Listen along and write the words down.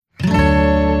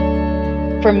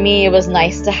for me, it was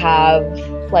nice to have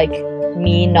like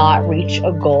me not reach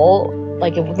a goal.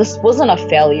 Like this wasn't a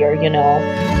failure, you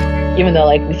know, even though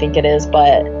like we think it is,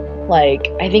 but like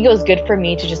I think it was good for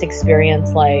me to just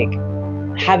experience like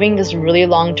having this really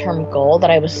long-term goal that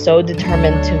I was so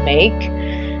determined to make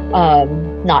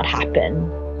not happen.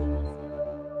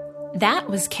 That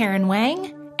was Karen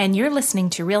Wang, and you're listening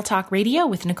to Real Talk Radio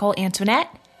with Nicole Antoinette,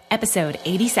 episode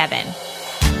 87.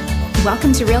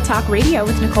 Welcome to Real Talk Radio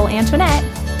with Nicole Antoinette.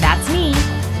 That's me,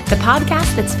 the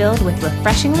podcast that's filled with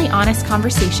refreshingly honest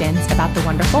conversations about the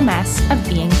wonderful mess of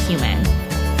being human.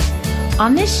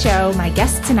 On this show, my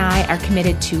guests and I are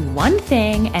committed to one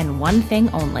thing and one thing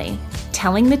only: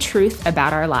 telling the truth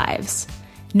about our lives.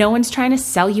 No one's trying to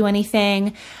sell you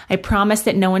anything. I promise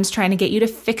that no one's trying to get you to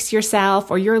fix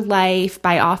yourself or your life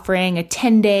by offering a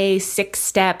 10-day,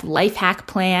 6-step life hack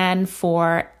plan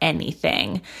for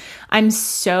anything. I'm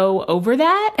so over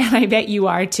that, and I bet you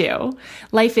are too.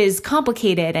 Life is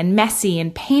complicated and messy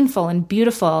and painful and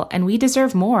beautiful, and we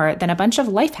deserve more than a bunch of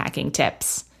life hacking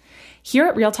tips. Here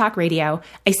at Real Talk Radio,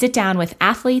 I sit down with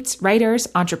athletes, writers,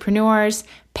 entrepreneurs,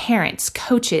 parents,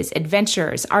 coaches,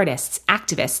 adventurers, artists,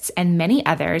 activists, and many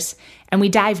others, and we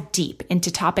dive deep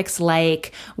into topics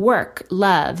like work,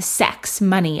 love, sex,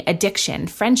 money, addiction,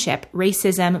 friendship,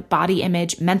 racism, body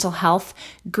image, mental health,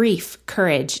 grief,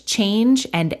 courage, change,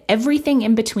 and everything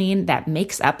in between that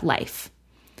makes up life.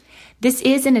 This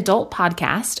is an adult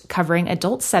podcast covering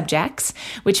adult subjects,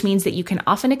 which means that you can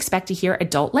often expect to hear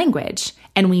adult language,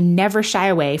 and we never shy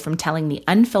away from telling the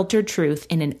unfiltered truth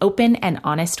in an open and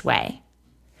honest way.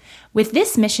 With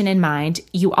this mission in mind,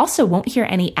 you also won't hear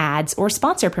any ads or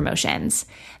sponsor promotions.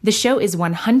 The show is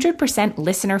 100%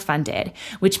 listener funded,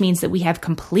 which means that we have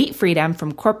complete freedom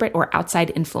from corporate or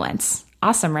outside influence.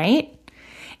 Awesome, right?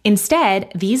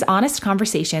 Instead, these honest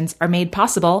conversations are made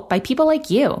possible by people like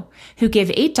you who give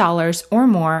 $8 or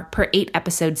more per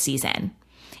 8-episode season.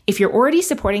 If you're already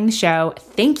supporting the show,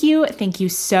 thank you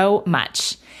so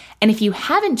much. And if you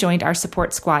haven't joined our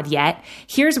support squad yet,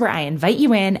 here's where I invite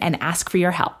you in and ask for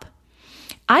your help.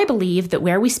 I believe that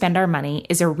where we spend our money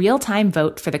is a real-time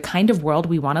vote for the kind of world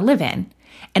we want to live in.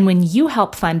 And when you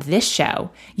help fund this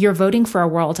show, you're voting for a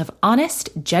world of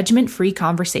honest, judgment-free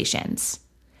conversations.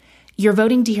 You're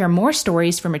voting to hear more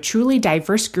stories from a truly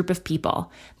diverse group of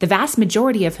people, the vast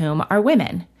majority of whom are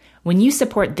women. When you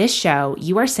support this show,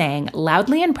 you are saying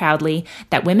loudly and proudly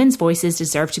that women's voices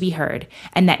deserve to be heard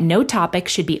and that no topic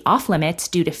should be off limits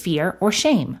due to fear or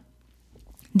shame.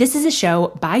 This is a show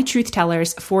by truth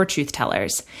tellers for truth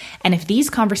tellers. And if these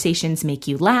conversations make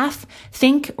you laugh,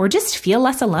 think, or just feel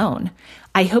less alone,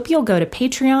 I hope you'll go to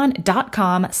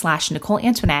patreon.com/Nicole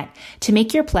Antoinette to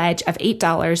make your pledge of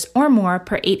 $8 or more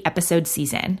per 8-episode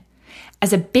season.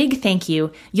 As a big thank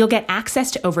you, you'll get access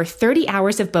to over 30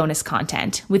 hours of bonus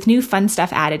content with new fun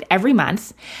stuff added every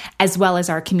month, as well as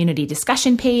our community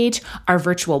discussion page, our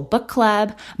virtual book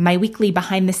club, my weekly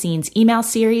behind-the-scenes email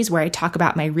series where I talk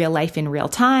about my real life in real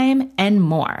time, and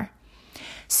more.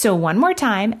 So one more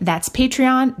time, that's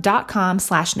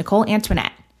patreon.com/Nicole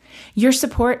Antoinette. Your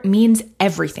support means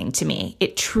everything to me.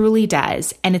 It truly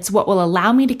does. And it's what will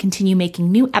allow me to continue making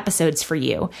new episodes for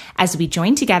you as we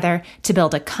join together to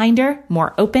build a kinder,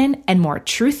 more open, and more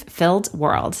truth-filled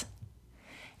world.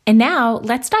 And now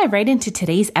let's dive right into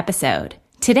today's episode.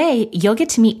 Today, you'll get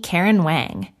to meet Karen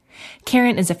Wang.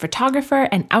 Karen is a photographer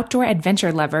and outdoor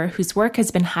adventure lover whose work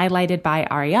has been highlighted by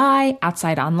REI,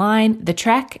 Outside Online, The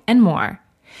Trek, and more.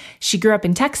 She grew up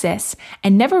in Texas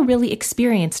and never really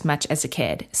experienced much as a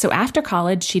kid, so after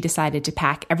college, she decided to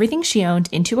pack everything she owned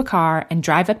into a car and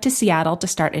drive up to Seattle to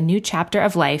start a new chapter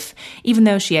of life, even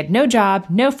though she had no job,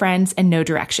 no friends, and no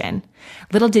direction.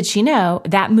 Little did she know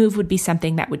that move would be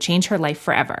something that would change her life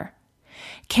forever.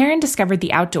 Karen discovered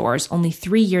the outdoors only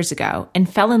 3 years ago and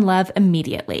fell in love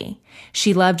immediately.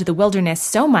 She loved the wilderness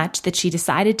so much that she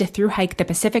decided to thru-hike the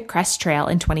Pacific Crest Trail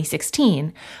in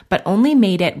 2016, but only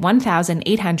made it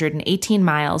 1,818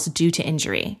 miles due to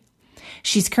injury.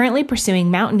 She's currently pursuing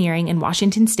mountaineering in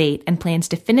Washington State and plans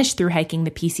to finish thru-hiking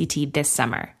the PCT this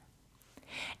summer.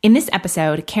 In this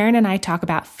episode, Karen and I talk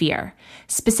about fear,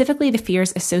 specifically the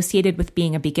fears associated with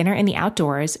being a beginner in the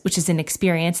outdoors, which is an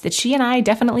experience that she and I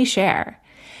definitely share.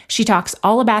 She talks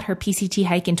all about her PCT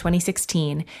hike in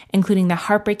 2016, including the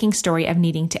heartbreaking story of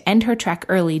needing to end her trek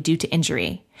early due to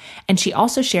injury. And she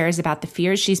also shares about the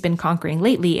fears she's been conquering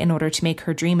lately in order to make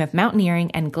her dream of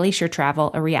mountaineering and glacier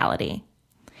travel a reality.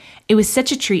 It was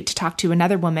such a treat to talk to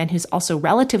another woman who's also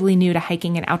relatively new to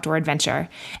hiking and outdoor adventure.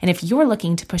 And if you're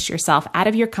looking to push yourself out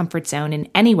of your comfort zone in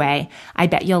any way, I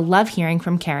bet you'll love hearing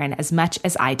from Karen as much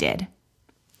as I did.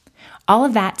 All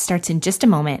of that starts in just a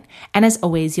moment, and as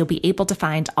always, you'll be able to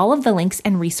find all of the links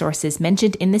and resources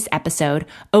mentioned in this episode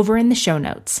over in the show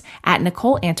notes at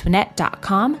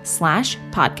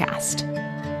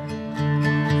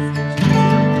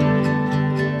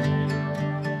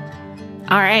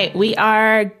NicoleAntoinette.com/podcast. All right, we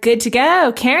are good to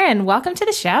go. Karen, welcome to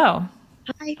the show.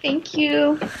 Hi, thank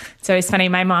you. It's always funny.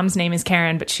 My mom's name is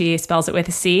Karen, but she spells it with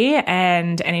a C.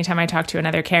 And anytime I talk to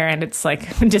another Karen, it's like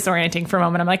disorienting for a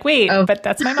moment. I'm like, wait, but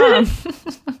that's my mom.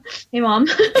 Hey, Mom.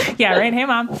 Yeah, right. Hey,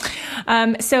 Mom.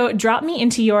 So drop me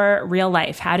into your real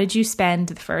life. How did you spend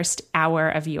the first hour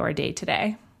of your day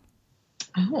today?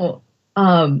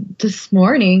 This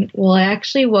morning, well, I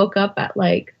actually woke up at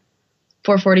like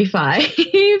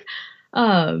 4:45.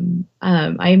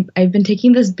 I've been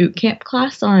taking this boot camp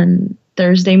class on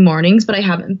Thursday mornings, but I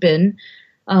haven't been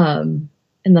in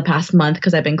the past month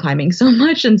because I've been climbing so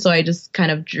much, and so I just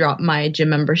kind of dropped my gym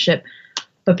membership.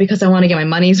 But because I want to get my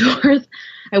money's worth,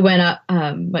 I went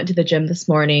to the gym this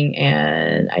morning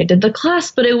and I did the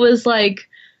class, but it was like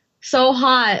so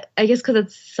hot. I guess because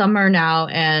it's summer now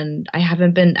and I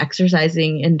haven't been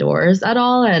exercising indoors at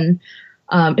all, and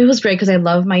it was great because I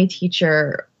love my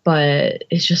teacher. But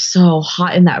it's just so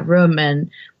hot in that room.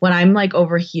 And when I'm like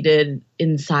overheated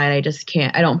inside, I just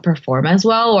can't, I don't perform as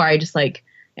well, or I just like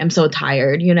am so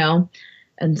tired, you know?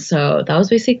 And so that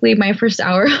was basically my first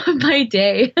hour of my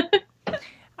day.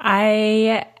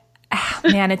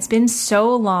 Man, it's been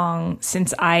so long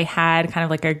since I had kind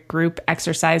of like a group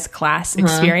exercise class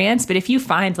experience. But if you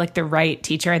find like the right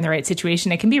teacher in the right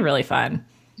situation, it can be really fun.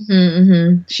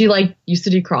 Mm-hmm. She like used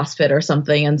to do CrossFit or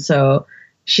something. And so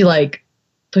she like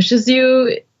pushes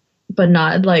you, but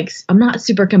not like, I'm not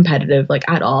super competitive like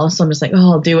at all. So I'm just like,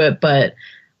 oh, I'll do it. But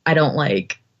I don't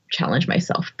like challenge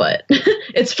myself, but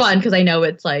it's fun because I know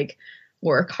it's like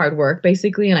hard work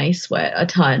basically. And I sweat a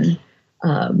ton.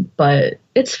 But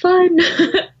it's fun.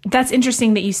 That's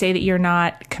interesting that you say that you're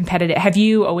not competitive. Have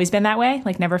you always been that way?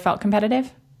 Like never felt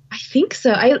competitive? I think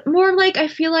so. I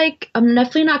feel like I'm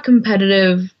definitely not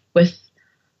competitive with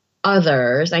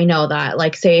others. I know that,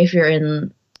 like, say if you're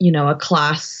in, you know, a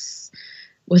class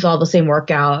with all the same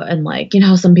workout and like, you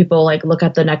know, some people like look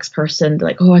at the next person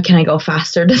like, oh, can I go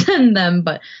faster than them?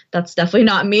 But that's definitely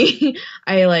not me.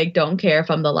 I like don't care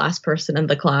if I'm the last person in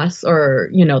the class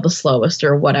or, you know, the slowest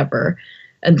or whatever.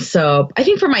 And so I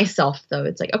think for myself though,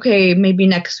 it's like, okay, maybe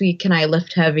next week can I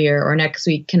lift heavier, or next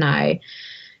week can I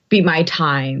beat my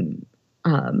time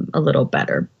a little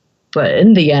better. But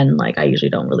in the end, like I usually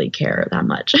don't really care that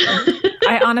much.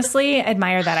 I honestly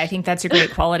admire that. I think that's a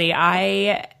great quality.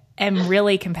 I am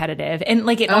really competitive, and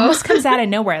like it almost comes out of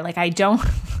nowhere. Like I don't,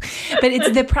 but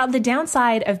it's the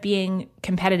downside of being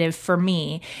competitive for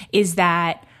me is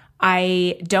that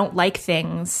I don't like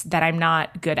things that I'm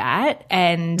not good at,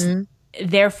 and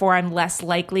therefore I'm less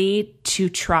likely to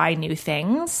try new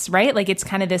things, right? Like it's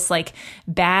kind of this like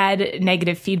bad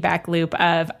negative feedback loop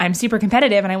of I'm super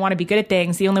competitive and I want to be good at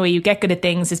things. The only way you get good at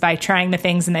things is by trying the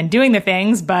things and then doing the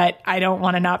things, but I don't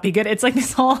want to not be good. It's like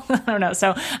this whole, I don't know.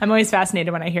 So I'm always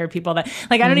fascinated when I hear people that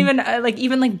like, I don't even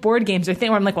even like board games or things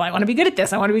where I'm like, well, I want to be good at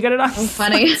this. I want to be good at all. Oh,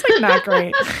 funny. It's like not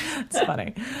great. It's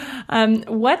funny.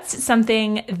 What's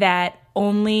something that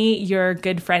only your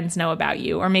good friends know about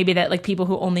you, or maybe that like people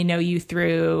who only know you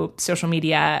through social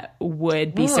media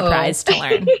would be surprised to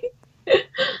learn?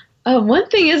 One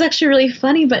thing is actually really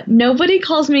funny, but nobody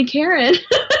calls me Karen.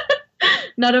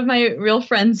 None of my real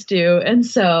friends do. And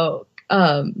so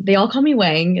they all call me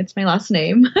Wang. It's my last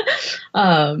name.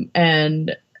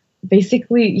 And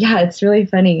basically, yeah, it's really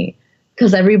funny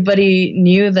because everybody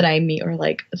knew that I meet or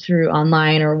like through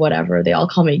online or whatever. They all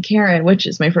call me Karen, which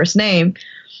is my first name.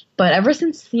 But ever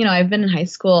since, you know, I've been in high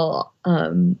school,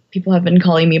 people have been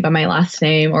calling me by my last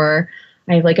name, or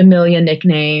I have like a million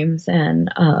nicknames.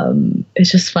 And it's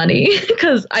just funny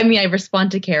because, I mean, I respond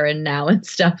to Karen now and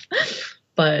stuff.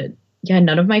 But yeah,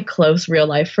 none of my close real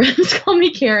life friends call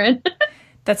me Karen.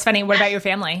 That's funny. What about your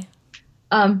family?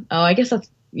 I guess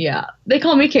yeah, they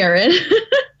call me Karen.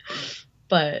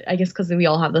 But I guess because we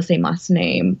all have the same last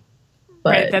name.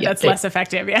 But right, that's less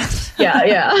effective, yeah.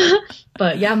 Yeah.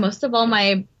 But yeah, most of all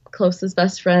my closest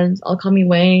best friends all call me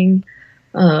Wang,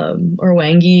 or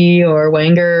Wangy, or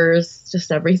Wangers,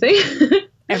 just everything.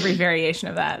 Every variation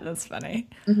of that. That's funny.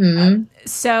 Mm-hmm.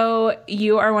 So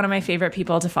you are one of my favorite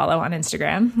people to follow on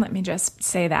Instagram. Let me just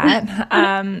say that.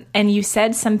 And you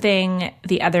said something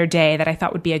the other day that I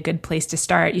thought would be a good place to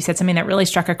start. You said something that really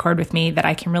struck a chord with me that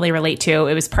I can really relate to.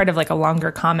 It was part of like a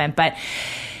longer comment, but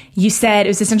you said it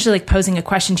was essentially like posing a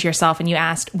question to yourself, and you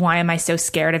asked, why am I so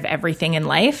scared of everything in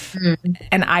life? Mm-hmm.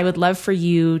 And I would love for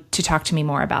you to talk to me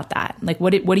more about that. Like,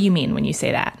 what do you mean when you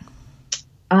say that?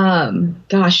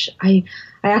 Gosh, I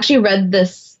actually read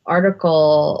this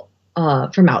article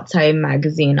from Outside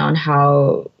Magazine on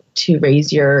how to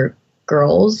raise your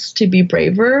girls to be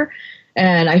braver,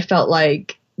 and I felt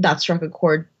like that struck a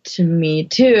chord to me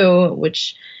too,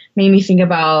 which made me think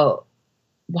about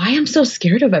why I'm so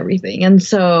scared of everything. And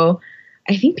so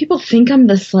I think people think I'm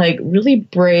this like really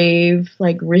brave,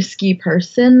 like risky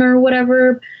person or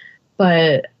whatever,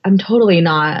 but I'm totally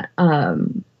not.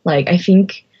 Like I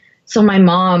think so. My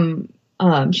mom,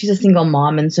 she's a single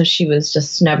mom, and so she was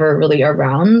just never really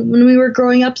around when we were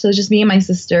growing up. So it was just me and my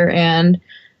sister, and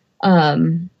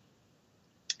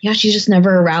yeah, she's just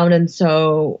never around. And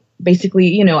so basically,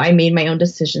 you know, I made my own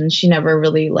decisions. She never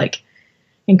really like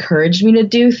encouraged me to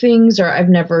do things, or I've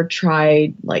never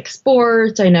tried like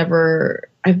sports. I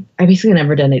basically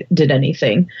never did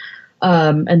anything.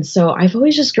 And so I've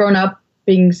always just grown up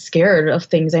being scared of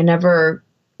things. I never,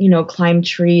 you know, climbed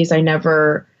trees. I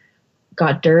never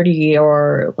got dirty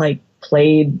or like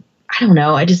played. I don't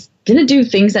know. I just didn't do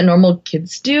things that normal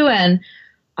kids do. And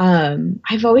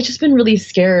I've always just been really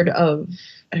scared of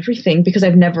everything because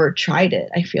I've never tried it.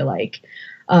 I feel like,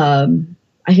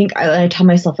 I think I tell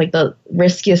myself like the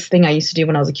riskiest thing I used to do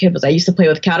when I was a kid was I used to play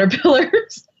with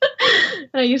caterpillars.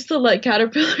 And I used to let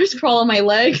caterpillars crawl on my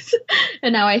legs.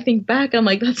 And now I think back, I'm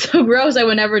like, that's so gross. I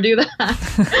would never do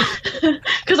that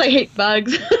because I hate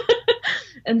bugs.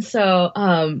 And so,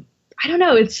 I don't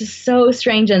know. It's just so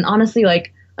strange. And honestly,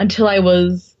 like until I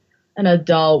was an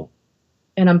adult,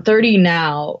 and I'm 30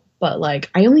 now, but like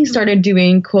I only started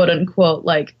doing quote unquote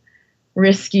like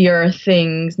riskier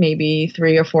things maybe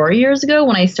 3 or 4 years ago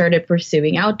when I started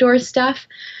pursuing outdoor stuff.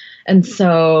 And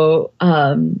so,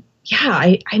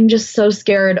 yeah, I'm just so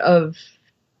scared of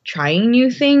trying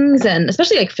new things, and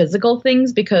especially like physical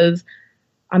things, because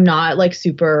I'm not like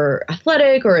super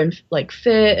athletic or like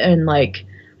fit, and like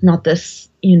not this,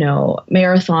 you know,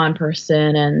 marathon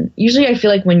person. And usually I feel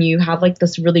like when you have like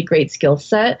this really great skill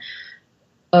set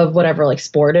of whatever like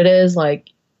sport it is, like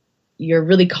you're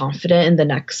really confident in the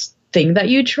next thing that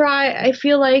you try, I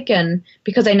feel like. And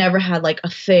because I never had like a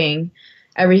thing,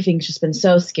 everything's just been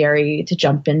so scary to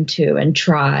jump into and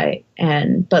try.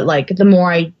 But like the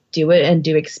more I do it and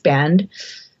do expand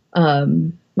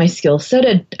my skill set,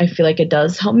 I feel like it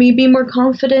does help me be more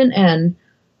confident. And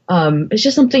it's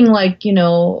just something like, you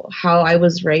know, how I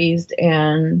was raised.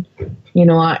 And, you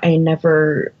know, I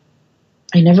never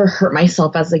hurt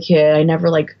myself as a kid.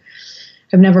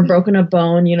 I've never broken a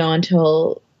bone, you know,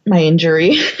 until my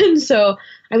injury. And so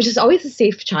I was just always a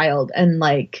safe child, and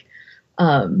like,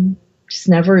 just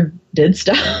never did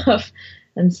stuff.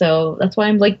 And so that's why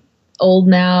I'm like old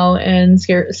now and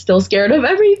still scared of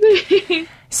everything.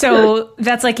 So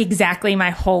that's like exactly my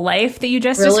whole life that you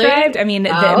just Really? described. I mean,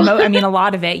 I mean, a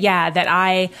lot of it. Yeah. That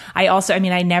I also, I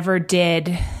mean, I never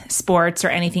did sports or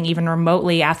anything even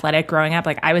remotely athletic growing up.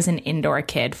 Like I was an indoor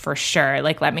kid for sure.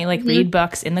 Like let me like read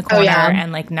books in the corner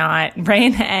and like not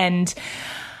right. And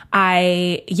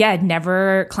I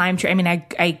never climbed tree. I mean,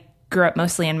 I grew up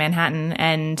mostly in Manhattan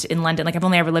and in London. Like I've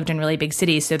only ever lived in really big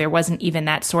cities. So there wasn't even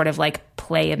that sort of like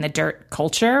play in the dirt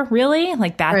culture, really.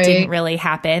 Like that didn't really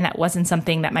happen. That wasn't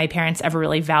something that my parents ever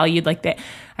really valued. Like that.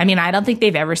 I mean, I don't think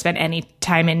they've ever spent any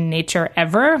time in nature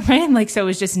ever. Right. Like, so it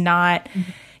was just not,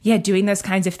 doing those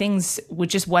kinds of things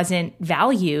just wasn't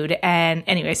valued. And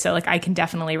anyway, so like I can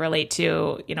definitely relate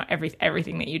to, you know,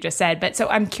 everything that you just said. But so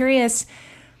I'm curious,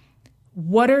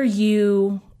 what are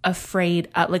you afraid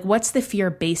of? Like, what's the fear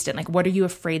based in? Like, what are you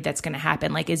afraid that's going to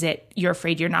happen? Like, is it you're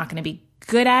afraid you're not going to be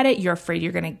good at it? You're afraid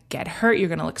you're going to get hurt? You're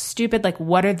going to look stupid? Like,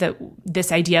 what are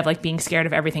this idea of like being scared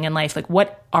of everything in life? Like,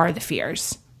 what are the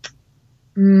fears?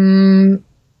 It's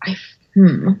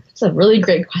a really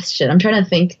great question. I'm trying to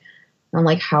think on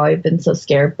like how I've been so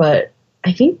scared, but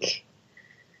I think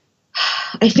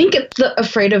it's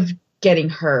afraid of getting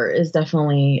hurt is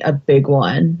definitely a big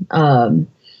one. And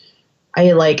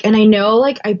I know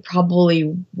like I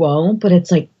probably won't, but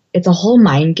it's like, it's a whole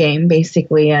mind game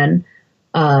basically. And,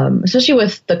 especially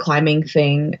with the climbing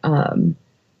thing,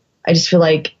 I just feel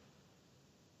like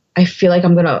I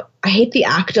hate the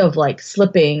act of like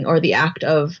slipping, or the act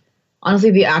of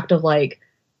like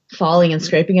falling and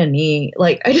scraping a knee.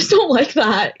 Like, I just don't like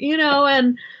that, you know?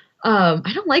 And,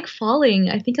 I don't like falling.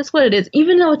 I think that's what it is.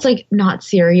 Even though it's like not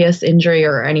serious injury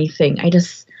or anything. I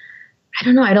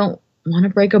don't know. I don't want to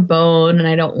break a bone, and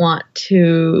I don't want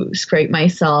to scrape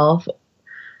myself.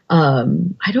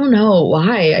 I don't know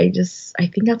why. I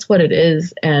think that's what it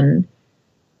is. And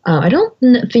I don't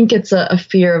think it's a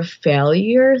fear of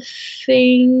failure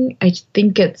thing. I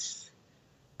think it's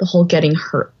the whole getting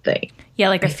hurt thing. Yeah,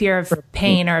 like a fear of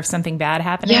pain or of something bad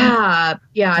happening. Yeah,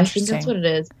 I think that's what it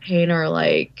is. Pain, or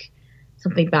like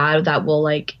something bad that will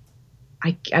like,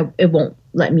 it won't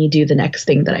let me do the next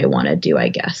thing that I want to do, I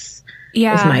guess.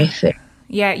 Yeah. Is my thing.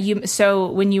 Yeah.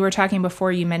 So when you were talking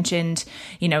before, you mentioned,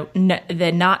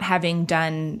 the not having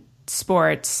done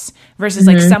sports versus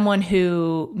like someone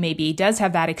who maybe does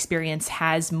have that experience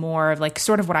has more of like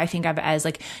sort of what I think of as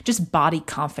like just body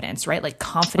confidence, right? Like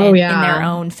confident in their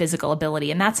own physical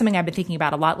ability. And that's something I've been thinking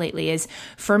about a lot lately is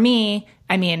for me,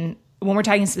 I mean, when we're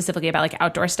talking specifically about like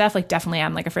outdoor stuff, like definitely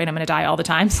I'm like afraid I'm going to die all the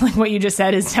time. So like what you just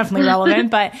said is definitely relevant,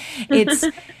 but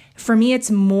for me, it's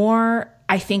more,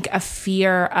 I think, a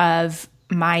fear of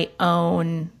my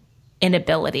own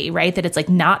inability, right? That it's like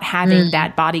not having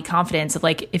that body confidence of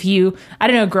like, if you, I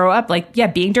don't know, grow up like,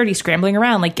 being dirty, scrambling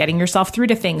around, like getting yourself through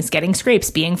to things, getting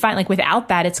scrapes, being fine. Like without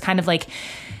that, it's kind of like,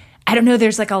 I don't know,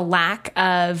 there's like a lack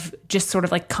of just sort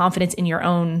of like confidence in your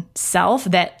own self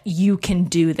that you can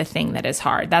do the thing that is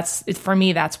hard. For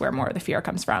me, that's where more of the fear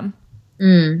comes from.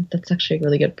 That's actually a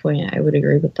really good point. I would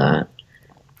agree with that.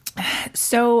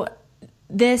 So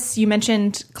you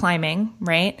mentioned climbing,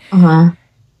 right?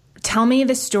 Tell me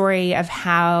the story of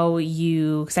how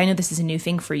because I know this is a new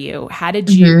thing for you. How did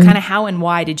you how and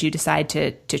why did you decide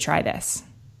to try this?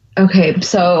 Okay.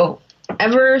 So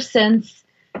ever since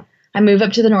I moved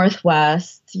up to the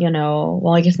Northwest,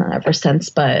 well, I guess not ever since,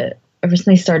 but ever since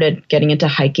I started getting into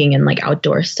hiking and like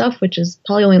outdoor stuff, which is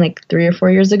probably only like 3 or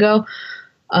 4 years ago,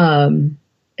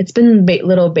 it's been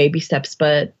little baby steps,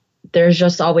 but there's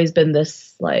just always been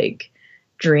this like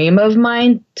dream of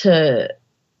mine to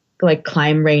like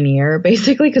climb Rainier,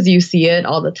 basically, because you see it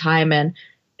all the time, and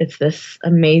it's this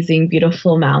amazing,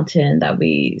 beautiful mountain that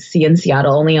we see in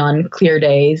Seattle only on clear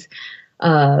days.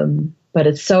 But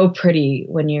it's so pretty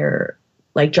when you're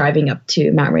like driving up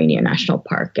to Mount Rainier National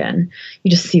Park, and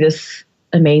you just see this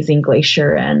amazing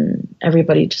glacier, and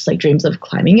everybody just like dreams of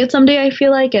climbing it someday, I feel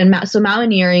like. And so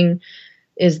mountaineering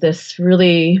is this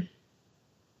really,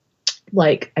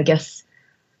 like, I guess,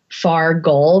 far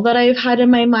goal that I've had in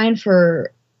my mind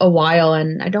for a while,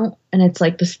 and it's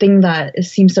like this thing that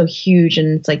seems so huge,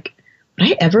 and it's like,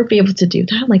 would I ever be able to do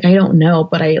that? Like, I don't know,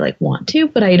 but I like want to,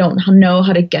 but I don't know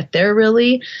how to get there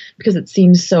really, because it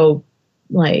seems so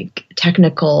like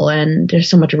technical, and there's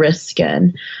so much risk,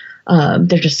 and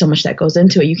there's just so much that goes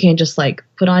into it. You can't just like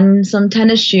put on some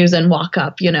tennis shoes and walk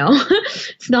up,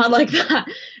 it's not like that.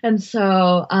 And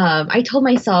so I told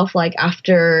myself, like,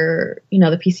 after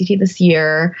the PCT this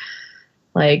year,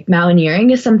 like,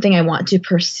 mountaineering is something I want to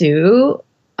pursue.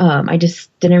 I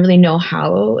just didn't really know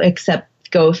how, except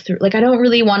go through, like, I don't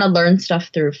really want to learn stuff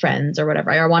through friends or whatever.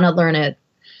 I want to learn it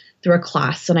through a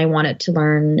class, and I wanted to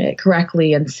learn it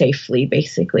correctly and safely,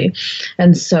 basically.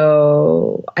 And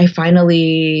so I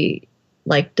finally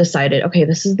like decided, okay,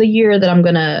 this is the year that I'm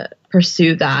going to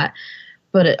pursue that.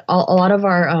 But a lot of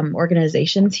our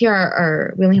organizations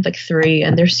here we only have like 3,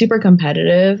 and they're super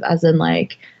competitive, as in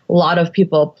like a lot of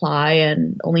people apply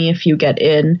and only a few get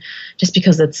in, just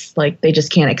because it's like they just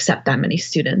can't accept that many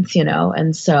students,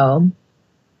 And so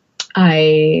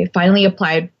I finally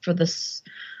applied for this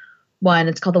one.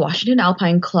 It's called the Washington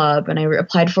Alpine Club, and I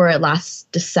applied for it last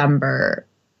December.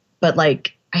 But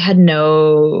like I had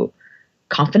no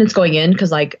confidence going in,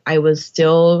 because like I was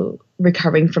still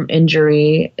recovering from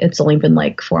injury. It's only been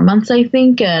like 4 months, I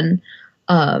think. And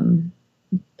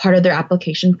part of their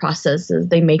application process is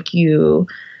they make you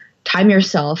time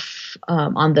yourself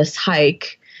on this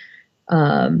hike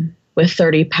with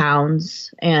 30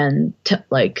 pounds, and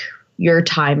like your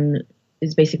time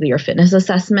is basically your fitness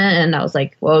assessment. And I was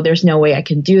like, whoa, there's no way I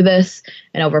can do this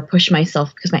and overpush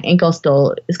myself, because my ankle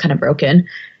still is kind of broken.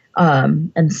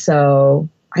 And so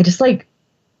I just like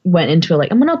went into it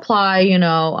like, I'm going to apply,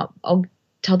 I'll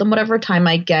tell them whatever time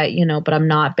I get, but I'm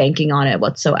not banking on it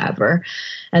whatsoever.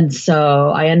 And so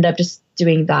I ended up just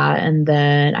doing that. And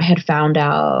then I had found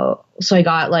out, so I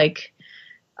got like,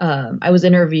 I was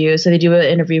interviewed. So they do an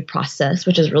interview process,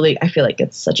 which is really, I feel like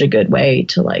it's such a good way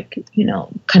to like,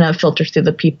 kind of filter through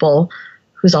the people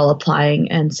who's all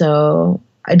applying. And so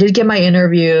I did get my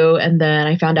interview, and then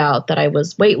I found out that I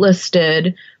was waitlisted,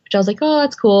 which I was like, oh,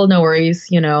 that's cool. No worries.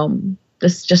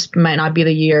 This just might not be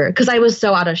the year, because I was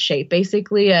so out of shape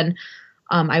basically. And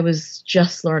I was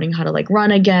just learning how to like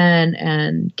run again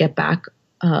and get back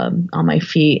on my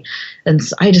feet. And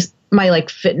so my like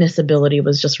fitness ability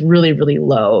was just really, really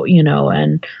low,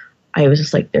 and I was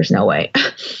just like, there's no way.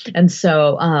 And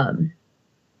so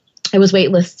I was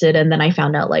waitlisted, and then I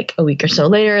found out like a week or so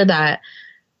later that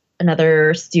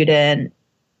another student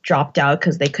dropped out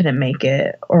because they couldn't make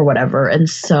it or whatever. And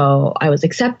so I was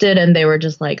accepted, and they were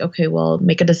just like, okay, well,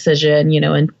 make a decision,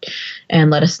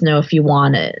 and let us know if you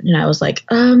want it. And I was like,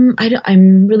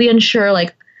 I'm really unsure,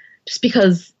 like, just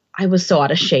because I was so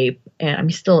out of shape, and I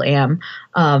still am.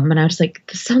 And I was like,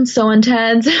 this sounds so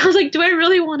intense. And I was like, do I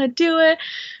really want to do it?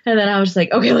 And then I was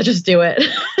like, okay, let's just do it.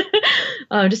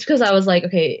 Just because I was like,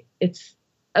 okay, it's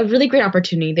a really great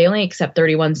opportunity. They only accept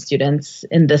 31 students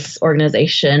in this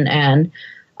organization. And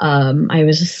I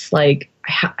was just like,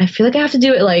 I feel like I have to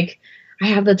do it. Like, I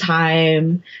have the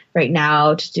time right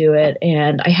now to do it.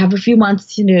 And I have a few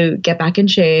months to get back in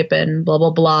shape and blah, blah,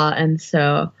 blah. And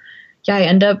so, yeah, I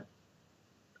end up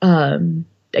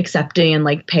accepting and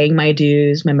like paying my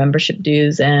dues, my membership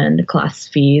dues and class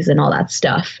fees and all that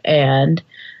stuff. And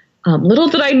little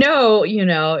did I know,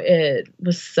 it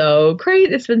was so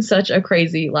crazy. It's been such a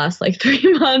crazy last like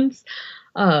 3 months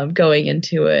going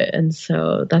into it. And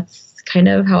so that's kind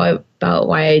of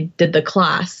why I did the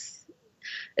class.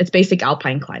 It's basic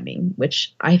alpine climbing,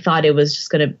 which I thought it was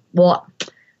just it's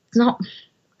not.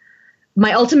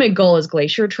 My ultimate goal is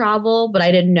glacier travel, but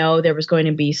I didn't know there was going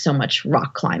to be so much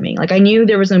rock climbing. Like I knew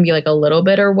there was going to be like a little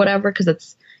bit or whatever,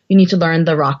 because you need to learn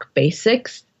the rock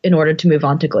basics in order to move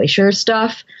on to glacier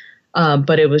stuff.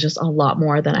 But it was just a lot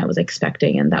more than I was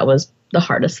expecting. And that was the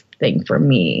hardest thing for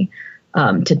me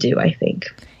to do, I think.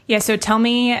 Yeah. So tell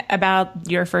me about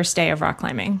your first day of rock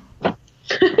climbing.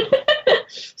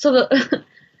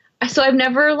 So I've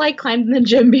never like climbed in the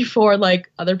gym before,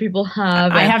 like other people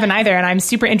have. I haven't either, and I'm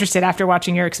super interested after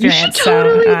watching your experience. You should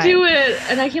totally do it.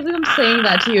 And I can't believe I'm saying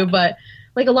that to you, but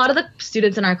like a lot of the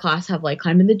students in our class have like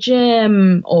climbed in the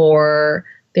gym, or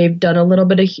they've done a little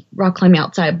bit of rock climbing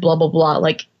outside, blah blah blah,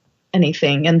 like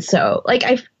anything. And so like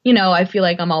I feel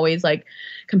like I'm always like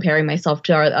comparing myself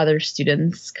to our other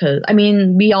students, because I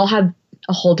mean we all have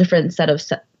a whole different set of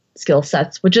skill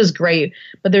sets, which is great,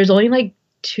 but there's only like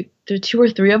two or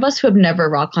three of us who have never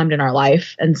rock climbed in our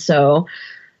life. And so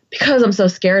because I'm so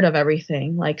scared of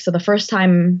everything, like, so the first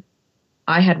time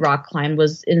I had rock climbed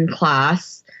was in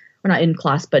class, or not in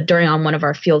class, but on one of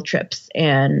our field trips.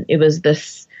 And it was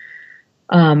this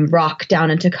rock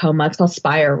down in Tacoma. It's called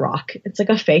Spire Rock. It's like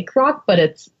a fake rock, but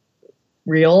it's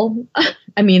real.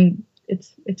 I mean,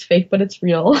 it's fake, but it's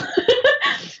real.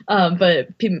 But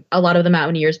a lot of the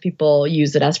mountaineers, people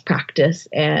use it as practice.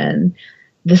 And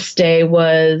this day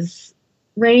was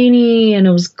rainy and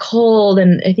it was cold,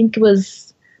 and I think it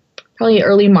was probably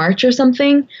early March or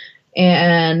something.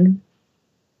 And,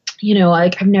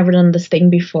 like I've never done this thing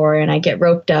before, and I get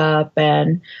roped up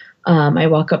and I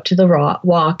walk up to the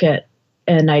walk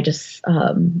and I just,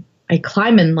 I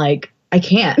climb and like, I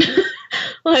can't.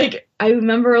 Like, I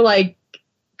remember like,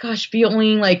 gosh, be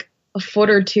only like a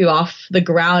foot or two off the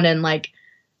ground, and like,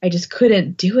 I just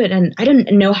couldn't do it. And I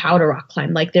didn't know how to rock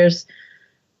climb. Like there's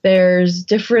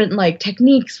different like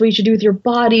techniques what you should do with your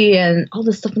body and all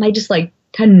this stuff. And I just like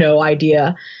had no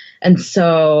idea. And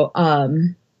so,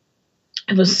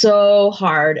 it was so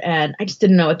hard and I just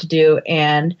didn't know what to do.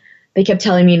 And they kept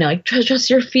telling me, like, trust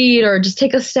your feet or just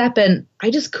take a step. And I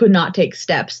just could not take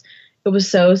steps. It was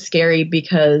so scary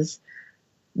because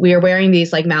we are wearing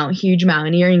these like huge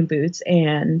mountaineering boots,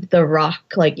 and the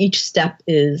rock, like each step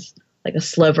is like a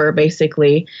sliver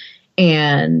basically.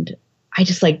 And I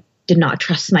just like did not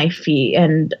trust my feet.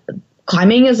 And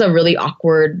climbing is a really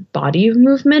awkward body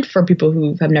movement for people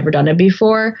who have never done it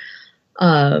before.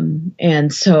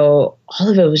 And so all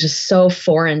of it was just so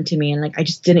foreign to me, and like I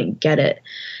just didn't get it.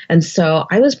 And so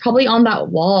I was probably on that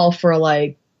wall for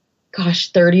like,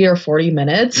 gosh, 30 or 40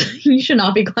 minutes. You should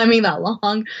not be climbing that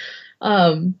long.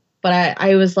 But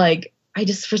I was like,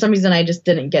 for some reason, I just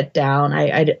didn't get down.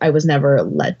 I was never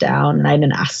let down, and I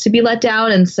didn't ask to be let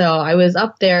down. And so I was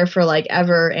up there for like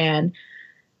ever. And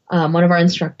one of our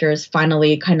instructors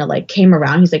finally kind of like came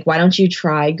around. He's like, why don't you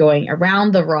try going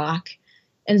around the rock?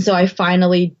 And so I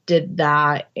finally did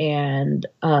that. And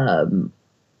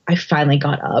I finally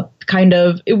got up kind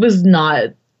of. It was not,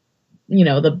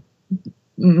 the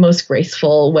most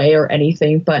graceful way or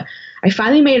anything, but I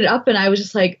finally made it up, and I was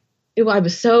just like, I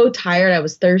was so tired. I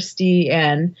was thirsty,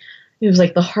 and it was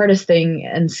like the hardest thing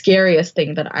and scariest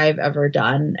thing that I've ever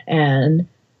done. And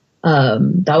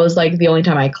that was like the only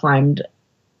time I climbed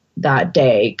that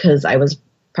day, because I was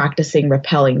practicing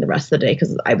rappelling the rest of the day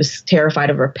because I was terrified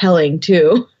of rappelling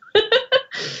too.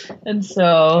 And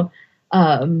so,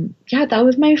 that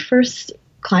was my first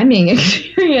climbing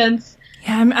experience.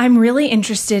 Yeah, I'm really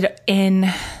interested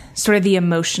in sort of the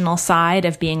emotional side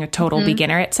of being a total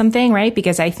beginner at something, right?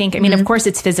 Because I think, I mean, of course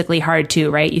it's physically hard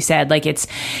too, right? You said like it's,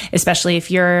 especially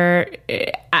if you're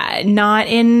not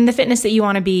in the fitness that you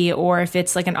want to be, or if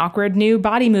it's like an awkward new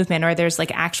body movement, or there's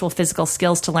like actual physical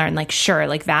skills to learn, like sure,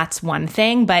 like that's one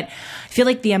thing. But I feel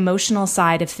like the emotional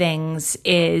side of things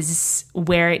is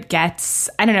where it gets,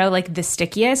 I don't know, like the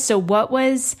stickiest. So what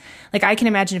was, like, I can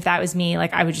imagine if that was me,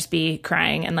 like I would just be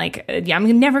crying and like, yeah,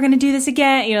 I'm never going to do this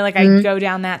again. You know, like I go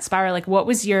down that spiral. Like what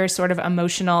was your sort of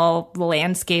emotional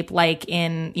landscape like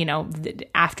in, you know,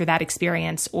 after that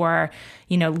experience, or,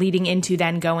 you know, leading into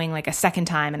then going like a second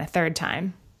time and a third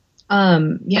time?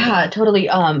 Yeah, totally.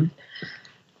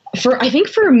 I think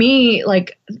for me,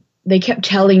 like they kept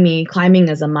telling me climbing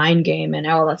is a mind game and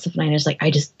all that stuff. And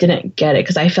I just didn't get it,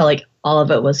 because I felt like all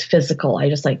of it was physical. I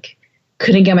just like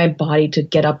couldn't get my body to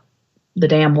get up the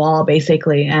damn wall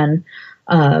basically. And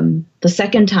the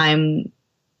second time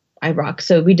I rocked,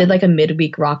 so we did like a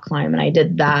midweek rock climb, and I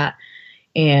did that,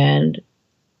 and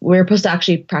we were supposed to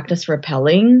actually practice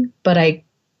rappelling, but I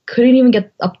couldn't even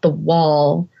get up the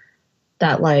wall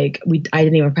that like I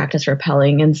didn't even practice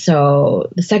rappelling. And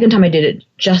so the second time I did it,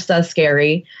 just as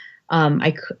scary.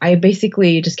 I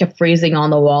basically just kept freezing on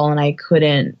the wall and I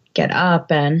couldn't get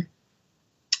up. And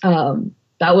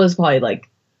that was probably like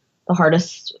the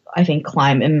hardest, I think,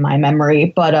 climb in my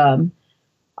memory. But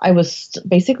I was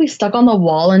basically stuck on the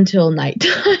wall until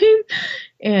nighttime.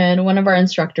 And one of our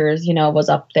instructors, you know, was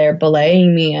up there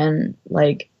belaying me, and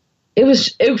like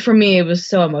for me it was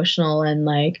so emotional, and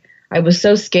like I was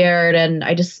so scared, and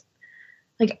I just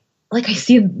like I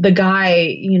see the guy,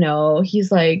 you know,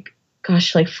 he's like,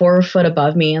 gosh, like 4 foot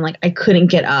above me, and like I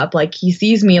couldn't get up. Like he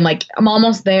sees me and like I'm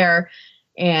almost there,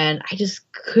 and I just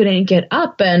couldn't get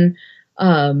up. And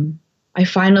I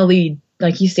finally,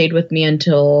 like, he stayed with me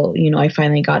until, you know, I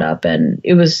finally got up, and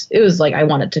it was like I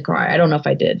wanted to cry. I don't know if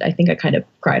I did. I think I kind of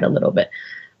cried a little bit.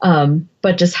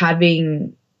 But just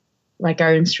having like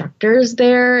our instructors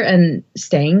there and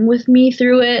staying with me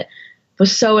through it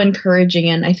was so encouraging.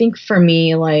 And I think for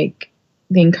me, like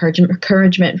the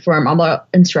encouragement from all the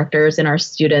instructors and our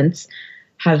students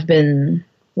have been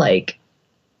like,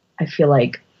 I feel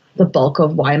like the bulk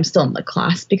of why I'm still in the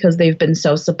class, because they've been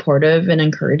so supportive and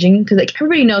encouraging, because like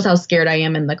everybody knows how scared I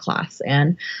am in the class.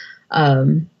 And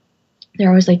they're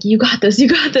always like, you got this.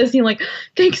 And you're like,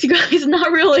 thanks, you guys.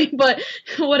 Not really, but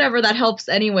whatever, that helps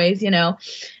anyways, you know?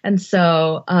 And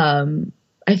so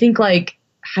I think like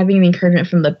having the encouragement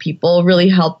from the people really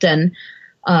helped. And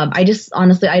I just,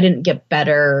 honestly, I didn't get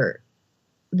better.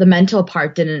 The mental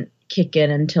part didn't kick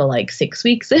in until like 6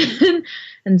 weeks in.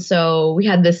 And so we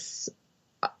had this,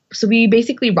 so we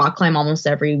basically rock climb almost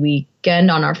every weekend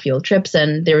on our field trips.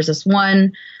 And there was this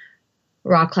one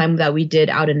rock climb that we did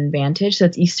out in Vantage. So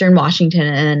it's Eastern Washington,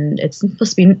 and it's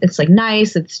supposed to be, it's like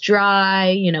nice, it's dry,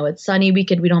 you know, it's sunny. We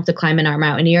don't have to climb in our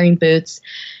mountaineering boots.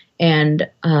 And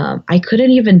I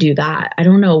couldn't even do that. I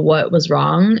don't know what was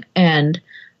wrong. And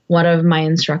one of my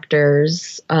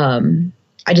instructors,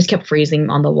 I just kept freezing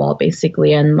on the wall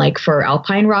basically. And like for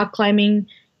alpine rock climbing,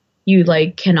 you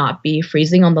like cannot be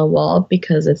freezing on the wall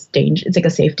because it's dangerous. It's like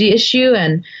a safety issue.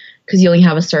 And because you only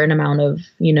have a certain amount of,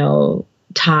 you know,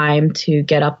 time to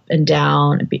get up and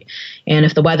down. And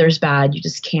if the weather's bad, you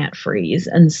just can't freeze.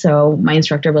 And so my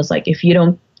instructor was like, if you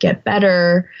don't get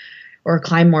better or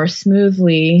climb more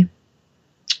smoothly,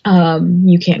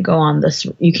 you can't go on this,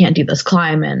 you can't do this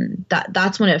climb. And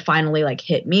that's when it finally like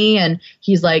hit me. And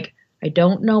he's like, I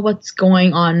don't know what's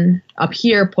going on up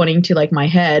here, pointing to like my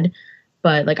head,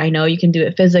 but like, I know you can do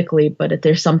it physically, but if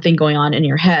there's something going on in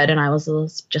your head. And I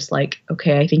was just like,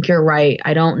 okay, I think you're right.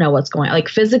 I don't know what's going on. Like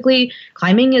physically,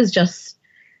 climbing is just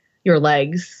your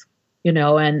legs, you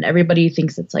know, and everybody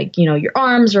thinks it's like, you know, your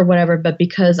arms or whatever. But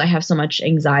because I have so much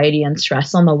anxiety and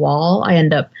stress on the wall, I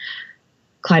end up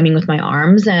climbing with my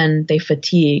arms and they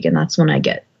fatigue. And that's when I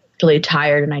get really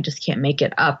tired and I just can't make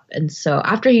it up. And so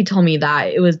after he told me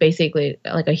that, it was basically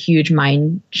like a huge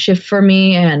mind shift for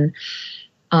me. And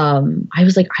I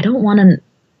was like, I don't want to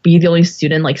be the only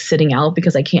student like sitting out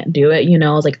because I can't do it. You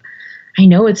know, I was like, I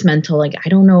know it's mental. Like, I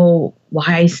don't know why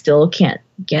I still can't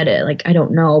get it. Like, I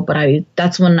don't know. But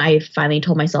that's when I finally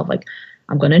told myself, like,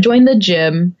 I'm going to join the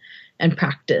gym and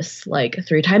practice like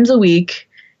 3 times a week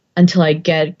until I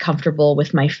get comfortable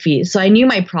with my feet. So I knew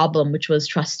my problem, which was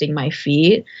trusting my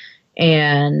feet.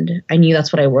 And I knew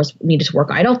that's what I needed to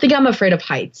work on. I don't think I'm afraid of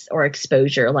heights or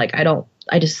exposure. Like,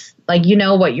 I just like, you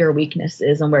know what your weakness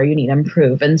is and where you need to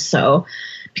improve. And so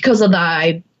because of that,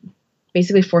 I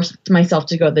basically forced myself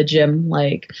to go to the gym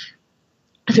like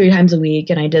 3 times a week.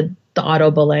 And I did the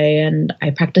auto belay and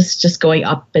I practiced just going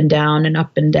up and down and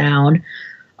up and down.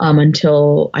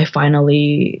 until I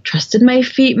finally trusted my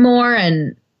feet more.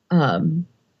 And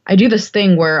I do this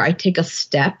thing where I take a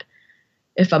step.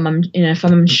 If I'm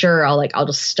unsure, I'll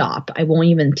just stop. I won't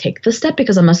even take the step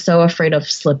because I'm so afraid of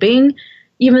slipping.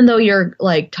 Even though you're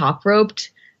like top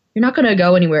roped, you're not going to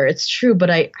go anywhere. It's true. But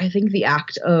I think the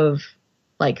act of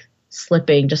like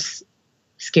slipping just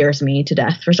scares me to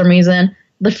death for some reason.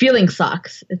 The feeling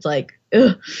sucks. It's like,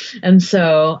 ugh. And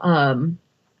so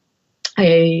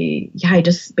I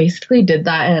just basically did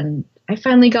that, and I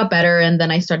finally got better. And then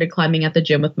I started climbing at the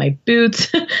gym with my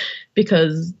boots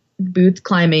because boots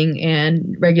climbing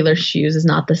and regular shoes is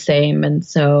not the same. And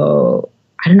so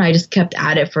I don't know, I just kept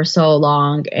at it for so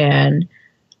long, and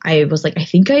I was like, I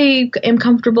think I am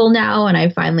comfortable now. And I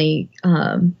finally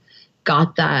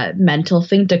got that mental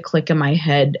thing to click in my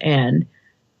head, and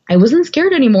I wasn't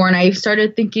scared anymore. And I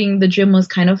started thinking the gym was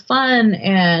kind of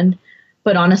fun.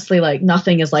 But honestly, like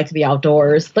nothing is like the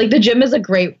outdoors. Like the gym is a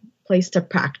great place to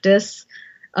practice,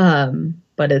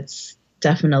 but it's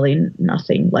definitely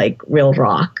nothing like real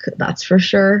rock. That's for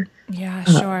sure. Yeah,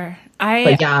 sure.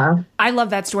 I love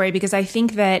that story because I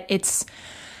think that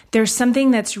there's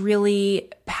something that's really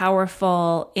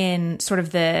powerful in sort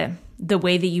of the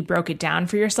way that you broke it down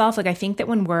for yourself. Like I think that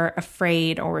when we're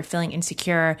afraid or we're feeling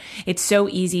insecure, it's so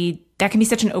easy. That can be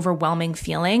such an overwhelming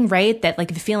feeling, right? That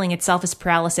like the feeling itself is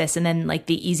paralysis. And then like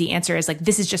the easy answer is like,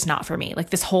 this is just not for me.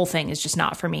 Like this whole thing is just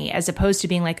not for me, as opposed to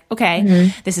being like,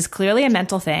 okay, this is clearly a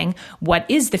mental thing. What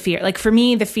is the fear? Like for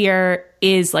me, the fear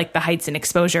is like the heights and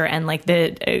exposure and like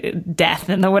the death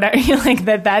and the whatever, like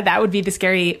that would be the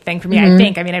scary thing for me. I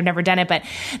think, I mean, I've never done it, but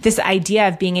this idea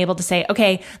of being able to say,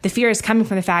 okay, the fear is coming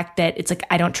from the fact that it's like,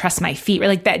 I don't trust my feet, or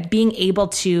like that being able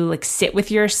to like sit with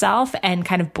yourself and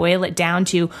kind of boil it down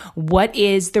to what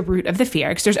is the root of the fear?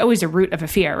 Because there's always a root of a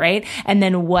fear, right? And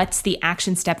then what's the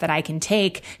action step that I can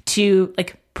take to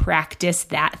like practice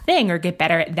that thing or get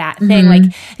better at that thing. Like,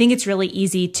 I think it's really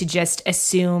easy to just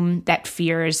assume that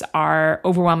fears are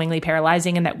overwhelmingly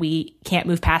paralyzing and that we can't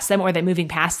move past them, or that moving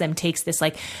past them takes this,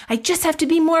 like, I just have to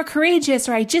be more courageous,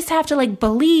 or I just have to like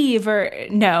believe, or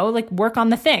no, like work on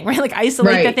the thing, right? Like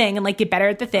isolate the thing and like get better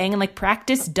at the thing, and like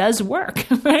practice does work,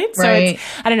 right? So it's,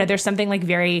 I don't know, there's something like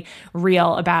very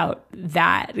real about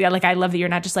that. Yeah, like I love that you're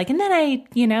not just like, and then I,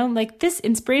 like this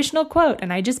inspirational quote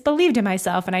and I just believed in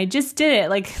myself and I just did it.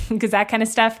 Like, because that kind of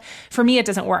stuff for me, it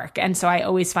doesn't work. And so I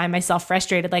always find myself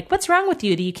frustrated. Like, what's wrong with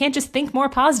you? That you can't just think more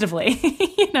positively,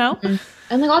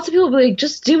 And like lots of people will be like,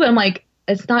 just do it. I'm like,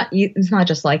 it's not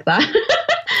just like that.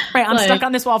 Right. I'm like, stuck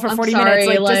on this wall for 40 minutes.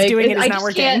 Like just doing it is not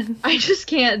working. I just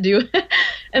can't do it.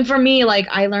 And for me, like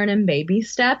I learn in baby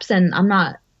steps, and I'm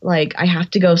not like, I have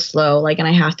to go slow, like, and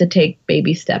I have to take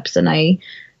baby steps. And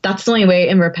that's the only way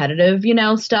in repetitive,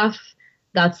 stuff.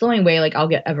 That's the only way like I'll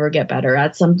ever get better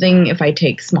at something, if I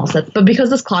take small steps. But because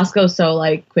this class goes so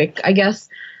like quick, I guess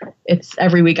it's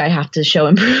every week I have to show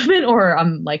improvement or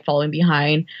I'm like falling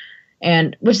behind.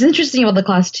 And which is interesting about the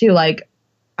class too. Like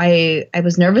I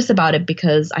was nervous about it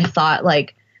because I thought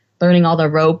like learning all the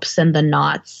ropes and the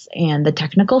knots and the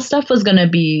technical stuff was going to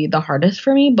be the hardest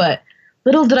for me. But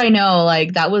little did I know,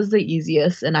 like that was the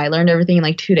easiest. And I learned everything in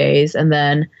like 2 days. And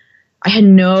then I had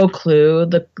no clue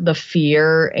the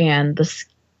fear and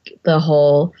the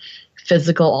whole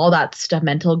physical, all that stuff,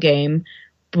 mental game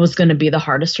was going to be the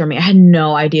hardest for me. I had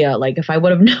no idea. Like if I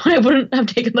would have known, I wouldn't have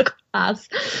taken the class.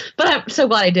 But I'm so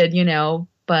glad I did,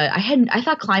 But I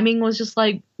thought climbing was just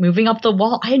like moving up the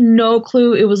wall. I had no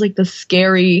clue it was like the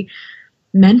scary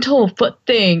mental foot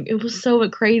thing. It was so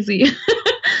crazy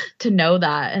to know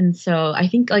that. And so I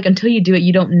think like until you do it,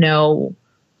 you don't know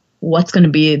what's going to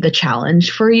be the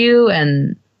challenge for you.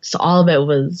 And so all of it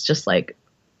was just like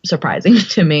surprising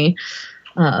to me.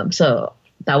 So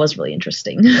that was really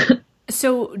interesting.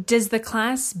 So does the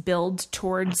class build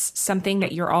towards something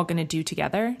that you're all going to do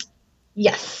together?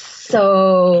 Yes.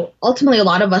 So ultimately a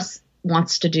lot of us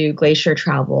wants to do glacier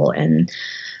travel and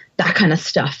that kind of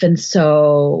stuff. And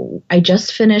so I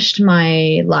just finished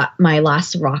my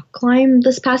last rock climb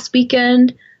this past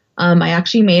weekend. I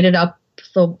actually made it up.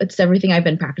 So it's everything I've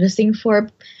been practicing for,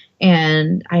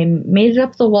 and I made it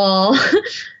up the wall.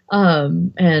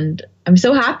 And I'm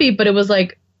so happy, but it was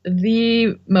like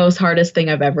the most hardest thing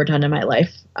I've ever done in my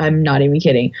life. I'm not even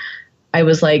kidding. I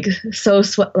was like it's a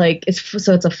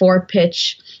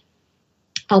 4-pitch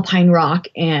alpine rock,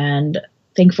 and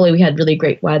thankfully we had really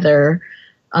great weather.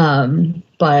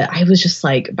 But I was just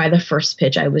like, by the first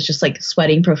pitch, I was just like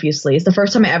sweating profusely. It's the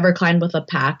first time I ever climbed with a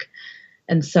pack.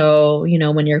 And so,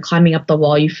 when you're climbing up the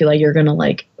wall, you feel like you're going to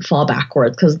like fall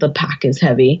backwards because the pack is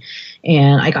heavy.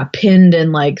 And I got pinned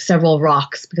in like several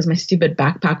rocks because my stupid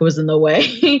backpack was in the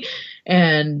way.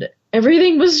 And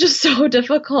everything was just so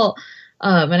difficult.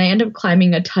 And I ended up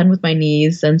climbing a ton with my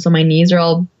knees. And so my knees are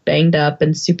all banged up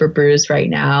and super bruised right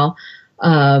now.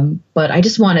 But I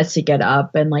just wanted to get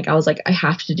up, and like I was like, I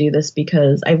have to do this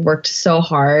because I've worked so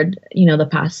hard, the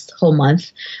past whole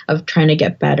month of trying to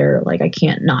get better. Like I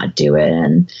can't not do it.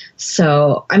 And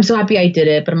so I'm so happy I did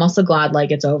it, but I'm also glad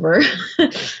like it's over.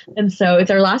 And so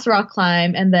it's our last rock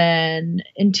climb. And then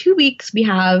in 2 weeks we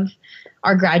have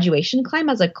our graduation climb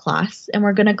as a class, and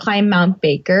we're going to climb Mount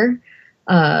Baker.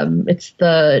 It's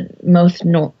the most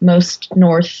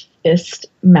northeast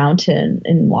mountain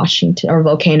in Washington, or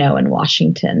volcano in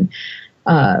Washington.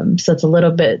 So it's a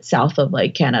little bit south of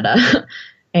like Canada,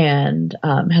 and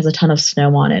has a ton of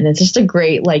snow on it. And it's just a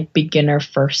great like beginner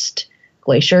first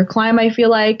glacier climb, I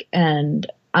feel like.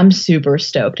 And I'm super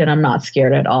stoked, and I'm not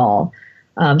scared at all.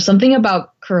 Something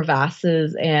about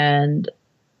crevasses and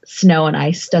snow and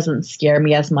ice doesn't scare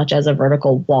me as much as a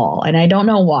vertical wall. And I don't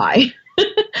know why.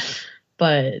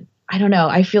 But I don't know.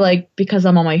 I feel like because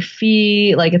I'm on my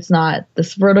feet, like it's not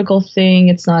this vertical thing,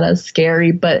 it's not as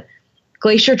scary. But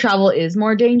glacier travel is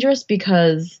more dangerous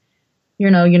because, you're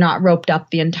not roped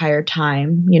up the entire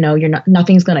time.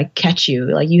 Nothing's going to catch you.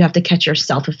 Like you have to catch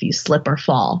yourself if you slip or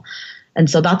fall. And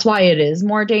so that's why it is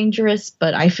more dangerous.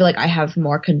 But I feel like I have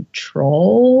more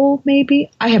control, maybe.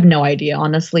 I have no idea,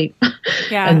 honestly.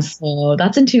 Yeah. And so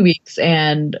that's in 2 weeks,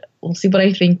 and we'll see what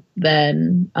I think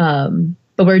then.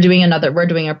 But we're doing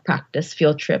a practice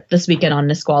field trip this weekend on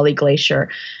Nisqually Glacier.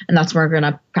 And that's where we're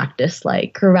going to practice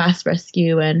like crevasse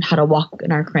rescue and how to walk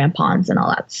in our crampons and all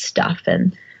that stuff.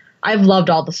 And I've loved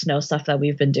all the snow stuff that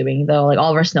we've been doing, though. Like all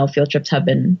of our snow field trips have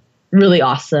been really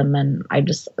awesome. And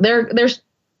they're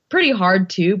pretty hard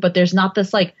too, but there's not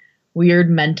this like weird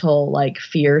mental like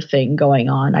fear thing going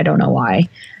on. I don't know why.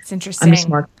 It's interesting.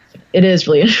 It is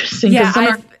really interesting.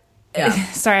 Yeah.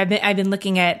 Sorry, I've been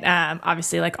looking at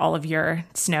obviously like all of your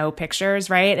snow pictures,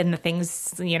 right? And the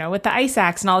things, with the ice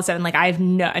axe and all this stuff. And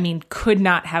like could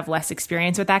not have less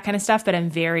experience with that kind of stuff, but I'm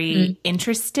very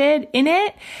interested in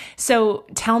it. So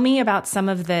tell me about some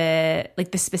of the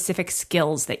specific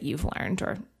skills that you've learned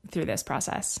or through this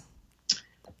process.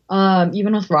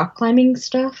 Even with rock climbing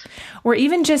stuff, or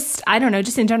even just, I don't know,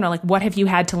 just in general, like what have you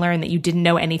had to learn that you didn't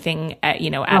know anything at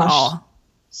all?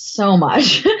 So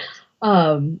much.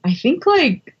 I think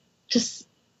like just,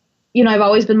 I've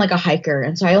always been like a hiker,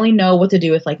 and so I only know what to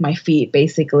do with like my feet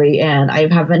basically. And I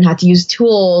haven't had to use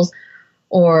tools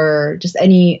or just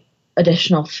any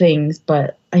additional things,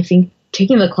 but I think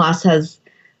taking the class has,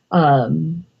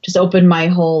 just opened my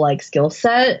whole like skill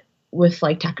set with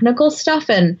like technical stuff.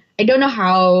 And I don't know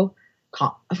how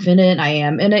confident I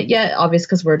am in it yet, obviously,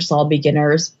 because we're just all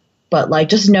beginners, but like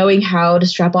just knowing how to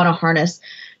strap on a harness,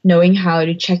 knowing how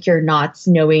to check your knots,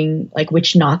 knowing like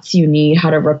which knots you need, how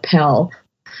to rappel,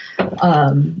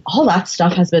 all that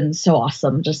stuff has been so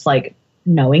awesome. Just like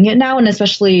knowing it now, and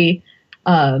especially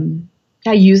knowing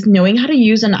how to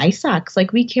use an ice axe.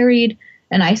 Like we carried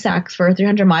an ice axe for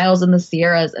 300 miles in the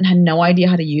Sierras and had no idea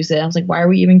how to use it. I was like, why are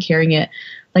we even carrying it?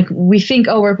 Like we think,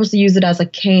 oh, we're supposed to use it as a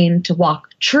cane to walk.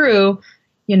 True,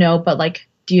 but like,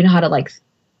 do you know how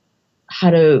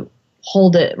to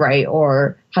hold it right,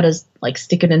 or how to like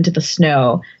stick it into the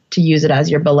snow to use it as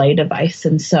your belay device?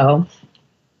 And so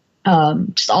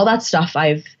just all that stuff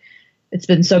it's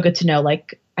been so good to know.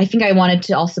 Like I think I wanted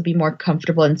to also be more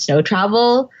comfortable in snow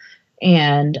travel,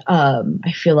 and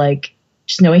I feel like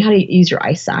just knowing how to use your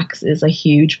ice axe is a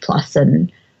huge plus.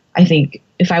 And I think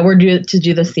if I were to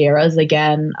do the Sierras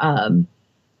again,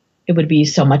 it would be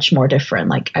so much more different.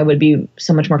 Like I would be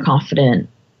so much more confident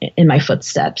in my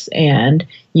footsteps and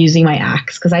using my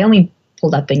axe, because I only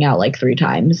pulled that thing out like 3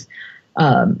 times.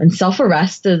 And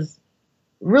self-arrest is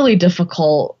really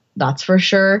difficult, that's for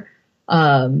sure.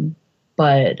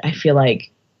 But I feel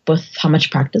like with how much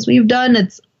practice we've done,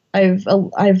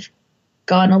 I've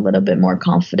gotten a little bit more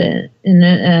confident in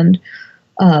it. And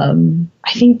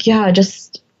I think,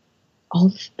 just all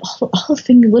the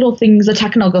things, little things, the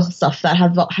technical stuff that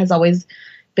has always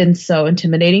been so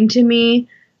intimidating to me.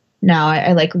 Now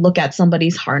I like look at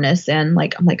somebody's harness and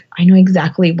like I'm like, I know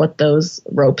exactly what those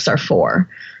ropes are for,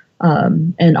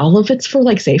 and all of it's for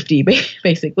like safety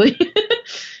basically.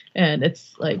 And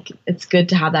it's like it's good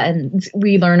to have that, and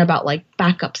we learn about like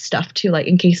backup stuff too, like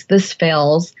in case this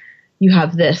fails you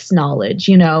have this knowledge,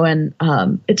 and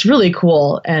it's really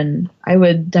cool. And I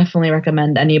would definitely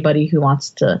recommend anybody who wants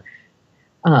to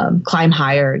climb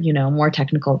higher, more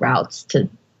technical routes, to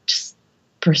just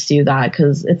pursue that,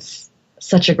 because it's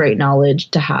such a great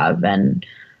knowledge to have. And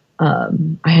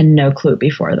I had no clue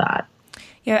before that.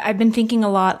 Yeah, I've been thinking a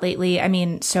lot lately. I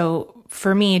mean, so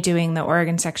for me, doing the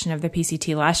Oregon section of the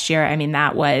PCT last year, I mean,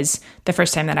 that was the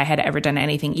first time that I had ever done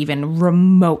anything even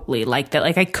remotely like that.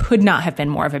 Like, I could not have been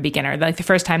more of a beginner. Like, the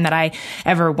first time that I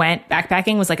ever went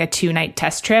backpacking was like a 2-night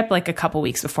test trip, like a couple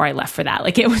weeks before I left for that.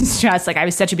 Like, it was just like, I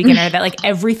was such a beginner that like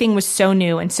everything was so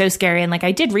new and so scary. And like,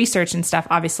 I did research and stuff,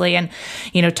 obviously, and,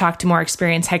 you know, talked to more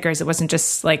experienced hikers. It wasn't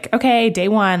just like, okay, day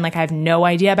one, like I have no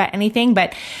idea about anything,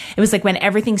 but it was like when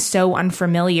everything's so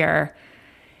unfamiliar,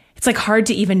 it's like hard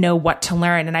to even know what to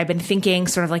learn. And I've been thinking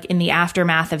sort of like in the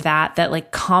aftermath of that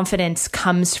like confidence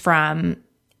comes from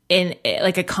in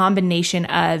like a combination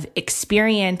of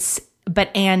experience,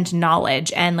 and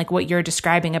knowledge, and like what you're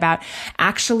describing about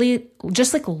actually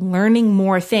just like learning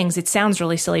more things. It sounds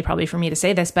really silly probably for me to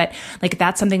say this, but like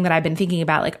that's something that I've been thinking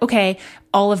about. Like, okay,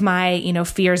 all of my, you know,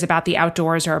 fears about the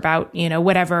outdoors or about, you know,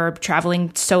 whatever,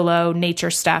 traveling solo,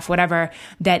 nature stuff, whatever,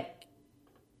 that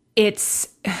it's,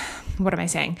 what am I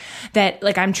saying? That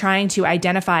like I'm trying to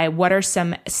identify what are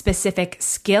some specific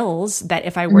skills that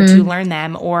if I were to learn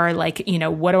them, or like, you know,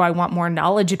 what do I want more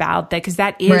knowledge about that? Cause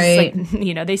that is like,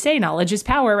 you know, they say knowledge is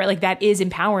power, right? Like that is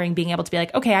empowering, being able to be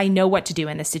like, okay, I know what to do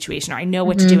in this situation, or I know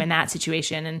what to do in that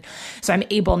situation. And so I'm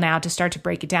able now to start to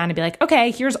break it down and be like, okay,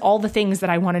 here's all the things that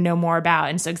I want to know more about.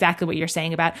 And so exactly what you're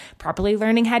saying about properly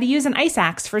learning how to use an ice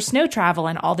axe for snow travel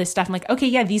and all this stuff. I'm like, okay,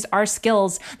 yeah, these are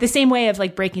skills. The same way of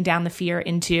like breaking down the fear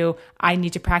into, I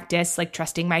need to practice like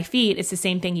trusting my feet. It's the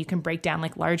same thing. You can break down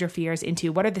like larger fears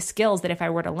into what are the skills that if I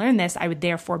were to learn this, I would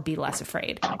therefore be less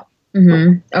afraid.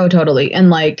 Oh, totally. And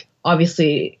like,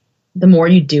 obviously the more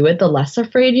you do it, the less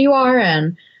afraid you are.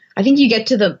 And I think you get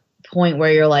to the point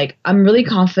where you're like, I'm really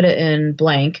confident in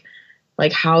blank.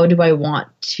 Like, how do I want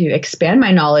to expand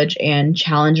my knowledge and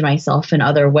challenge myself in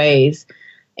other ways?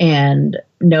 And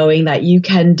knowing that you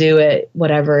can do it,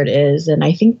 whatever it is. And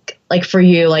I think like for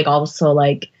you, like also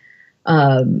like,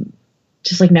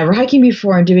 just like never hiking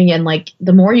before and doing it. And like,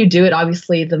 the more you do it,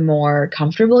 obviously the more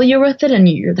comfortable you're with it.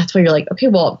 And that's why you're like, okay,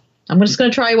 well, I'm just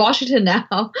going to try Washington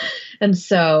now. And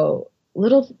so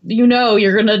little, you know,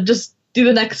 you're going to just do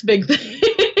the next big thing.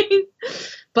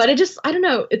 But it just, I don't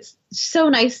know. It's so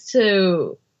nice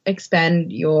to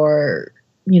expand your,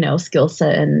 you know, skill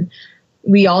set. And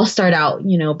we all start out,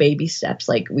 you know, baby steps.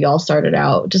 Like we all started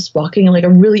out just walking like a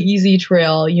really easy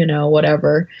trail, you know,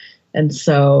 whatever. And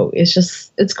so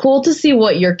it's cool to see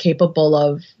what you're capable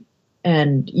of,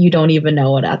 and you don't even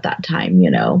know it at that time,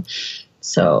 you know?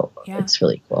 So yeah, it's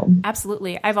really cool.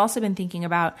 Absolutely. I've also been thinking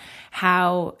about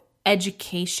how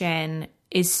education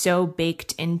is so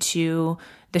baked into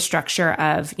the structure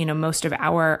of, you know, most of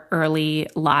our early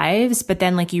lives. But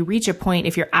then like you reach a point,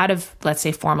 if you're out of, let's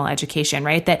say, formal education,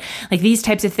 right? That like these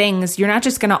types of things, you're not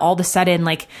just going to all of a sudden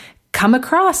like come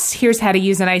across, here's how to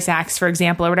use an ice axe, for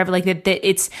example, or whatever, like that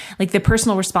it's like the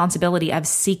personal responsibility of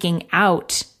seeking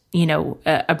out, you know,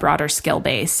 a broader skill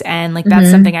base. And like, that's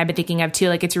something I've been thinking of too.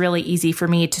 Like, it's really easy for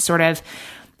me to sort of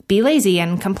be lazy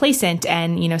and complacent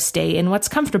and, you know, stay in what's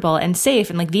comfortable and safe.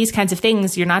 And like these kinds of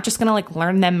things, you're not just going to like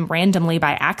learn them randomly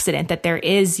by accident, that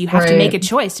you have to make a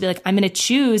choice to be like, I'm going to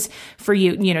choose for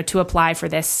you, you know, to apply for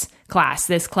this class,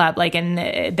 this club, like, and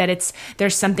that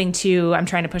there's something to, I'm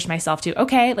trying to push myself to,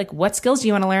 okay, like what skills do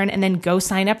you want to learn? And then go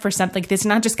sign up for something. This is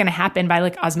not just going to happen by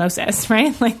like osmosis,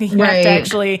 right? Like you have to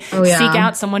actually seek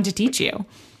out someone to teach you.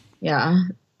 Yeah.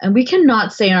 And we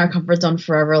cannot stay in our comfort zone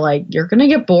forever. Like you're going to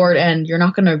get bored and you're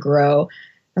not going to grow.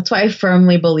 That's why I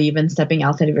firmly believe in stepping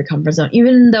outside of your comfort zone,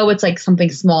 even though it's like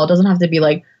something small. It doesn't have to be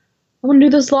like, I want to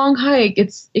do this long hike.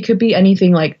 It could be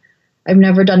anything. Like, I've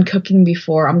never done cooking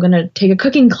before. I'm going to take a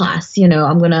cooking class, you know,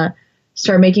 I'm going to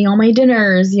start making all my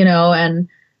dinners, you know, and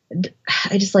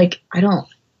I just like,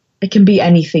 it can be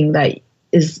anything that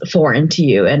is foreign to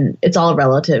you, and it's all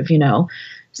relative, you know.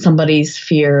 Somebody's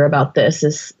fear about this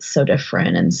is so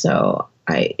different. And so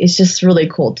it's just really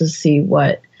cool to see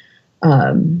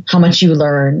how much you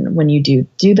learn when you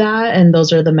do that. And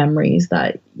those are the memories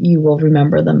that you will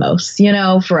remember the most, you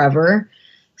know, forever.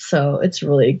 So it's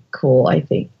really cool, I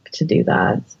think, to do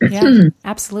that. Yeah,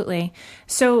 absolutely.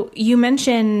 So you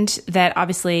mentioned that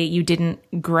obviously you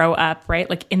didn't grow up, right?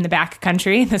 Like in the back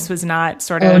country. This was not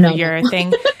sort of your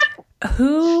thing.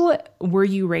 Who were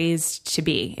you raised to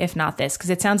be, if not this? Because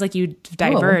it sounds like you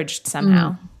diverged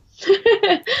somehow.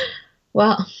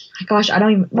 Well, gosh,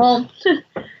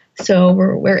 so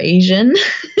we're Asian.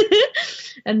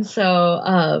 And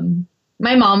so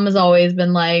my mom has always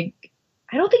been like,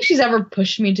 I don't think she's ever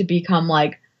pushed me to become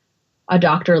like a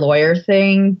doctor, lawyer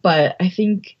thing, but I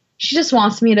think she just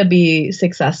wants me to be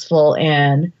successful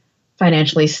and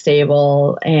financially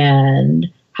stable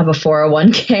and have a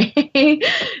 401k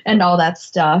and all that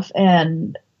stuff.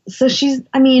 And so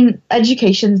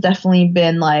education's definitely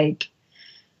been like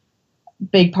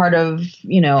big part of,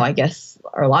 I guess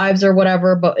our lives or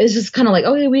whatever, but it's just kind of like,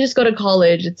 okay, we just go to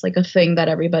college. It's like a thing that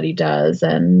everybody does.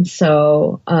 And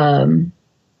so, I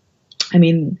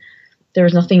mean, there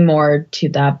was nothing more to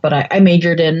that, but I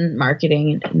majored in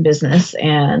marketing and business,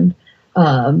 and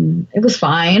it was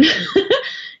fine.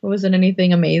 It wasn't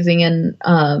anything amazing.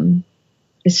 And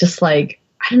it's just like,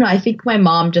 I don't know, I think my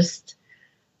mom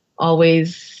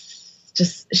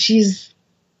she's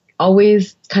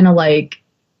always kind of like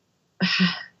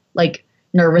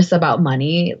nervous about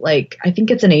money. Like, I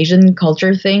think it's an Asian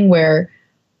culture thing where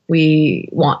we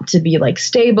want to be like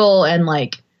stable and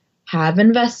like have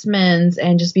investments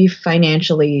and just be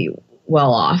financially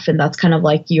well off. And that's kind of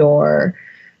like your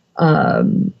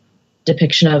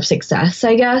depiction of success,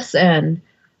 I guess. And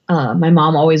my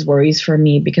mom always worries for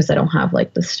me because I don't have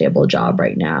like the stable job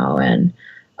right now, and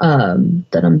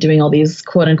that I'm doing all these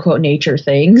quote unquote nature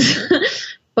things.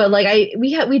 But like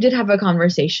we did have a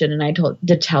conversation, and I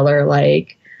did tell her,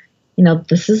 like,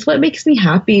 this is what makes me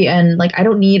happy, and like I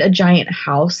don't need a giant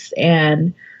house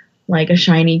and like a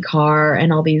shiny car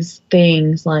and all these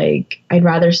things. Like, I'd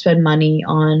rather spend money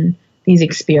on these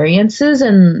experiences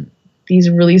and these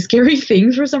really scary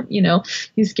things for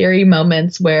these scary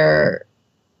moments where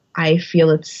I feel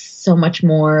it's so much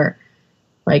more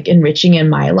like enriching in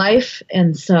my life.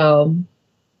 And so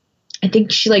I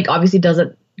think she like obviously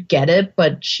doesn't get it,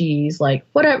 but she's like,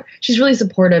 whatever. She's really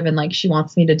supportive, and like she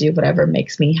wants me to do whatever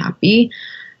makes me happy.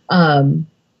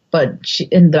 But she,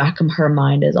 in the back of her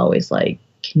mind, is always like,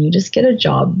 can you just get a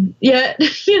job yet?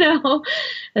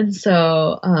 And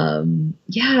so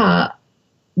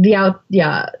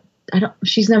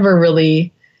she's never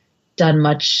really done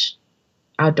much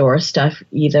outdoor stuff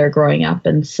either growing up,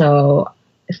 and so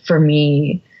for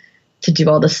me to do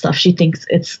all this stuff, she thinks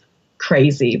it's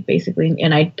crazy, basically.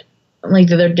 And I, like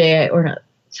the other day,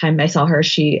 time I saw her,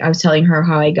 I was telling her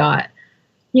how I got,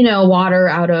 water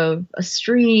out of a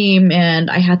stream, and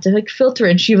I had to like filter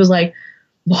it. And she was like,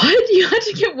 what? You had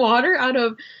to get water out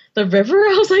of the river?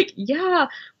 I was like, yeah,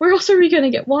 where else are we going to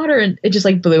get water? And it just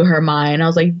like blew her mind. I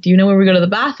was like, do you know when we go to the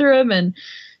bathroom? And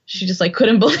she just like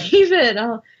couldn't believe it.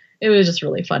 It was just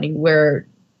really funny. We're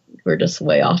just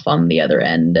way off on the other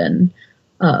end. And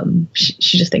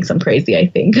she just thinks I'm crazy, I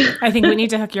think. I think we need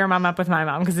to hook your mom up with my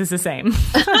mom, because it's the same.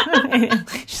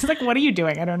 She's like, what are you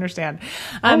doing? I don't understand.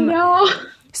 I know.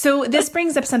 So this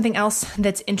brings up something else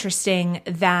that's interesting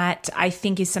that I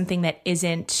think is something that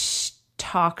isn't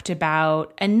talked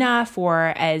about enough,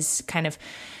 or as kind of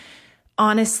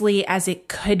honestly as it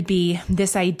could be,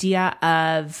 this idea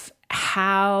of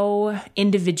how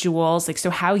individuals, like, so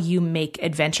how you make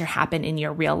adventure happen in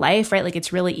your real life, right? Like,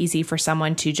 it's really easy for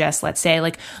someone to just, let's say,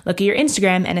 like, look at your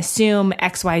Instagram and assume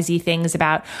XYZ things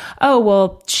about, oh,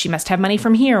 well, she must have money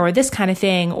from here, or this kind of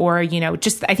thing, or,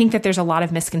 just, I think that there's a lot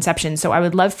of misconceptions. So I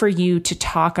would love for you to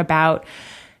talk about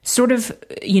sort of,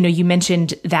 you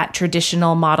mentioned that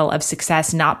traditional model of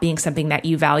success not being something that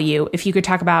you value. If you could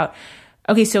talk about,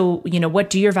 okay, so, what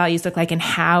do your values look like, and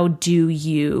how do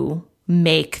you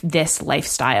make this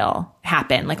lifestyle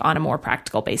happen, like on a more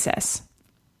practical basis?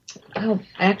 Oh,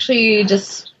 I actually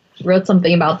just wrote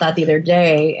something about that the other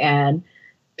day, and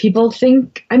people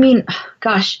think, I mean,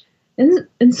 gosh,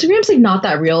 Instagram's like not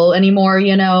that real anymore,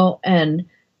 and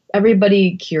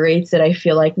everybody curates it, I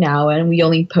feel like, now, and we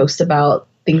only post about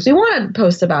things we want to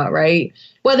post about, right?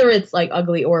 Whether it's like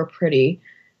ugly or pretty.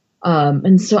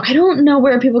 And so I don't know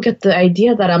where people get the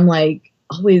idea that I'm like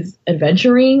always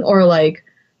adventuring or like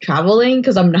traveling,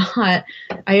 because I'm not.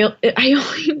 I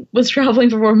only was traveling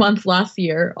for 4 months last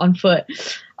year on foot.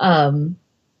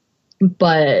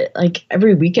 But like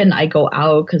every weekend I go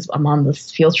out because I'm on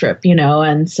this field trip,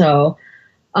 and so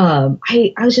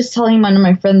I was just telling one of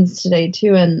my friends today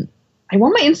too, and I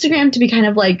want my Instagram to be kind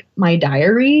of like my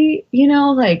diary,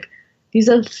 like these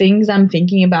are the things I'm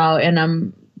thinking about,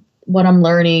 and what I'm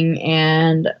learning,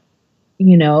 and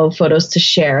photos to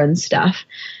share and stuff.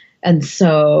 And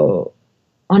so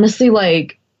honestly,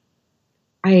 like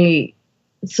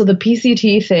so the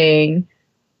PCT thing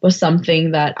was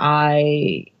something that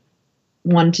I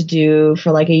wanted to do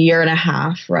for like a year and a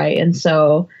half, right? And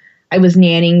so I was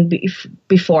nannying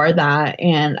before that,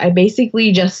 and I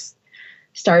basically just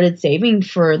started saving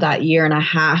for that year and a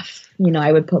half.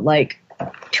 I would put like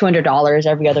 $200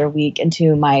 every other week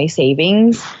into my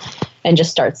savings and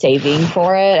just start saving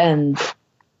for it, and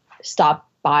stop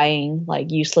buying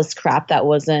like useless crap that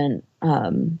wasn't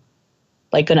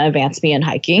like going to advance me in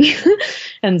hiking.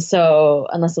 And so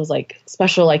unless it was like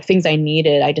special, like things I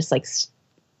needed, I just like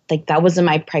that wasn't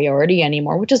my priority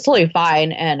anymore, which is totally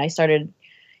fine. And I started,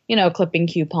 clipping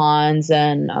coupons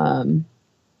and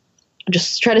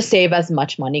just try to save as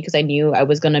much money because I knew I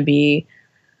was going to be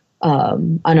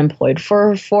unemployed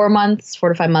for 4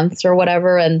 to 5 months or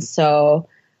whatever. And so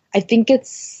I think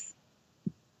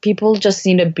people just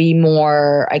need to be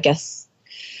more, I guess,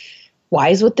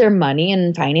 wise with their money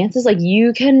and finances. Like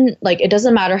you can, like, it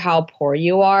doesn't matter how poor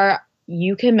you are,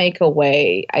 you can make a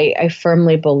way. I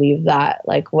firmly believe that,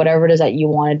 like, whatever it is that you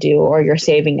want to do or you're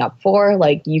saving up for,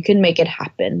 like, you can make it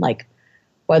happen. Like,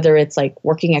 whether it's like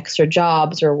working extra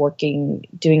jobs or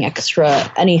doing extra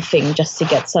anything just to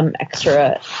get some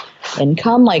extra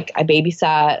income. Like I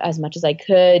babysat as much as I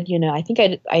could, I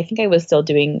think I was still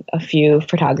doing a few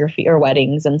photography or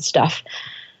weddings and stuff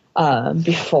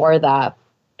before that,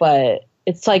 but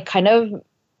it's like kind of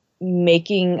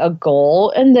making a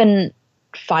goal and then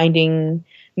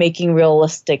making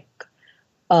realistic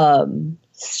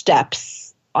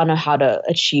steps on how to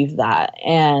achieve that.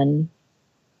 And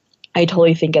I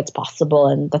totally think it's possible.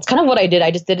 And that's kind of what I did.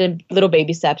 I just did little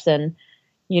baby steps and,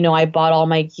 I bought all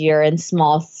my gear in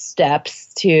small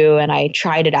steps too. And I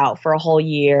tried it out for a whole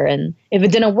year. And if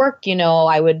it didn't work,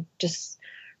 I would just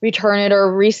return it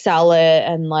or resell it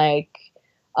and like,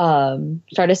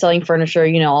 started selling furniture,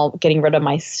 getting rid of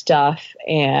my stuff.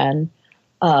 And,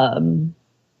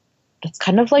 that's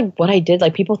kind of like what I did.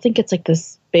 Like people think it's like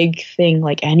this big thing,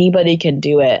 like anybody can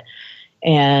do it.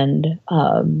 And,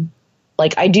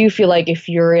 like, I do feel like if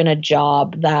you're in a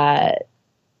job that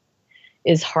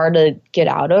is hard to get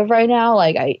out of right now,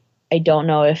 like, I don't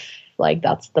know if, like,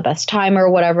 that's the best time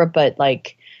or whatever. But,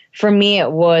 like, for me,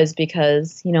 it was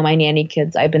because, my nanny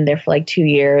kids, I've been there for, like, 2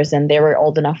 years. And they were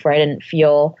old enough where I didn't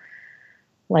feel,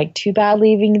 like, too bad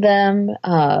leaving them.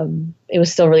 It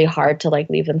was still really hard to,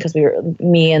 like, leave them because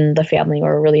me and the family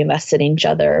were really invested in each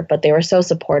other. But they were so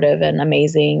supportive and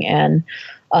amazing. And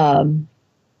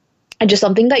just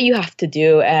something that you have to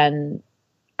do. And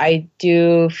I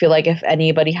do feel like if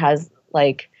anybody has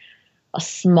like a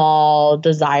small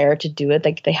desire to do it,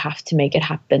 like they have to make it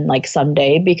happen like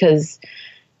someday, because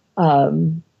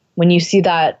when you see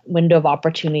that window of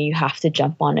opportunity, you have to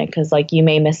jump on it, because like you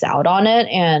may miss out on it.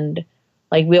 And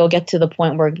like we'll get to the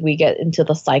point where we get into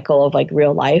the cycle of like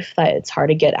real life that it's hard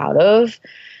to get out of.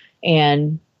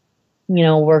 And,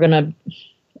 we're going to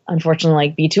unfortunately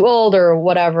like be too old or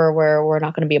whatever, where we're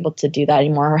not going to be able to do that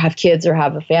anymore, or have kids or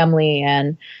have a family,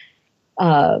 and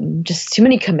just too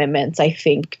many commitments, I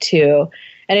think, too.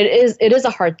 And it is a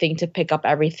hard thing to pick up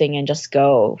everything and just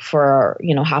go for,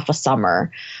 half a summer.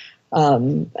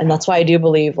 And that's why I do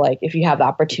believe like if you have the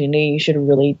opportunity, you should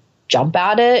really jump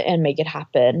at it and make it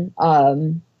happen.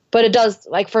 But it does,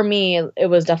 like for me, it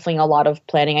was definitely a lot of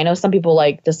planning. I know some people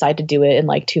like decide to do it in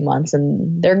like 2 months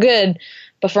and they're good.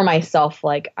 But for myself,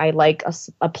 like I like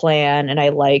a plan, and I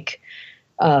like,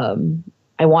 I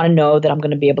want to know that I'm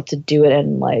going to be able to do it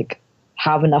and like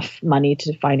have enough money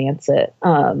to finance it.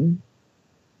 And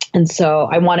so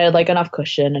I wanted like enough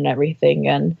cushion and everything.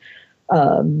 And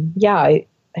it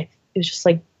was just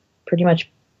like pretty much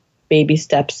baby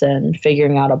steps and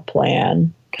figuring out a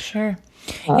plan. Sure.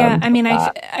 Yeah, I mean,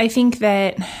 I think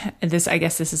that I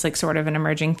guess this is like sort of an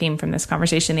emerging theme from this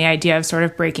conversation, the idea of sort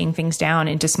of breaking things down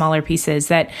into smaller pieces,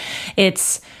 that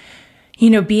it's,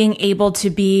 being able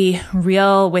to be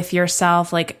real with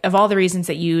yourself, like of all the reasons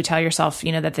that you tell yourself,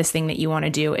 that this thing that you want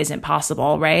to do isn't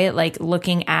possible, right? Like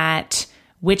looking at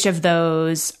which of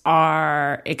those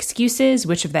are excuses,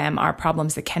 which of them are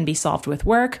problems that can be solved with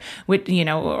work, breaking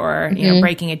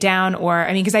it down. Or,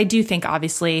 I mean, because I do think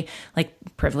obviously like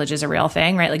privilege is a real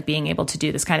thing, right? Like being able to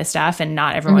do this kind of stuff, and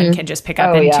not everyone can just pick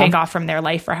up and take off from their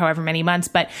life for however many months,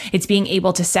 but it's being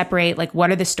able to separate like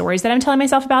what are the stories that I'm telling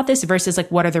myself about this versus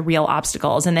like what are the real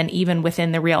obstacles. And then even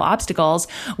within the real obstacles,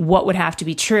 what would have to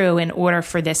be true in order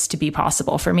for this to be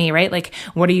possible for me, right? Like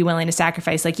what are you willing to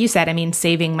sacrifice? Like you said, I mean,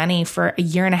 saving money for a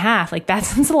year and a half, like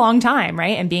that's a long time,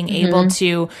 right? And being able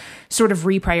to sort of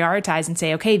reprioritize and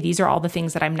say, okay, these are all the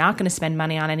things that I'm not going to spend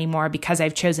money on anymore because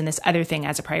I've chosen this other thing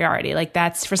as a priority. Like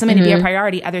that's for something to be a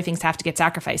priority, other things have to get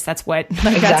sacrificed. That's what,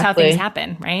 like, that's how things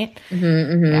happen, right?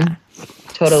 Yeah,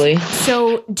 totally.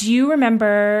 So do you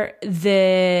remember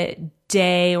the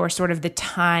day or sort of the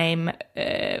time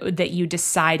that you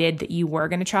decided that you were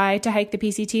going to try to hike the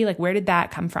PCT? Like where did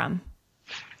that come from?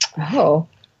 Oh,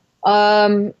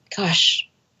 gosh,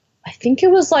 I think it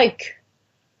was like,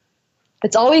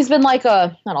 it's always been like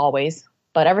not always,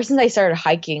 but ever since I started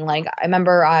hiking, like I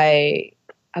remember I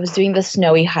was doing this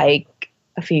snowy hike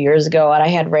a few years ago, and I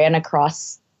had ran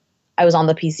across, I was on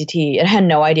the PCT and had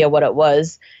no idea what it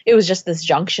was. It was just this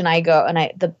junction and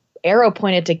the arrow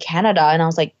pointed to Canada, and I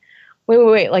was like,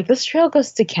 wait, like this trail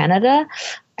goes to Canada?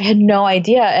 I had no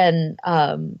idea. And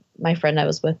my friend I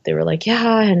was with, they were like,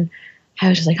 yeah, and I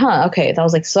was just like, huh, okay. That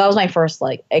was like, so that was my first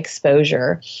like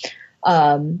exposure.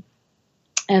 And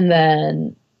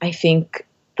then I think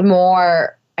the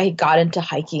more I got into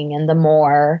hiking and the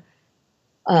more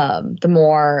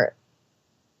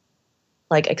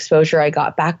like exposure I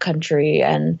got backcountry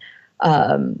and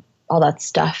all that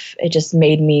stuff, it just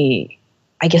made me,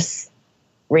 I guess,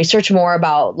 research more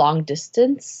about long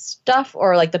distance stuff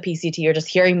or like the PCT or just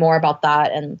hearing more about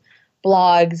that and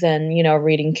blogs and, you know,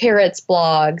 reading Carrot's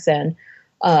blogs. And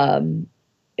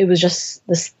it was just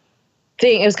this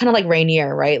thing. It was kind of like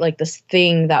Rainier, right? Like this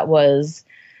thing that was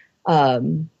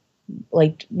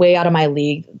like way out of my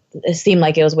league. It seemed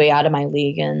like it was way out of my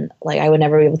league and like I would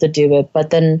never be able to do it. But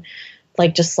then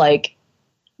like just like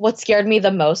what scared me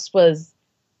the most was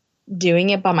doing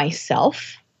it by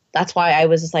myself. That's why I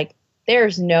was just like,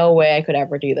 there's no way I could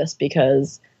ever do this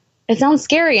because it sounds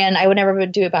scary and I would never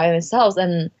do it by myself.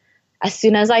 And as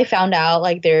soon as I found out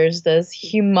like there's this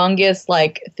humongous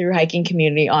like through hiking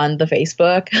community on the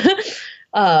Facebook,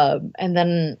 and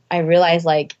then I realized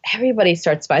like everybody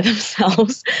starts by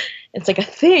themselves. It's like a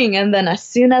thing. And then as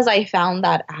soon as I found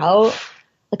that out,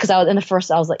 because I was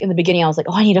in the beginning, I was like,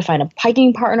 oh, I need to find a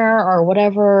hiking partner or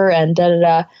whatever, and da da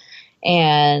da.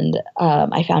 And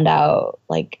I found out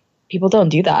like people don't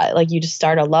do that. Like you just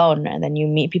start alone and then you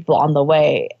meet people on the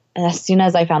way. And as soon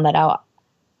as I found that out,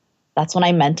 that's when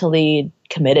I mentally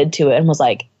committed to it and was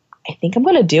like, I think I'm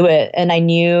going to do it. And I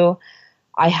knew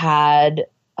I had,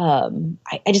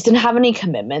 I just didn't have any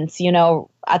commitments, you know,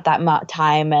 at that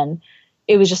time. And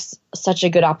it was just such a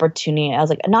good opportunity. I was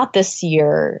like, not this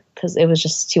year because it was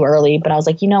just too early, but I was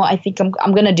like, you know, I think I'm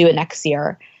going to do it next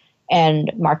year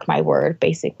and mark my word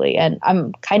basically. And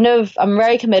I'm a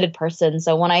very committed person.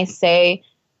 So when I say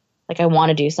like, I want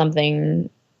to do something,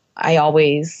 I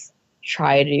always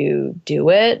try to do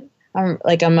it. I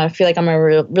feel like I'm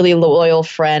a really loyal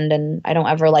friend and I don't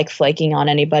ever like flaking on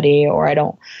anybody or I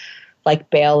don't like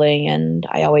bailing. And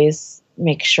I always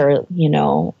make sure, you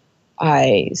know,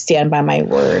 I stand by my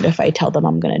word if I tell them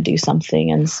I'm going to do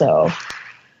something. And so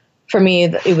for me,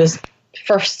 it was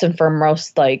first and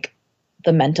foremost, like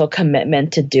the mental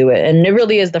commitment to do it. And it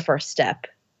really is the first step.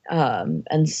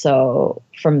 And so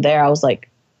from there, I was like,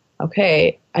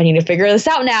 okay, I need to figure this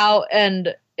out now.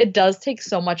 And it does take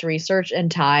so much research and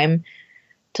time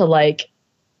to like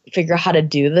figure out how to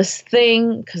do this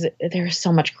thing because there's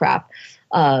so much crap.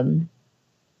 But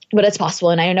it's possible.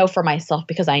 And I know for myself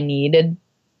because I needed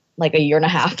like a year and a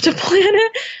half to plan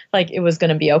it, like it was going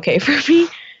to be okay for me.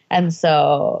 And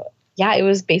so, yeah, it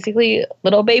was basically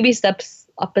little baby steps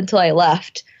up until I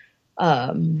left.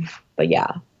 But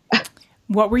yeah.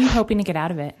 What were you hoping to get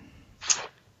out of it?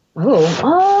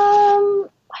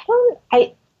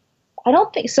 I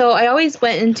don't think so. I always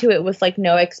went into it with like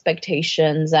no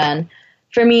expectations. And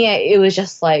for me, it was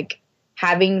just like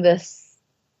having this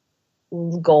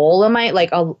goal in my,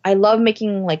 like, I love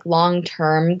making like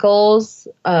long-term goals,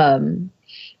 and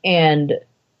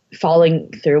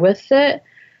following through with it.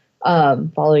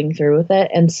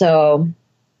 And so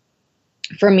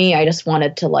for me, I just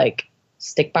wanted to like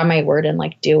stick by my word and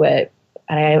like do it.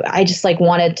 And I just like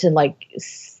wanted to like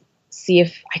see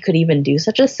if I could even do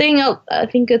such a thing. I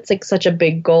think it's like such a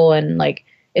big goal. And like,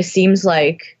 it seems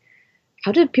like,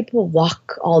 how did people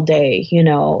walk all day, you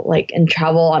know, like, and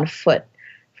travel on foot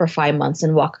for 5 months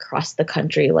and walk across the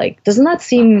country? Like, doesn't that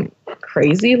seem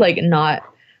crazy? Like, not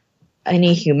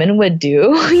any human would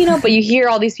do, you know, but you hear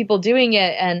all these people doing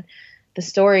it and the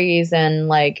stories, and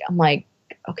like, I'm like,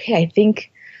 okay, I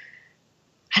think,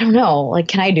 I don't know, like,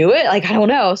 can I do it? Like, I don't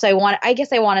know. So I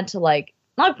guess I wanted to like,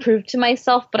 not prove to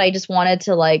myself, but I just wanted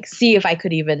to like see if I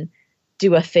could even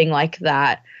do a thing like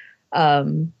that.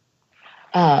 So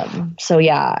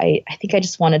yeah, I think I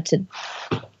just wanted to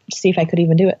see if I could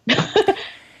even do it.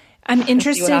 I'm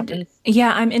interested.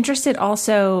 Yeah, I'm interested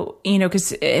also, you know,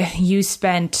 because you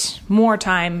spent more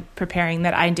time preparing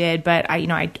than I did, but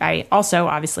I also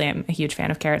obviously am a huge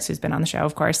fan of Carrots, who's been on the show,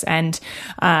 of course. And,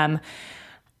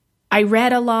 I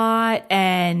read a lot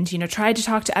and, you know, tried to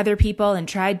talk to other people and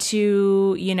tried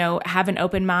to, you know, have an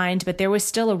open mind, but there was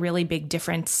still a really big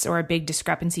difference or a big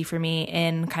discrepancy for me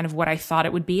in kind of what I thought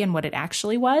it would be and what it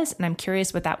actually was. And I'm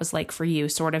curious what that was like for you,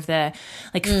 sort of the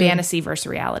like fantasy versus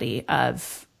reality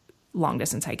of long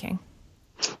distance hiking.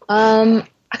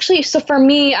 Actually, so for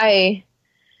me, I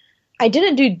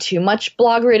didn't do too much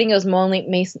blog reading. It was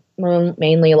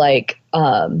mainly like,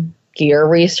 gear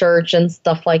research and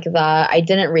stuff like that. I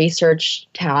didn't research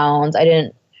towns. I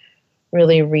didn't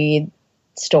really read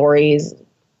stories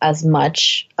as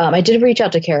much. I did reach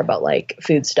out to Care about like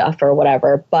food stuff or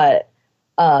whatever, but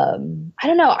I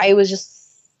don't know.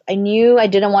 I knew I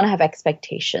didn't want to have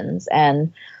expectations,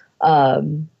 and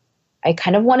I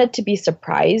kind of wanted to be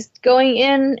surprised going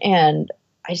in. And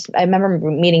I remember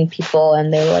meeting people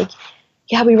and they were like,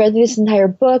 yeah, we read this entire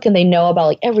book and they know about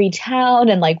like every town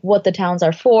and like what the towns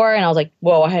are for. And I was like,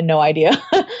 whoa, I had no idea.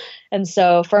 And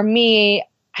so for me,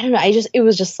 I don't know, it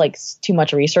was just like too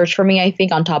much research for me, I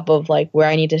think, on top of like where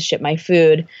I need to ship my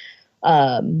food.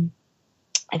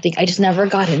 I think I just never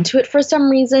got into it for some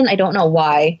reason. I don't know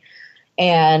why.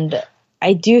 And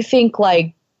I do think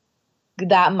like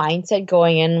that mindset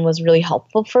going in was really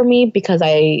helpful for me because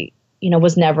I,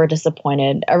 was never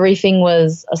disappointed. Everything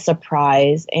was a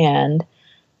surprise and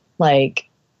like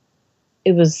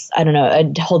it was, I don't know,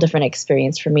 a whole different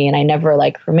experience for me. And I never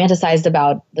like romanticized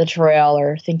about the trail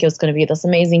or think it was going to be this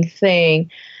amazing thing.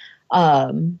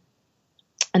 And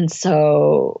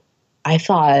so I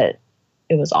thought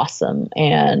it was awesome.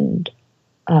 And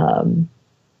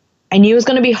I knew it was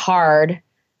going to be hard.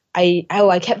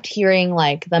 I kept hearing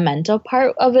like the mental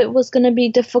part of it was going to be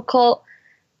difficult.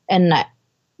 And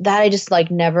that I just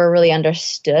like never really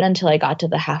understood until I got to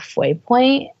the halfway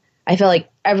point. I feel like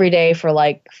every day for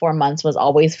like 4 months was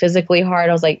always physically hard.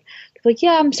 I was like,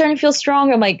 yeah, I'm starting to feel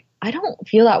strong. I'm like, I don't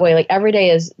feel that way. Like every day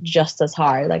is just as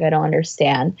hard. Like I don't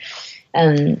understand.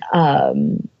 And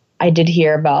I did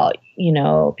hear about,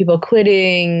 people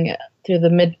quitting through the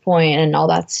midpoint and all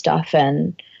that stuff.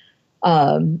 And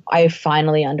I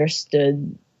finally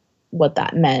understood what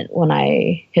that meant when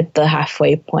I hit the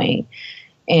halfway point.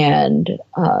 And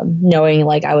knowing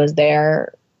like I was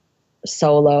there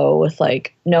solo with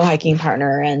like no hiking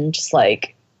partner and just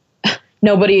like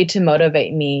nobody to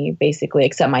motivate me basically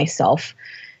except myself.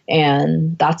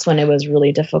 And that's when it was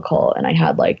really difficult and I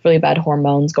had like really bad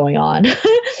hormones going on.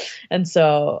 And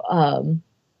so,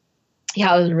 it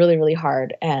was really, really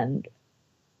hard and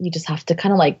you just have to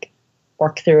kind of like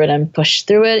work through it and push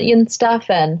through it and stuff.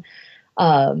 And,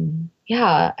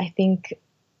 I think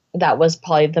that was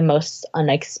probably the most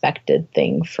unexpected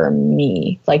thing for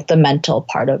me, like the mental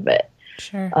part of it.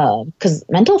 Sure. 'Cause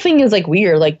mental thing is like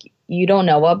weird. Like you don't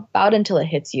know about until it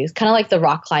hits you. It's kind of like the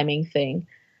rock climbing thing.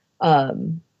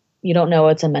 You don't know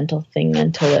it's a mental thing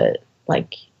until it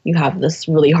like you have this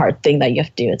really hard thing that you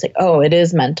have to do. It's like, oh, it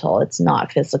is mental. It's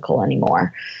not physical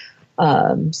anymore.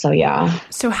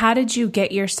 So how did you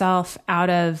get yourself out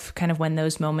of kind of when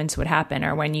those moments would happen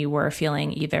or when you were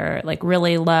feeling either like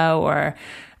really low or,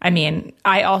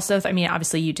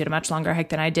 obviously you did a much longer hike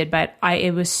than I did, but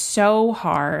it was so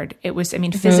hard. It was,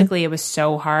 physically it was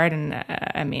so hard.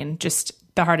 And just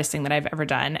the hardest thing that I've ever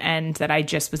done. And that I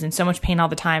just was in so much pain all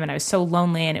the time. And I was so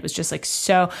lonely and it was just like,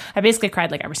 I basically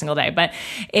cried like every single day, but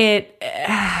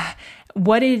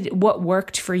what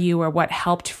worked for you or what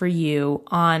helped for you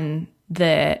on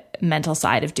the mental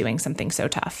side of doing something so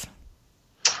tough?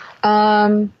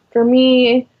 For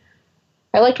me,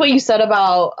 I liked what you said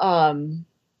about,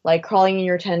 like crawling in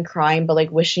your tent crying, but like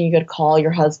wishing you could call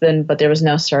your husband, but there was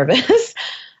no service.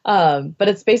 But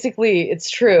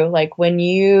it's true. Like when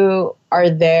you are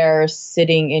there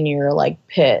sitting in your like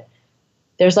pit,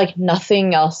 there's like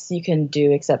nothing else you can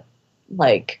do except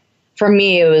like, for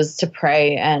me, it was to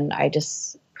pray and I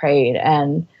just prayed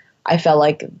and I felt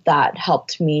like that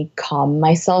helped me calm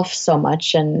myself so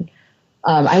much. And,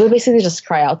 I would basically just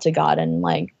cry out to God and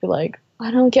like, be like,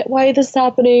 I don't get why this is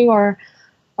happening or,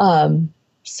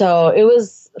 so it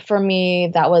was, for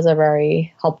me, that was a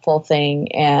very helpful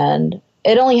thing. And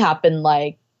it only happened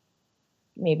like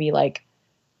maybe like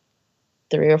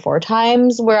 3 or 4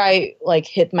 times where I like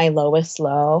hit my lowest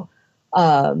low.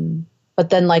 But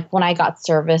then like when I got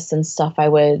service and stuff, I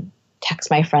would text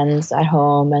my friends at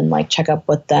home and like check up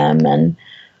with them.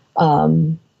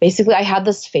 And basically I had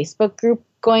this Facebook group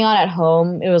going on at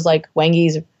home. It was like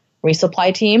Wengi's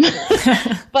resupply team,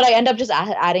 but I end up just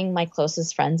adding my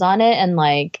closest friends on it. And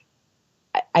like,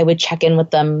 I would check in with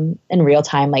them in real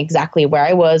time, like exactly where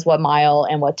I was, what mile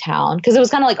and what town. 'Cause it was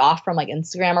kind of like off from like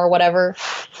Instagram or whatever.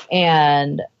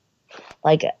 And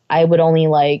like, I would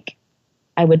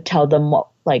tell them what,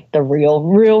 like the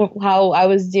real how I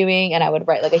was doing. And I would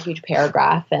write like a huge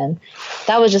paragraph and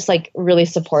that was just like really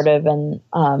supportive. And,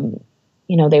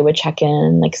 they would check in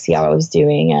and like see how I was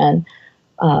doing. And,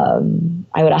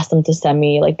 I would ask them to send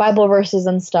me like Bible verses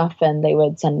and stuff and they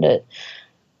would send it,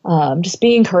 just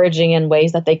be encouraging in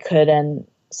ways that they could. And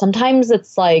sometimes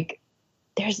it's like,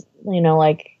 there's,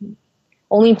 like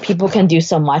only people can do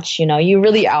so much, you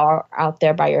really are out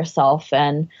there by yourself.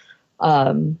 And,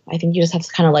 I think you just have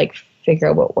to kind of like figure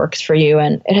out what works for you.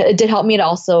 And it did help me to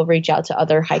also reach out to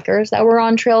other hikers that were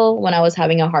on trail when I was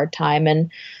having a hard time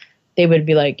and they would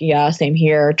be like, yeah, same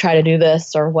here, try to do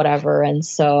this or whatever. And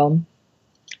so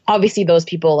obviously those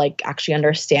people like actually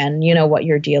understand, what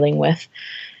you're dealing with,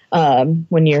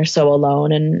 when you're so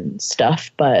alone and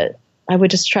stuff. But I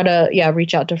would just try to,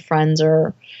 reach out to friends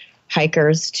or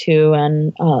hikers too.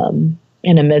 And,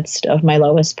 in the midst of my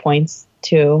lowest points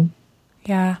too.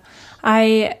 Yeah.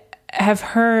 I have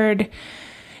heard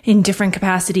in different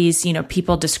capacities,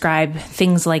 people describe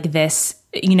things like this,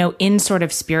 in sort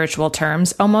of spiritual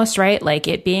terms almost, right? Like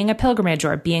it being a pilgrimage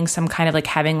or being some kind of like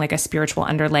having like a spiritual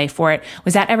underlay for it.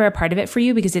 Was that ever a part of it for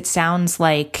you? Because it sounds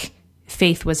like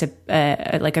faith was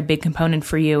a big component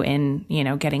for you in,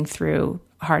 getting through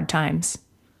hard times.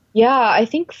 Yeah, I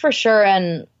think for sure.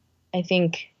 And I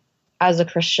think as a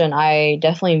Christian, I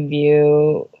definitely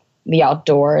view the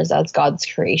outdoors as God's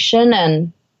creation.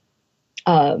 And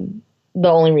the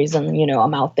only reason,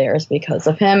 I'm out there is because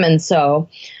of him. And so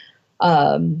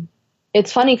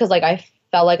it's funny because like I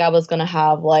felt like I was going to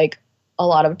have like a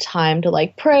lot of time to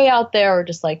like pray out there or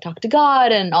just like talk to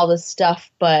God and all this stuff.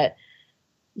 But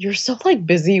you're so like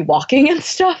busy walking and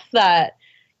stuff that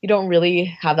you don't really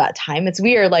have that time. It's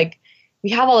weird. Like we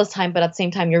have all this time, but at the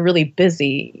same time, you're really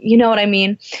busy. You know what I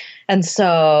mean? And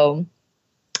so,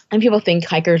 and people think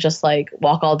hikers just like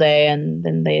walk all day and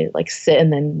then they like sit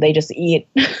and then they just eat.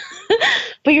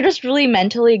 But you're just really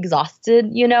mentally exhausted,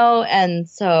 And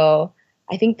so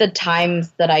I think the times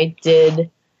that I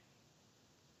did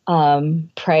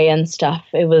pray and stuff,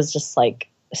 it was just like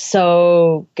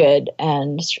so good.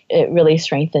 And it really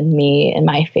strengthened me in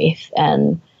my faith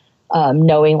and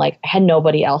knowing like I had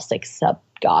nobody else except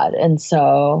God. And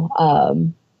so,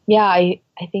 I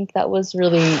think that was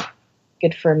really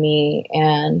good for me.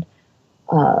 And,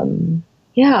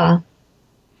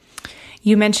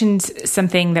 You mentioned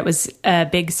something that was a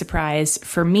big surprise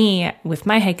for me with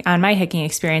my hiking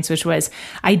experience, which was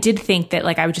I did think that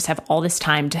like I would just have all this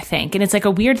time to think. And it's like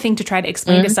a weird thing to try to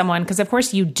explain to someone because of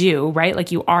course you do, right?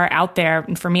 Like you are out there.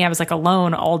 And for me, I was like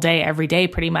alone all day, every day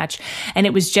pretty much. And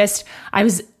it was just, I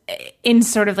was in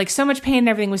sort of like so much pain and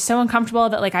everything was so uncomfortable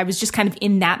that like I was just kind of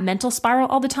in that mental spiral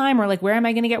all the time, or like where am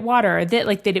I going to get water, or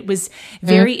that it was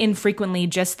very infrequently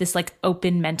just this like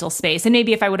open mental space. And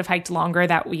maybe if I would have hiked longer,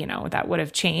 that that would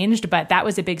have changed, but that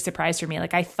was a big surprise for me.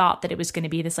 Like I thought that it was going to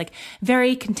be this like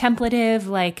very contemplative,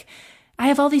 like I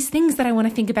have all these things that I want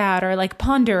to think about or like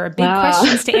ponder or big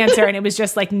questions to answer, and it was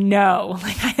just like no,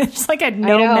 like I just like had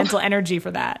no mental energy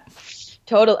for that.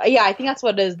 Totally. Yeah, I think that's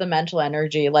what it is, the mental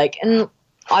energy. Like, and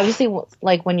obviously,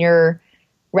 like when you're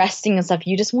resting and stuff,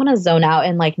 you just want to zone out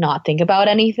and like not think about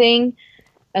anything.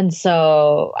 And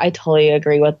so I totally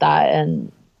agree with that.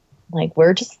 And like,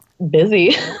 we're just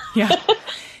busy. Yeah.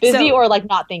 Busy or like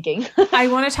not thinking. I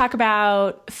want to talk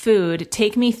about food.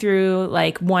 Take me through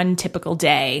like one typical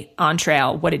day on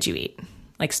trail. What did you eat?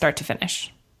 Like start to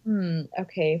finish.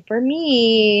 Okay. For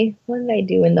me, what did I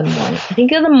do in the morning? I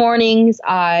think in the mornings,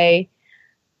 I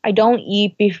don't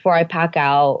eat before I pack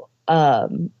out.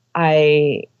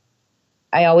 I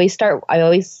always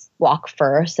walk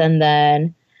first, and then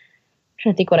I'm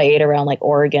trying to think what I ate around like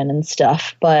Oregon and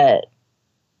stuff, but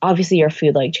obviously your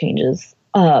food like changes.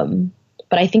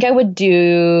 But I think I would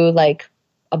do like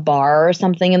a bar or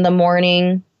something in the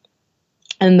morning,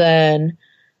 and then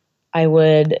I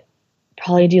would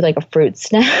probably do like a fruit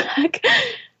snack.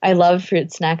 I love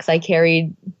fruit snacks. I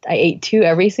ate 2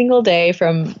 every single day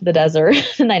from the desert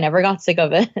and I never got sick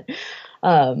of it.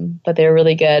 But they're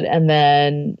really good. And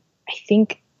then I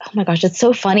think, oh my gosh, it's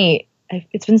so funny.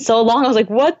 It's been so long. I was like,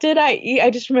 what did I eat? I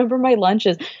just remember my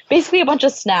lunches, basically a bunch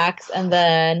of snacks. And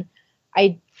then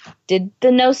I did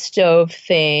the no stove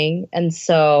thing. And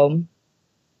so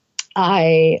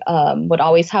I would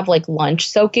always have like lunch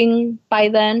soaking by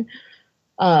then.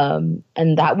 And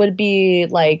that would be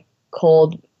like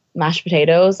cold mashed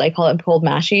potatoes. I call it cold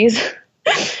mashies.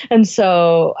 And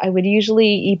so I would usually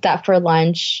eat that for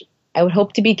lunch. I would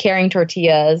hope to be carrying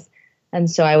tortillas. And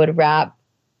so I would wrap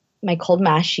my cold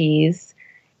mashies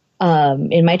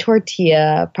in my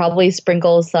tortilla, probably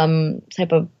sprinkle some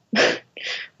type of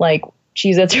like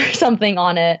Cheez-Its or something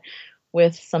on it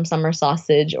with some summer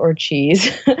sausage or cheese.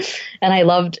 And I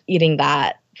loved eating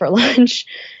that for lunch.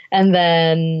 And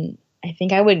then I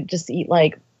think I would just eat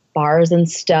like bars and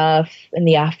stuff in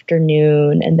the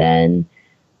afternoon, and then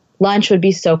lunch would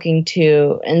be soaking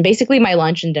too. And basically my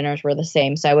lunch and dinners were the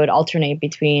same. So I would alternate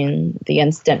between the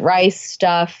instant rice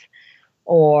stuff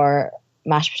or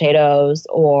mashed potatoes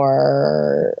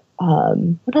or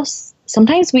what else?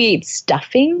 Sometimes we eat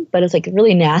stuffing, but it's like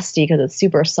really nasty because it's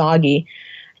super soggy.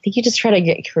 I think you just try to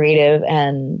get creative,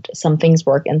 and some things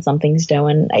work and some things don't.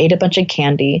 And I ate a bunch of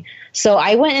candy. So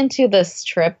I went into this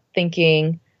trip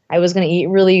thinking I was going to eat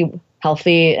really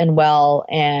healthy and well.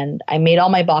 And I made all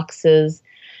my boxes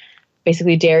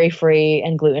basically dairy-free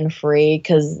and gluten-free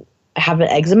because I have an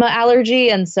eczema allergy.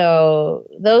 And so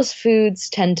those foods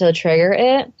tend to trigger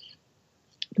it.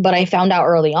 But I found out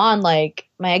early on, like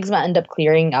my eczema ended up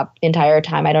clearing up the entire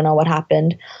time. I don't know what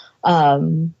happened.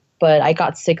 But I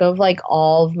got sick of like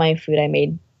all of my food I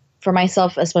made for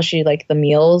myself, especially like the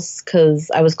meals, because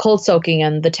I was cold soaking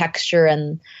and the texture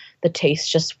and the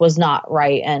taste just was not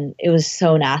right. And it was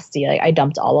so nasty. Like I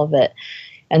dumped all of it.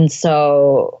 And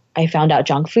so I found out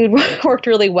junk food worked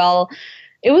really well.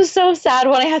 It was so sad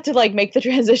when I had to like make the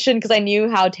transition because I knew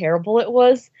how terrible it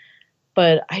was.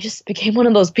 But I just became one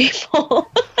of those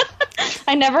people.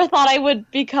 I never thought I would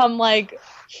become like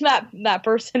that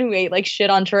person who ate like shit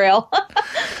on trail.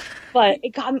 But it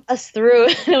got us through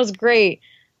and it was great.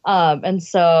 And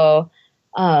so,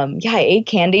 I ate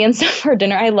candy and stuff for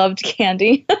dinner. I loved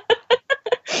candy.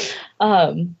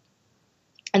 And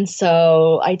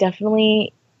so I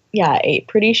definitely, ate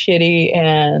pretty shitty,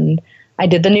 and I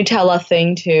did the Nutella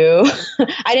thing too.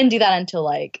 I didn't do that until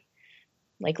like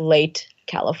late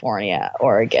California,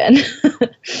 Oregon.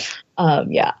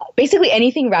 Basically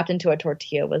anything wrapped into a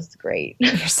tortilla was great.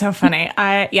 You're so funny.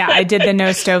 I did the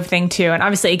no stove thing too. And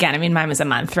obviously, again, I mean, mine was a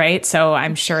month, right? So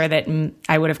I'm sure that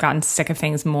I would have gotten sick of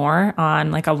things more on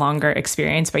like a longer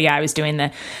experience. But I was doing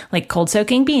the like cold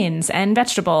soaking beans and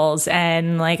vegetables,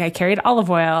 and like I carried olive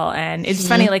oil. And it's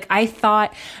funny, like I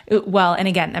thought, well, and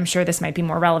again, I'm sure this might be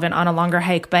more relevant on a longer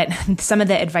hike, but some of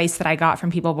the advice that I got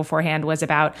from people beforehand was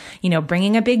about,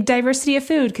 bringing a big diversity of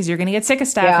food because you're going to get sick of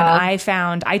stuff.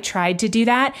 Yeah. And I tried to do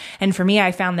that. And for me,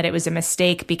 I found that it was a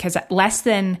mistake because less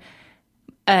than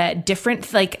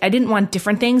different, like I didn't want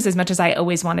different things as much as I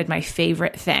always wanted my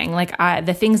favorite thing. Like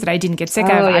the things that I didn't get sick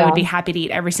of, I would be happy to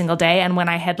eat every single day. And when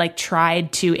I had like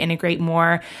tried to integrate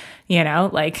more,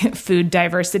 like food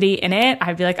diversity in it,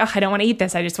 I'd be like, oh, I don't want to eat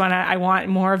this. I want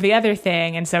more of the other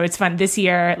thing. And so it's fun this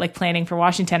year, like planning for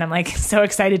Washington. I'm like so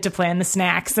excited to plan the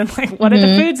snacks and like, what are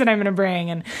the foods that I'm going to bring?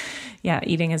 And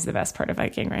eating is the best part of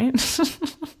hiking, right?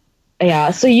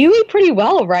 Yeah. So you eat pretty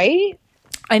well, right?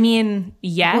 I mean,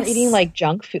 yes. You're eating like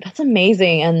junk food. That's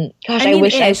amazing. And gosh, I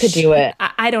wish I could do it.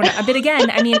 I don't know. But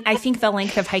again, I mean, I think the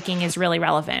length of hiking is really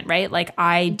relevant, right? Like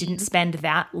I didn't spend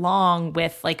that long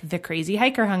with like the crazy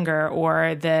hiker hunger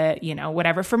or the,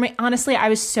 whatever. For me, honestly, I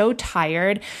was so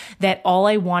tired that all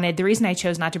I wanted, the reason I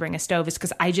chose not to bring a stove is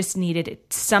because I just needed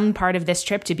some part of this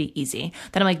trip to be easy.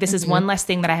 That I'm like, this is one less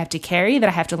thing that I have to carry, that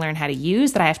I have to learn how to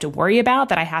use, that I have to worry about,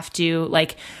 that I have to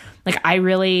like I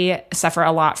really suffer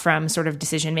a lot from sort of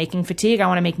decision-making fatigue. I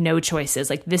want to make no choices.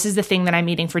 Like, this is the thing that I'm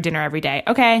eating for dinner every day.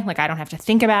 Okay. Like, I don't have to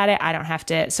think about it. I don't have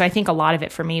to. So I think a lot of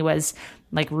it for me was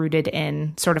like rooted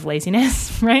in sort of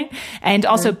laziness, right? And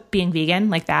also being vegan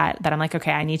like that I'm like,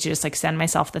 okay, I need to just like send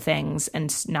myself the things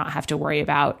and not have to worry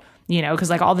about,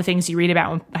 because like all the things you read about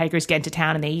when hikers get into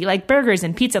town and they eat like burgers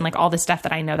and pizza and like all this stuff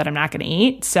that I know that I'm not going to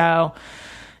eat. So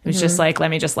it was just like,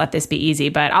 let me just let this be easy.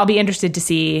 But I'll be interested to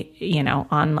see,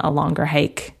 on a longer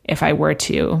hike, if I were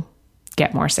to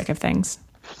get more sick of things.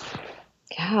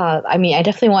 Yeah. I mean, I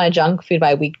definitely wanted junk food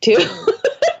by week 2.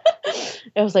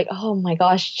 I was like, oh my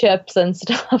gosh, chips and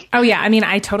stuff. Oh yeah. I mean,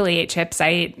 I totally ate chips.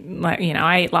 I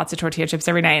ate lots of tortilla chips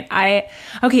every night.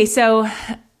 Okay. So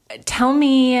tell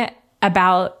me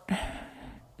about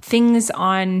things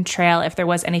on trail, if there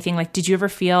was anything. Like, did you ever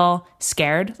feel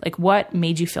scared? Like, what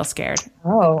made you feel scared?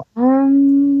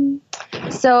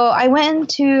 So I went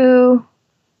into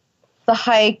the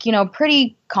hike,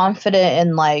 pretty confident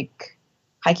in like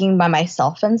hiking by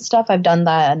myself and stuff. I've done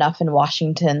that enough in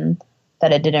Washington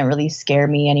that it didn't really scare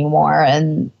me anymore.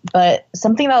 But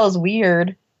something that was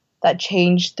weird that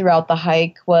changed throughout the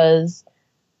hike was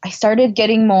I started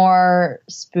getting more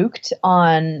spooked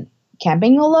on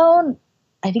camping alone.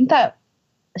 I think that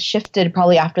shifted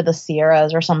probably after the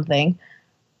Sierras or something.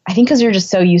 I think because you're just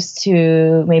so used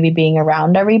to maybe being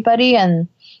around everybody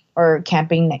or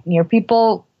camping near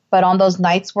people. But on those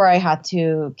nights where I had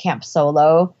to camp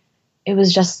solo, it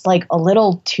was just like a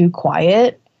little too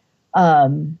quiet.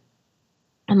 And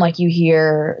like you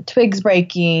hear twigs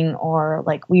breaking or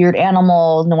like weird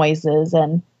animal noises,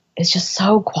 and it's just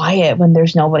so quiet when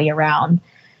there's nobody around.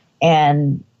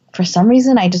 And for some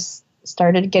reason, I just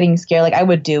started getting scared. Like I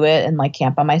would do it and like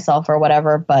camp by myself or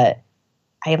whatever, but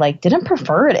I like didn't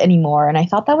prefer it anymore. And I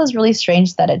thought that was really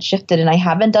strange that it shifted. And I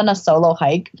haven't done a solo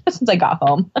hike since I got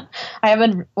home. I've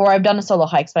done a solo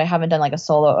hikes, but I haven't done like a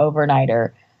solo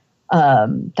overnighter.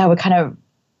 That would kind of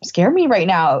scare me right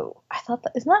now. I thought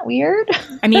isn't that weird?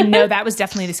 I mean, no, that was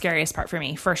definitely the scariest part for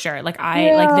me, for sure. Like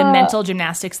like the mental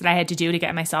gymnastics that I had to do to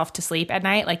get myself to sleep at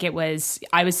night. Like I was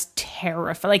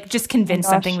terrified, like just convinced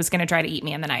something was going to try to eat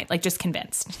me in the night, like just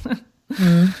convinced.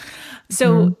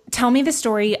 So tell me the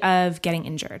story of getting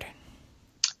injured.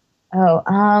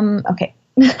 Okay.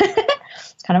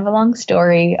 It's kind of a long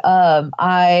story.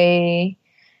 I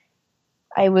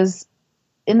I was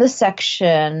in the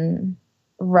section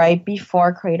right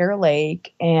before Crater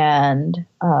Lake, and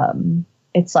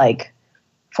it's like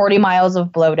 40 miles of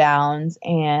blowdowns,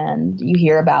 and you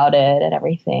hear about it and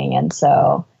everything. And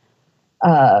so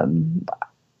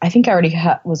I think I already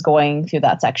was going through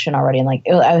that section already, and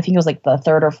I think it was like the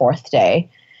third or fourth day.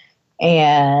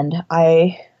 And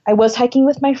I was hiking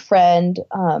with my friend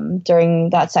during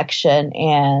that section,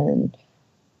 and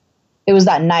it was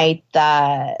that night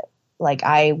that like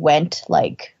I went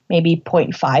like maybe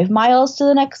 0.5 miles to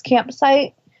the next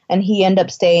campsite, and he ended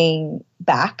up staying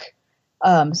back.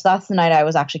 So that's the night I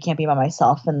was actually camping by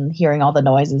myself and hearing all the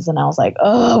noises, and I was like,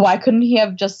 oh, why couldn't he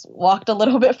have just walked a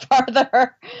little bit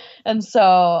farther? And so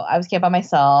I was camped by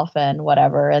myself and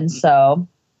whatever. And so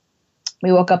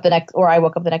I woke up the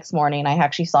next morning, and I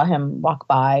actually saw him walk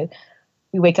by.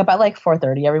 We wake up at like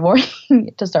 4:30 every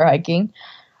morning to start hiking.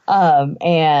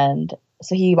 And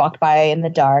so he walked by in the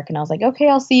dark, and I was like, okay,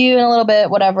 I'll see you in a little bit,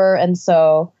 whatever. And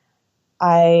so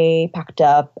I packed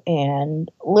up, and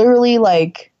literally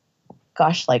like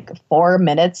 4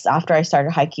 minutes after I started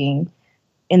hiking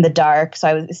in the dark. So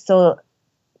I was still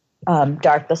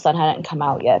dark. The sun hadn't come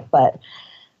out yet, but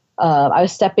I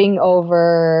was stepping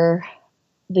over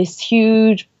this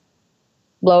huge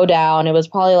blowdown. It was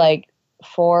probably like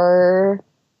 4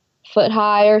 foot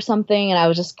high or something. And I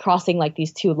was just crossing like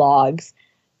these 2 logs.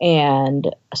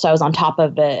 And so I was on top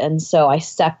of it. And so I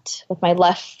stepped with my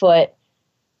left foot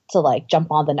to like step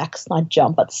on the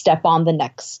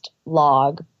next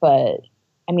log. But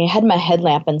I mean, I had my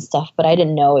headlamp and stuff, but I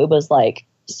didn't know it was like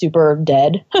super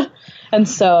dead. And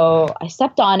so I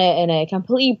stepped on it, and it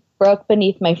completely broke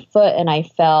beneath my foot, and I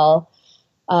fell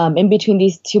in between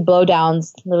these 2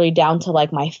 blowdowns, literally down to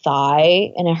like my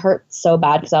thigh. And it hurt so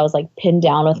bad because I was like pinned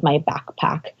down with my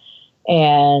backpack.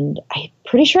 And I'm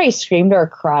pretty sure I screamed or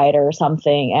cried or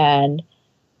something. And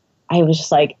I was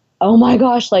just like, oh my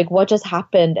gosh, like what just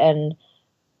happened? And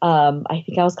I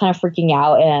think I was kind of freaking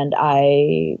out, and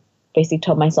I basically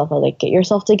told myself, I was like, get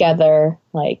yourself together,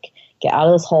 like get out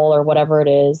of this hole or whatever it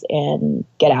is and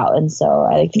get out. And so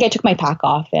I think I took my pack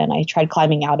off, and I tried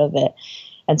climbing out of it.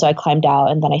 And so I climbed out,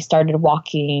 and then I started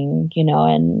walking,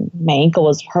 and my ankle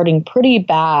was hurting pretty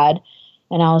bad.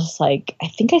 And I was just like, I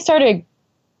think I started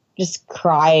just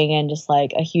crying and just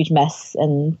like a huge mess,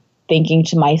 and thinking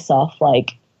to myself,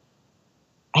 like,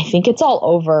 I think it's all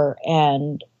over.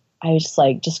 And I was just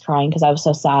like, just crying because I was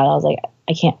so sad. I was like,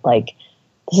 I can't, like,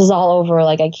 this is all over.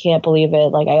 Like, I can't believe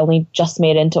it. Like, I only just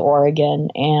made it into Oregon,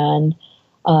 and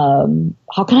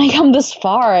how can I come this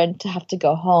far and to have to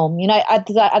go home? At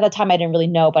that time I didn't really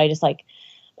know, but I just like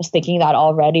was thinking that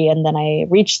already. And then I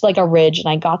reached like a ridge, and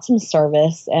I got some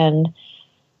service, and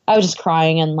I was just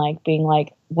crying and like being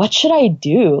like, what should I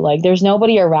do? Like, there's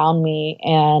nobody around me,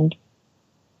 and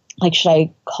like, should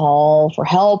I call for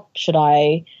help? Should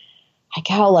I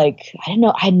how, like, I didn't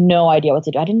know. I had no idea what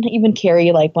to do. I didn't even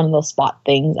carry like one of those spot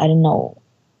things. I don't know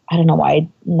why I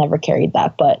never carried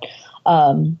that, but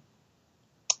I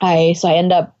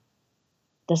ended up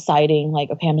deciding like,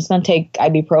 okay, I'm just going to take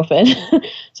ibuprofen.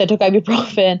 So I took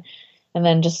ibuprofen, and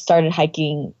then just started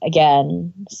hiking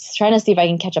again, trying to see if I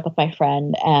can catch up with my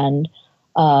friend. And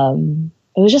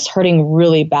it was just hurting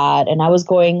really bad. And I was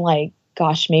going like,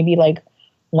 gosh, maybe like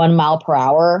 1 mile per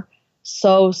hour.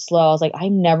 So slow. I was like,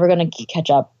 I'm never going to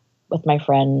catch up with my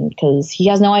friend because he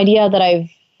has no idea that I've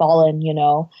fallen,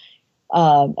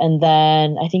 and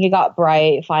then I think it got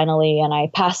bright finally, and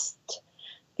I passed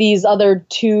these other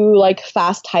 2 like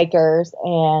fast hikers,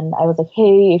 and I was like,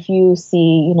 hey, if you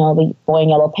see, the boy in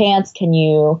yellow pants, can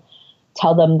you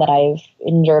tell them that I've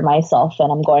injured myself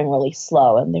and I'm going really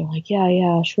slow? And they were like,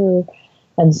 yeah, sure.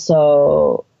 And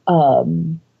so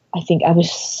I think I was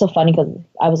so funny because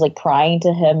I was like crying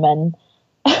to him, and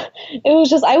it was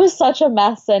just, I was such a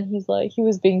mess, and he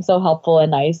was being so helpful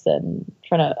and nice and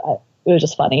it was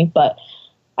just funny. But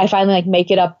I finally like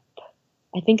make it up.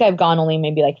 I think I've gone only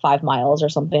maybe like 5 miles or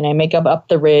something. I make up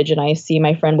the ridge, and I see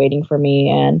my friend waiting for me,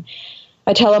 and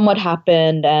I tell him what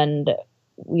happened, and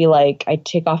I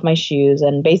take off my shoes,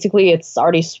 and basically it's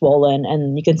already swollen,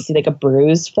 and you can see like a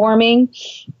bruise forming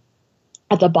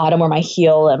at the bottom where my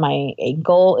heel and my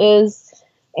ankle is.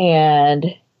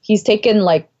 And he's taken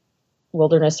like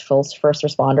wilderness first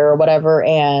responder or whatever,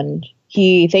 and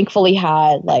he thankfully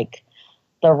had like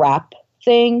the wrap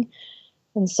thing.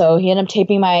 And so he ended up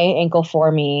taping my ankle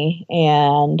for me.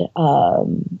 And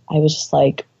I was just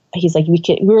like, he's like,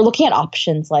 we were looking at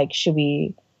options. Like, should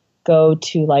we go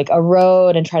to like a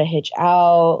road and try to hitch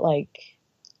out? Like,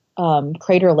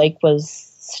 Crater Lake was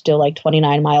still like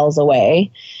 29 miles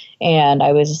away. And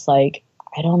I was just like,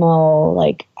 I don't know,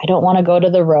 like, I don't want to go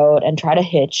to the road and try to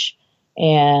hitch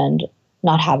and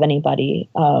not have anybody.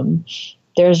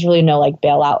 There's really no like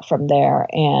bailout from there.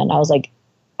 And I was like,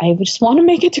 I just want to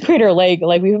make it to Crater Lake.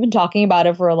 Like, we've been talking about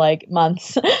it for like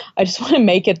months. I just want to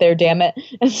make it there, damn it.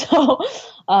 And so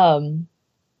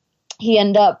he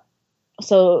ended up,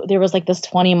 so there was like this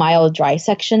 20-mile dry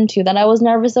section too that I was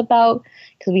nervous about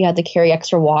because we had to carry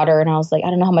extra water. And I was like, I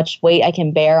don't know how much weight I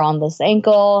can bear on this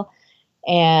ankle.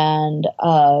 And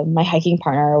my hiking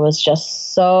partner was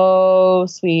just so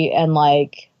sweet and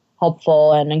like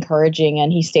helpful and encouraging.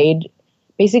 And he stayed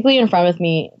basically in front of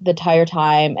me the entire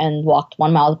time and walked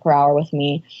 1 mile per hour with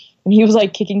me. And he was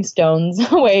like kicking stones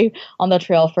away on the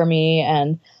trail for me.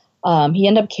 And he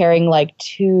ended up carrying like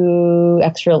 2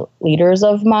 extra liters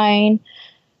of mine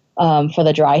for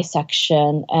the dry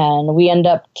section. And we ended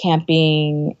up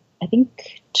camping, I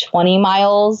think 20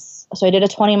 miles. So I did a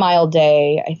 20-mile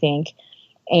day, I think.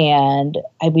 And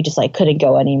we just like couldn't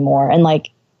go anymore. And like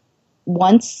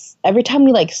every time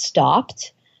we like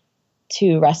stopped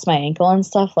to rest my ankle and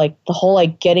stuff, like the whole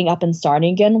like getting up and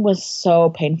starting again was so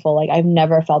painful. Like I've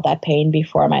never felt that pain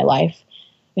before in my life.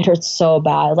 It hurts so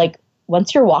bad. Like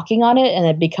once you're walking on it and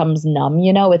it becomes numb,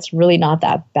 you know, it's really not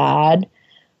that bad.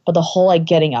 But the whole like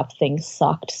getting up thing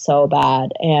sucked so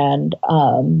bad. And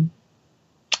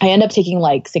I ended up taking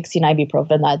like 16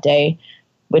 ibuprofen that day,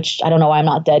 which I don't know why I'm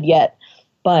not dead yet.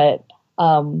 But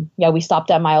yeah, we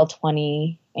stopped at mile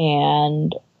 20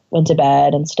 and went to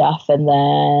bed and stuff. And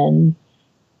then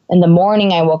in the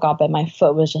morning I woke up and my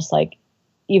foot was just like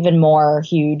even more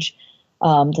huge.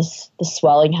 The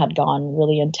swelling had gone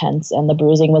really intense and the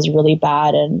bruising was really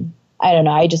bad. And I don't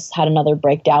know, I just had another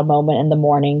breakdown moment in the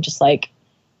morning, just like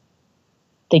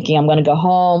thinking I'm going to go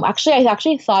home. Actually, I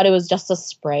actually thought it was just a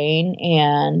sprain.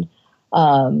 And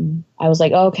I was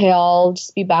like, okay, I'll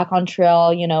just be back on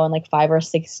trail, you know, in like 5 or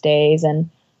 6 days. And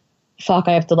fuck,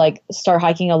 I have to like start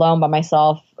hiking alone by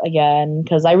myself again.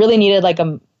 Cause I really needed like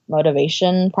a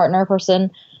motivation partner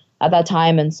person at that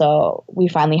time. And so me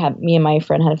and my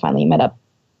friend had finally met up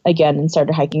again and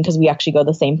started hiking because we actually go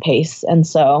the same pace. And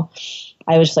so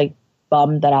I was just like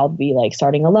bummed that I'll be like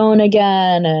starting alone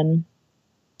again and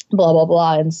blah, blah,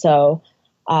 blah. And so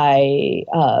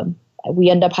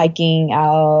we end up hiking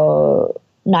out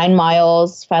 9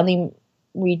 miles, finally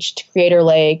reached Crater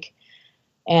Lake.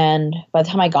 And by the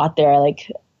time I got there, I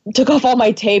like took off all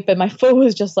my tape and my foot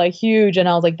was just like huge. And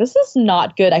I was like, this is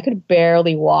not good. I could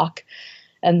barely walk.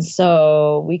 And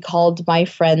so we called my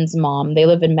friend's mom. They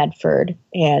live in Medford,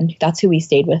 and that's who we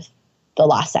stayed with the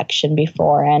last section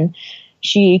before. And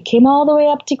she came all the way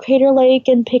up to Crater Lake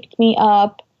and picked me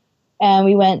up. And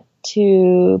we went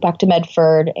back to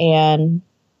Medford, and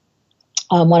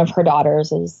one of her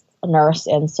daughters is a nurse.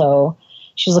 And so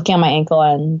she was looking at my ankle,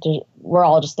 and we're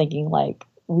all just thinking like,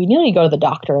 we need to go to the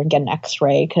doctor and get an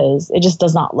x-ray because it just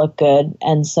does not look good.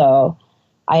 And so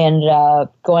I ended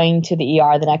up going to the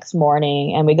ER the next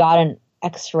morning, and we got an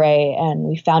x-ray, and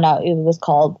we found out it was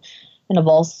called an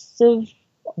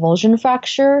avulsion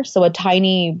fracture. So a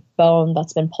tiny bone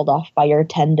that's been pulled off by your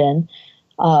tendon.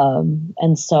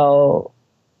 And so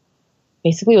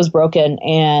basically it was broken,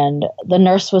 and the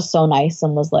nurse was so nice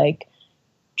and was like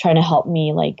trying to help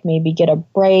me like maybe get a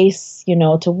brace, you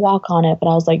know, to walk on it. But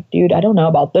I was like, dude, I don't know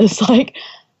about this. Like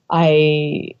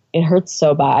it hurts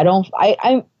so bad.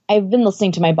 I've been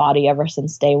listening to my body ever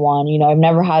since day one. You know, I've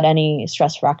never had any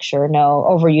stress fracture, no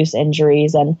overuse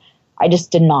injuries. And I just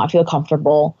did not feel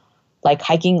comfortable like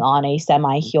hiking on a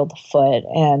semi-healed foot.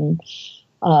 And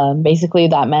basically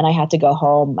that meant I had to go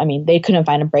home. I mean, they couldn't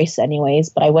find a brace anyways,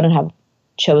 but I wouldn't have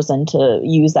chosen to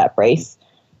use that brace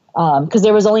because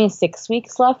there was only 6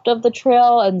 weeks left of the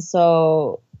trail. And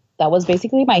so that was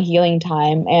basically my healing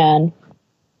time. And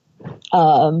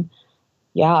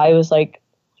yeah, I was like,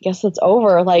 I guess it's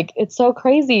over. Like, it's so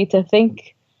crazy to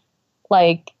think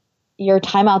like your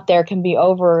time out there can be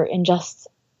over in just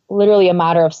literally a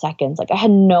matter of seconds. Like I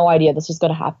had no idea this was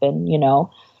going to happen, you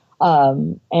know?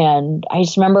 And I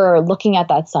just remember looking at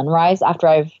that sunrise after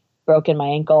I've broken my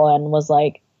ankle and was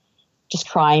like just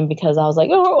crying because I was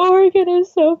like, oh, Oregon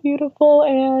is so beautiful.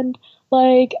 And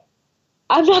like,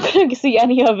 I'm not going to see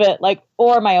any of it, like,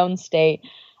 or my own state.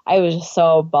 I was just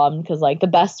so bummed because like the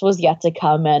best was yet to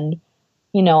come. And,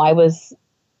 you know, I was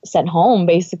sent home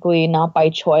basically not by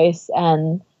choice.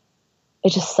 And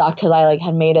it just sucked because I like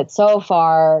had made it so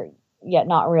far, yet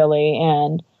not really.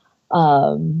 And,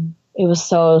 it was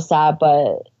so sad,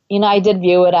 but you know, I did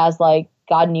view it as like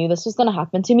God knew this was going to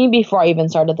happen to me before I even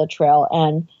started the trail,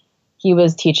 and he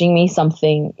was teaching me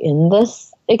something in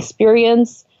this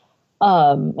experience,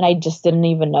 and I just didn't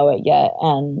even know it yet.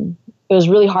 And it was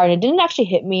really hard. It didn't actually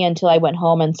hit me until I went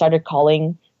home and started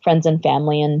calling friends and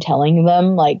family and telling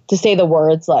them like to say the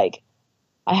words like,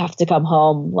 I have to come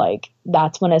home, like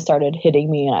that's when it started hitting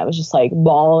me, and I was just like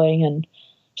bawling and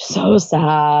just so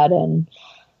sad, and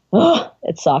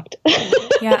it sucked.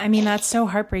 Yeah, I mean, that's so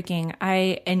heartbreaking.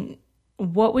 And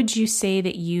what would you say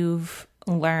that you've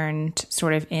learned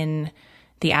sort of in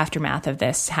the aftermath of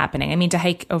this happening? I mean, to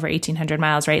hike over 1,800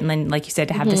 miles, right? And then, like you said,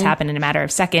 to have this happen in a matter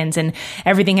of seconds, and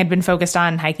everything had been focused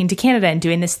on hiking to Canada and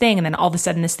doing this thing. And then all of a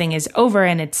sudden this thing is over,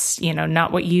 and it's,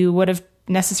 not what you would have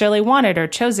necessarily wanted or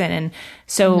chosen. And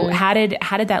so how did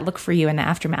that look for you in the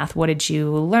aftermath? What did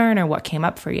you learn, or what came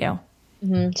up for you?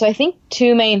 So I think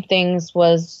two main things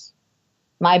was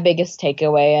my biggest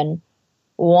takeaway. And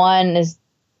one is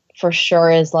for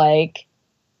sure is like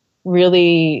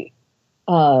really,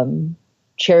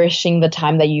 cherishing the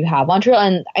time that you have on trail.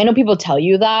 And I know people tell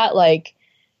you that, like,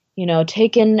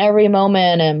 take in every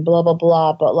moment and blah, blah,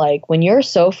 blah. But like when you're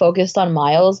so focused on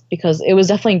miles, because it was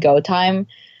definitely go time,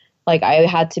 like I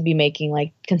had to be making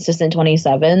like consistent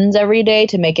 27s every day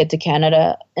to make it to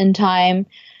Canada in time.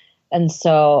 And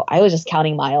so I was just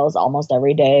counting miles almost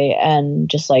every day and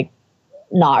just like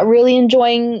not really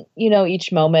enjoying,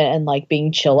 each moment and like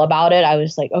being chill about it. I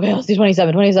was like, okay, let's do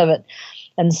 27.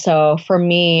 And so for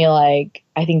me, like,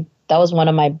 I think that was one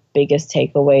of my biggest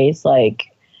takeaways, like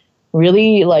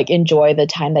really like enjoy the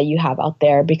time that you have out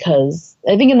there, because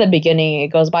I think in the beginning it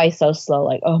goes by so slow,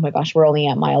 like, oh my gosh, we're only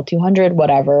at mile 200,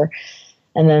 whatever.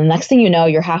 And then the next thing you know,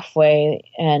 you're halfway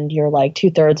and you're like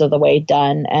 2/3 of the way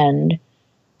done, and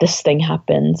this thing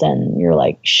happens and you're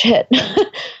like, shit,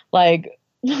 like,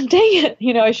 dang it,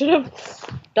 I should have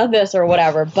done this or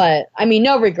whatever. But I mean,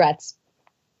 no regrets.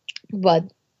 But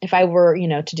if I were,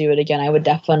 to do it again, I would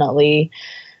definitely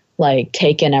like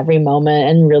take in every moment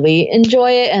and really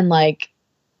enjoy it, and like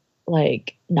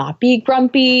not be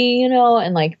grumpy,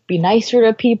 and like be nicer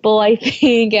to people, I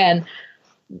think. And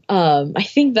I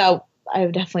think that I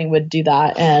definitely would do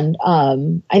that. And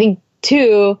I think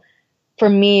too, for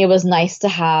me, it was nice to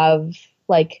have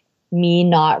like me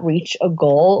not reach a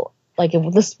goal. Like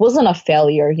this wasn't a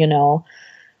failure,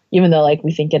 even though like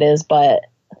we think it is, but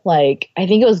like, I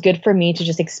think it was good for me to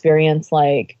just experience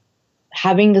like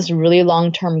having this really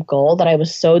long-term goal that I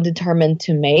was so determined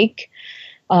to make,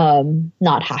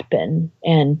 not happen,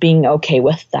 and being okay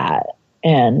with that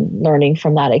and learning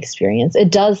from that experience.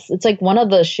 It's like one of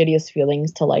the shittiest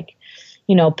feelings to like,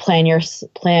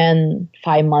 plan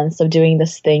 5 months of doing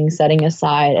this thing, setting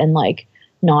aside, and like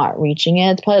not reaching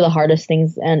it. It's probably the hardest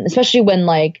things. And especially when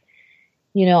like,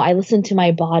 I listened to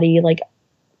my body, like,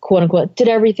 quote unquote, did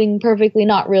everything perfectly,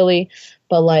 not really,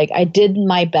 but like I did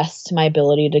my best to my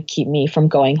ability to keep me from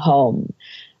going home.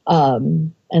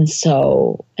 And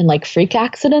like freak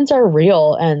accidents are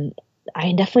real, and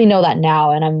I definitely know that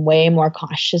now, and I'm way more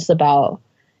cautious about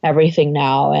everything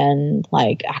now, and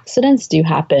like accidents do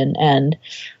happen. And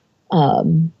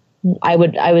I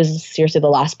was seriously the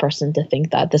last person to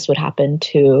think that this would happen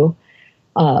too.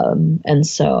 And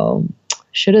so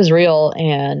shit is real,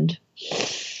 and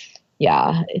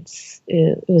yeah,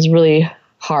 it was really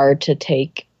hard to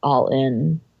take all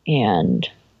in,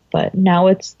 but now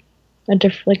it's a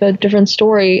different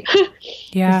story.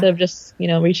 Yeah. Instead of just,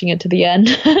 reaching it to the end.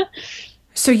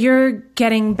 So you're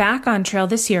getting back on trail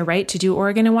this year, right? To do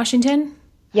Oregon and Washington?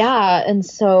 Yeah. And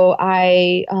so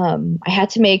I had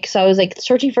to so I was like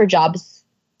searching for jobs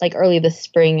like early this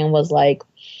spring, and was like,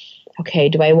 okay,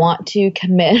 do I want to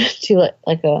commit to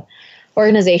like a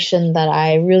organization that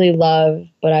I really love,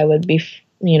 but I would be,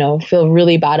 feel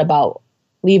really bad about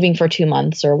leaving for 2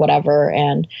 months or whatever.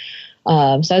 And so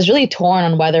I was really torn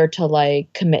on whether to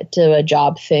like commit to a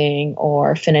job thing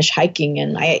or finish hiking.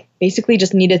 And I basically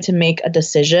just needed to make a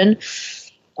decision.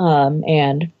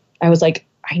 And I was like,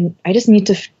 I just need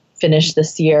to finish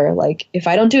this year. Like if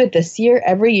I don't do it this year,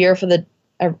 every year for the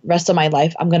rest of my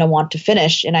life, I'm going to want to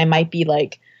finish. And I might be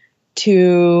like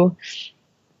too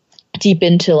deep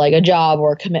into like a job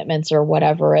or commitments or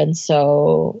whatever. And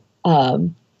so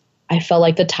I felt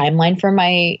like the timeline for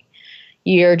my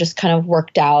year just kind of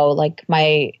worked out. Like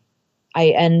my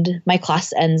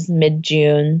class ends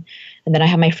mid-June, and then I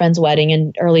have my friend's wedding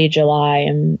in early July,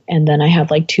 and then I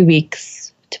have like 2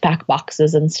 weeks to pack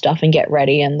boxes and stuff and get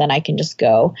ready, and then I can just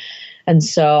go. And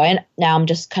so now I'm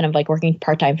just kind of like working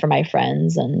part-time for my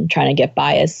friends and trying to get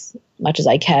by as much as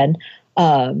I can.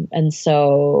 And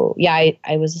so, yeah,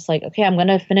 I was just like, okay, I'm going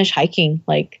to finish hiking,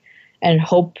 like, and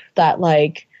hope that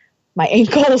like my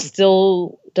ankle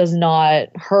still does not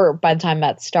hurt by the time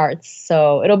that starts.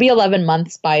 So it'll be 11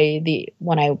 months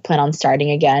when I plan on starting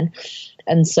again.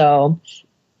 And so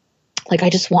like, I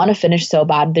just want to finish so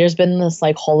bad. There's been this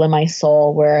like hole in my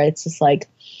soul where it's just like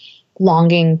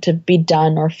longing to be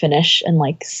done or finish and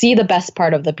like see the best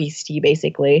part of the PCT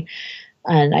basically.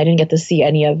 and I didn't get to see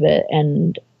any of it.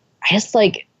 And I just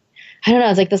like, I don't know,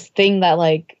 it's like this thing that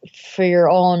like for your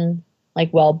own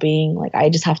like well-being, like I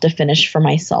just have to finish for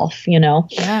myself, you know?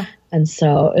 Yeah. And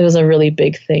so it was a really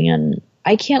big thing, and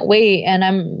I can't wait. And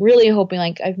I'm really hoping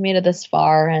like I've made it this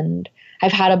far, and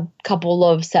I've had a couple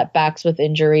of setbacks with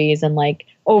injuries and like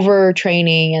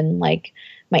overtraining and like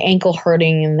my ankle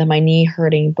hurting and then my knee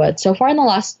hurting. But so far in the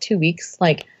last 2 weeks,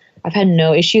 like I've had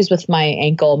no issues with my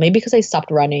ankle, maybe because I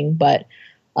stopped running, but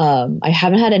I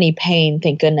haven't had any pain,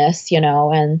 thank goodness, you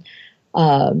know, and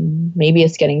maybe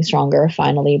it's getting stronger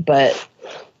finally. But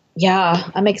yeah,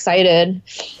 I'm excited.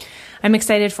 I'm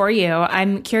excited for you.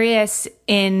 I'm curious,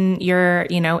 in your,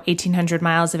 1,800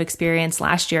 miles of experience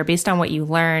last year, based on what you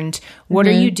learned, what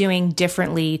are you doing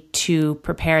differently to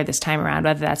prepare this time around,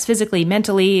 whether that's physically,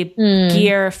 mentally,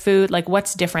 gear, food, like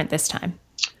what's different this time?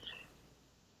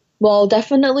 Well,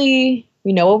 definitely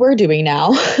we know what we're doing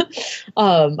now.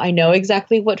 I know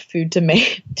exactly what food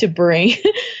to bring.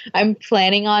 I'm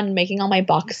planning on making all my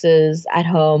boxes at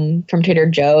home from Trader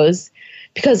Joe's,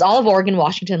 because all of Oregon,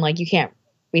 Washington, like you can't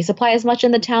resupply as much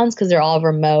in the towns because they're all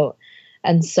remote.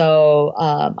 And so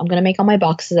I'm going to make all my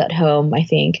boxes at home, I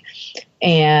think.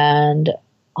 And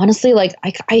honestly, like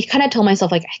I kind of told myself,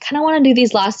 like, I kind of want to do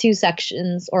these last two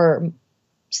sections or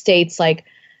states like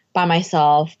by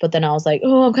myself. But then I was like,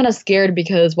 oh, I'm kind of scared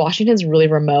because Washington's really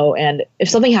remote. And if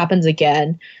something happens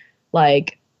again,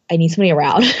 like I need somebody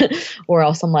around or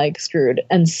else I'm like screwed.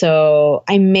 And so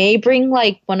I may bring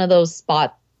like one of those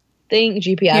spot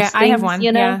GPS things, I have one.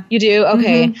 You know, yeah. You do?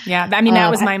 Okay. Mm-hmm. Yeah. I mean, that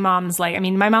was my mom's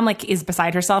my mom like is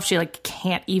beside herself. She like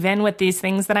can't even with these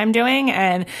things that I'm doing.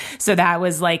 And so that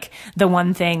was like the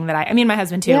one thing that my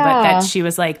husband too, but that she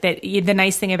was like that. The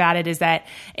nice thing about it is that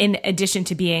in addition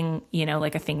to being,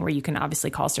 like a thing where you can obviously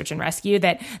call search and rescue,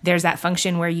 that there's that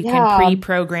function where you can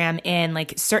pre-program in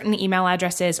like certain email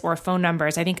addresses or phone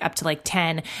numbers, I think up to like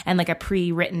 10, and like a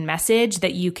pre-written message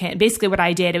that you can, basically what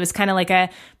I did, it was kind of like a,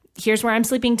 here's where I'm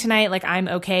sleeping tonight, like I'm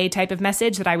okay type of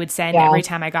message that I would send every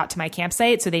time I got to my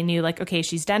campsite. So they knew like, okay,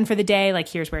 she's done for the day. Like,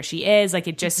 here's where she is. Like,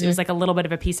 it was like a little bit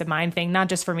of a peace of mind thing, not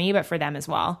just for me, but for them as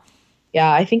well.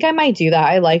 Yeah, I think I might do that.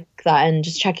 I like that, and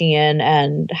just checking in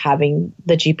and having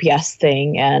the GPS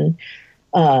thing. And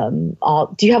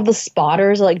do you have the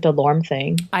spotters, like the Lorm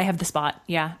thing? I have the Spot.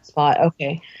 Yeah. Spot.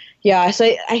 Okay. Yeah. So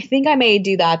I think I may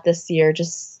do that this year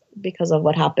just because of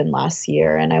what happened last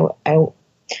year. And I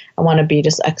want to be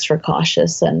just extra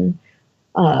cautious and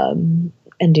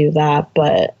do that.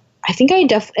 But I think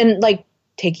and like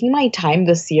taking my time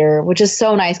this year, which is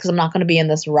so nice because I'm not going to be in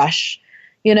this rush,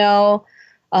 you know.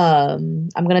 I'm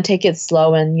going to take it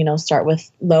slow and, start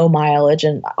with low mileage.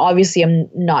 And obviously I'm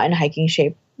not in hiking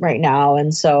shape right now.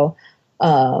 And so,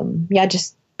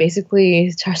 just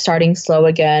basically starting slow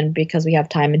again because we have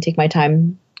time, and take my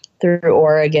time through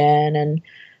Oregon,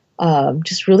 and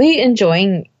just really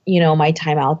enjoying my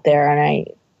time out there. And I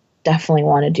definitely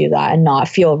want to do that and not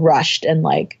feel rushed and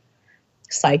like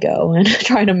psycho and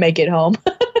trying to make it home.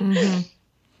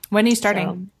 When are you starting?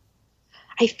 So,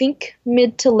 I think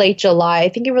mid to late July. I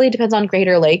think it really depends on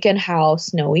Crater Lake and how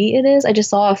snowy it is. I just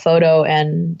saw a photo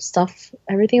and stuff.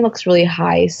 Everything looks really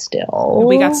high still.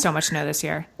 We got so much snow this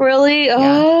year. Really? Yeah.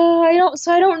 Oh, I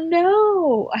don't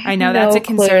know. I know that's a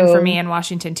concern for me in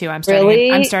Washington too. I'm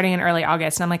starting in early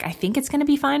August, and I'm like, I think it's going to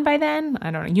be fine by then. I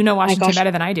don't know. You know Washington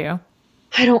better than I do.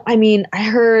 I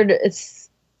heard it's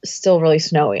still really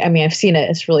snowy. I mean, I've seen it.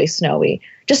 It's really snowy.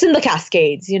 Just in the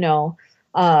Cascades,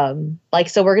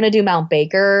 so we're going to do Mount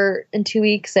Baker in 2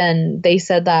 weeks. And they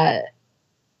said that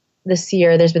this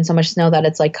year there's been so much snow that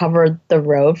it's like covered the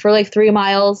road for like 3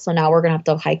 miles. So now we're going to have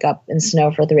to hike up in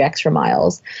snow for 3 extra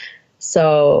miles.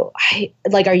 So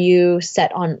are you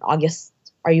set on August?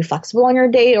 Are you flexible on your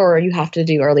date, or you have to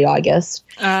do early August?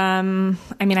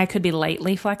 I could be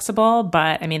lightly flexible,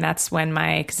 but that's when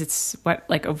because it's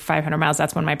 500 miles.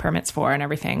 That's when my permit's for and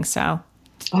everything. So.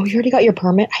 Oh, you already got your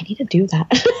permit? I need to do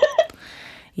that.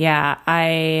 Yeah,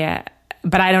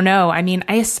 but I don't know. I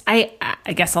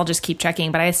guess I'll just keep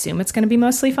checking, but I assume it's going to be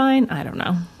mostly fine. I don't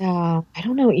know. Yeah, I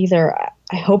don't know either.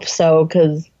 I hope so,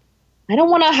 because I don't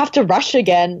want to have to rush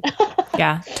again.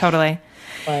 Yeah, totally.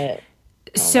 But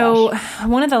so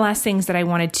one of the last things that I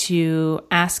wanted to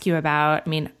ask you about,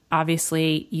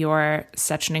 obviously you're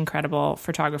such an incredible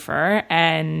photographer.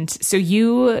 And so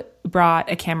you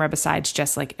brought a camera besides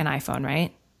just like an iPhone,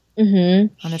 right?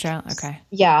 Mm-hmm. On the trail? Okay.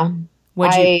 Yeah.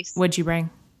 What'd you bring?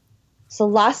 So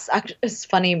it's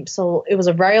funny. So it was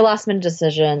a very last minute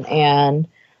decision, and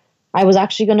I was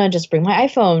actually going to just bring my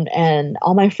iPhone, and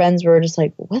all my friends were just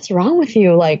like, what's wrong with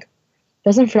you? Like,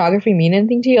 doesn't photography mean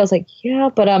anything to you? I was like, yeah,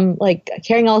 but I'm like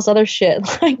carrying all this other shit.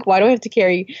 Like, why do I have to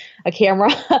carry a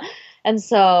camera? And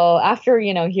so after,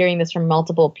 hearing this from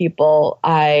multiple people,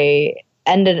 I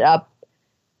ended up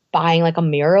buying like a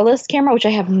mirrorless camera, which I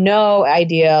have no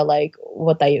idea like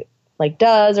what that like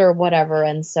does or whatever.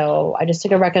 And so I just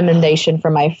took a recommendation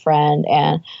from my friend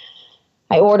and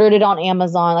I ordered it on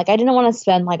Amazon. Like I didn't want to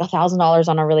spend like $1,000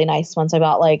 on a really nice one. So I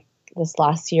bought like this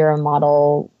last year a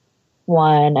Model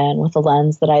 1 and with a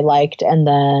lens that I liked, and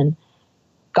then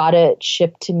got it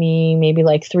shipped to me maybe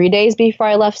like 3 days before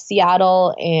I left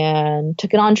Seattle and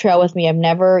took it on trail with me. I've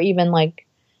never even like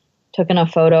taken a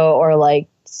photo or like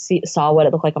saw what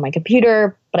it looked like on my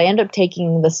computer, but I ended up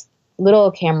taking this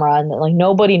little camera and that like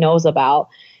nobody knows about,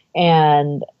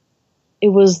 and it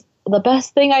was the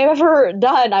best thing I've ever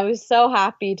done. I was so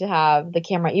happy to have the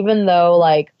camera, even though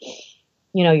like,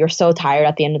 you're so tired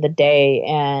at the end of the day,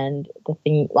 and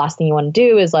last thing you want to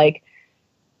do is like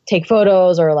take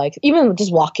photos or like even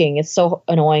just walking. It's so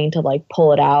annoying to like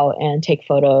pull it out and take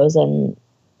photos. And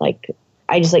like,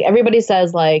 I just like, everybody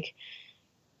says like,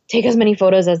 take as many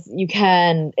photos as you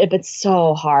can. If it's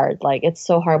so hard, like it's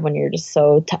so hard when you're just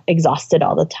so exhausted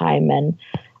all the time. And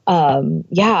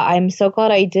I'm so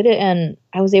glad I did it. And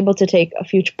I was able to take a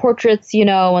few portraits,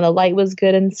 when the light was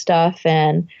good and stuff.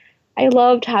 And I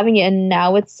loved having it. And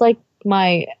now it's like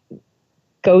my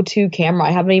go-to camera.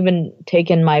 I haven't even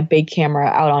taken my big camera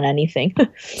out on anything.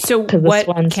 So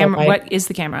what camera? What is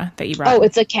the camera that you brought? Oh,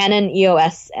 it's a Canon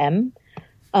EOS M.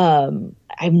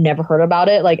 I've never heard about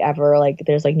it like ever. Like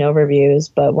there's like no reviews,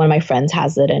 but one of my friends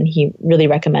has it and he really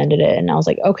recommended it. And I was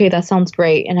like, okay, that sounds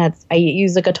great. And I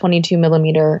use like a 22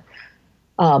 millimeter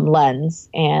lens,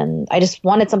 and I just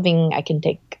wanted something I can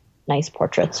take nice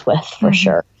portraits with for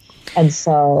sure. And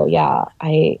so, yeah,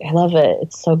 I love it.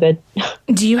 It's so good.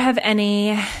 Do you have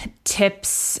any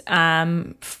tips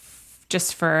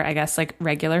just for, I guess, like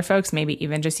regular folks, maybe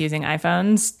even just using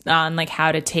iPhones, on like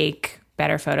how to take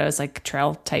better photos, like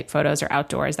trail type photos or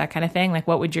outdoors, that kind of thing? Like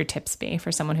what would your tips be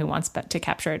for someone who wants to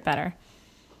capture it better?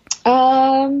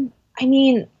 I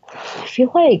mean, I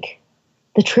feel like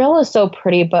the trail is so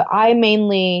pretty, but I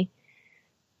mainly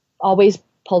always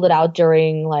pulled it out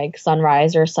during like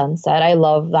sunrise or sunset. I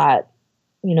love that,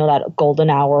 that golden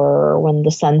hour when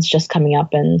the sun's just coming up,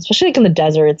 and especially like in the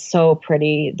desert, it's so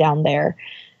pretty down there.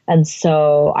 And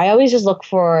so I always just look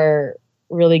for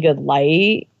really good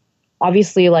light.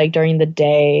 Obviously, like during the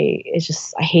day, it's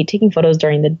just, I hate taking photos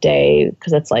during the day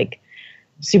because it's like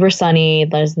super sunny,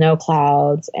 there's no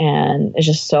clouds, and it's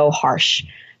just so harsh.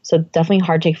 So definitely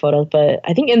hard to take photos. But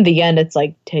I think in the end, it's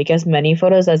like take as many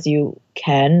photos as you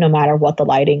can, no matter what the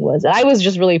lighting was. And I was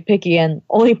just really picky and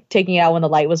only taking it out when the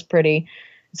light was pretty.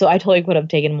 So I totally could have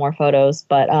taken more photos.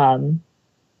 But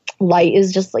light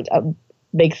is just like a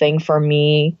big thing for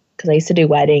me because I used to do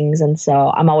weddings. And so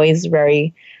I'm always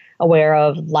very aware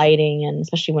of lighting, and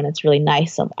especially when it's really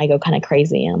nice, I go kind of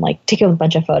crazy and I'm like take a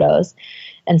bunch of photos.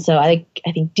 And so I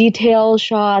think detail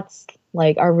shots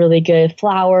like are really good.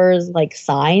 Flowers, like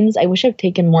signs. I wish I'd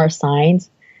taken more signs.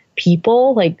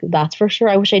 People, like that's for sure.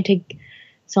 I wish I'd take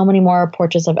so many more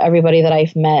portraits of everybody that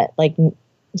I've met, like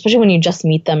especially when you just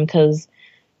meet them, because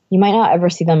you might not ever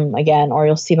see them again, or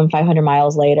you'll see them 500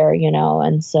 miles later,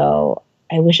 And so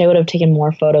I wish I would have taken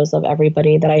more photos of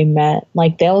everybody that I met.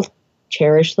 Like they'll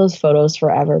cherish those photos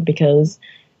forever because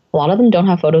a lot of them don't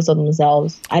have photos of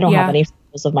themselves. I don't have any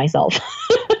photos of myself.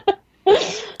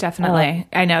 Definitely.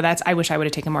 I know I wish I would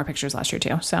have taken more pictures last year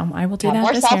too. So I will do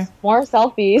that this year. More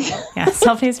selfies. Yeah.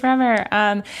 Selfies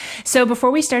forever. So before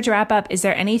we start to wrap up, is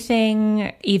there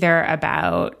anything either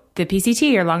about the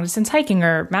PCT or long distance hiking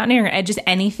or mountaineering, or just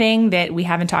anything that we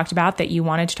haven't talked about that you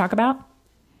wanted to talk about?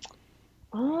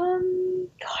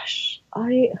 Gosh,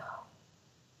 I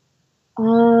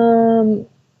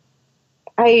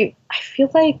feel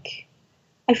like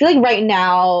right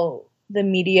now the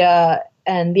media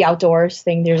and the outdoors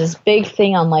thing, there's this big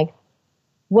thing on like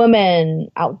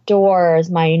women, outdoors,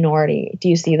 minority. Do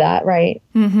you see that, right?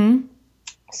 Mm-hmm.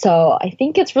 So I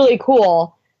think it's really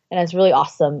cool and it's really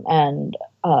awesome, and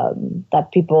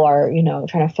that people are,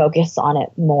 trying to focus on it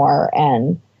more.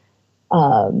 And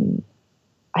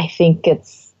I think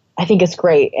it's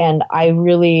great. And I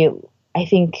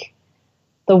think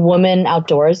the women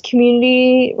outdoors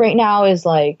community right now is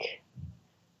like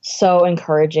so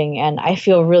encouraging, and I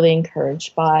feel really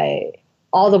encouraged by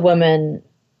all the women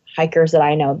hikers that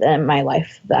I know in my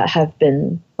life that have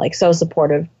been like so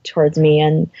supportive towards me,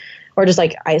 and or just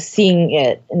like seeing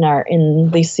it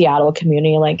in the Seattle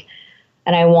community, like,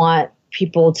 and I want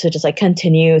people to just like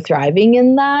continue thriving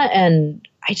in that. And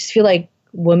I just feel like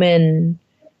women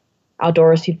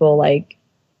outdoors people, like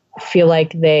feel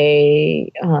like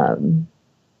they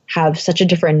have such a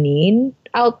different need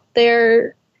out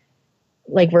there,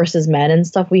 like versus men and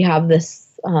stuff. We have this,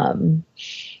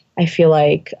 I feel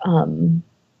like an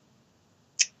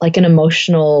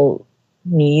emotional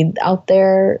need out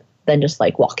there than just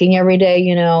like walking every day,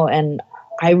 you know. And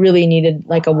I really needed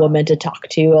like a woman to talk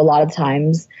to a lot of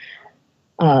times,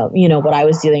 you know, what I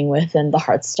was dealing with and the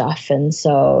hard stuff. And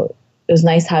so it was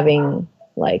nice having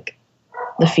like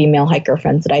the female hiker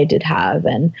friends that I did have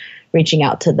and reaching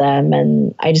out to them.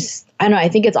 And I don't know, I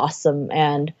think it's awesome.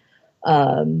 And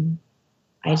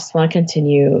I just want to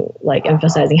continue like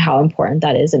emphasizing how important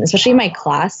that is. And especially in my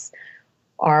class,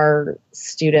 our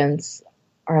students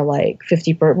are like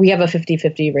we have a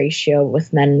 50-50 ratio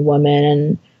with men and women.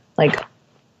 And like,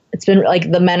 it's been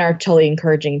like, the men are totally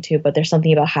encouraging too, but there's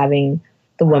something about having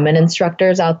the women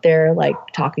instructors out there, like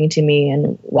talking to me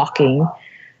and walking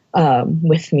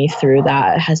with me through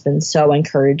that has been so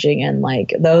encouraging. And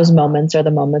like, those moments are the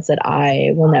moments that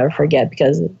I will never forget,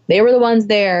 because they were the ones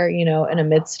there, you know, in the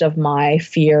midst of my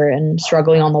fear and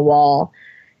struggling on the wall.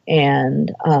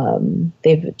 And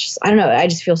they've just, I don't know, I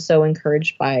just feel so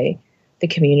encouraged by the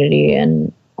community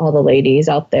and all the ladies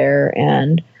out there.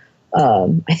 And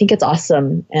I think it's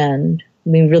awesome. And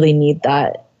we really need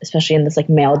that, especially in this like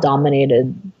male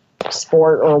dominated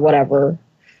sport or whatever.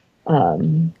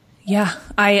 Yeah,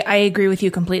 I agree with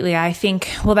you completely. I think,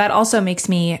 well, that also makes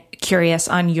me curious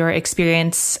on your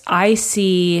experience. I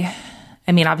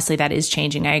mean, obviously that is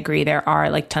changing. I agree. There are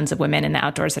like tons of women in the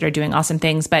outdoors that are doing awesome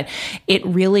things, but it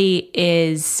really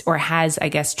is, or has, I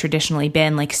guess, traditionally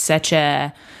been like such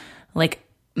a like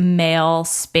male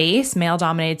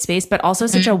dominated space, but also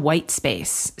such a white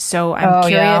space. So I'm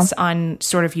curious on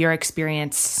sort of your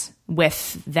experience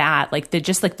with that, like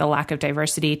the lack of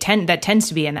diversity that tends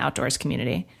to be in the outdoors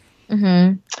community.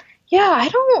 Mm-hmm. Yeah,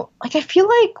 I feel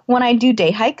like when I do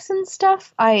day hikes and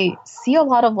stuff, I see a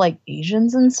lot of like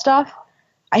Asians and stuff.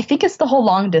 I think it's the whole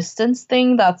long distance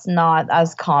thing that's not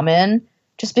as common,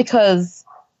 just because,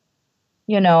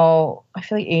 you know, I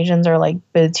feel like Asians are like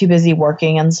too busy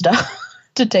working and stuff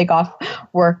to take off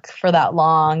work for that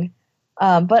long.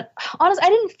 But honestly, I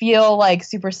didn't feel like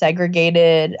super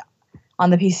segregated on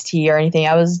the PCT or anything.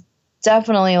 I was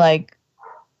definitely like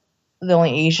the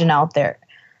only Asian out there.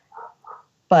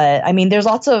 But I mean, there's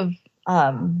lots of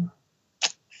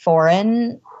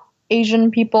foreign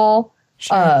Asian people,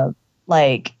 Sure.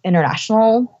 Like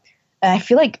international. And I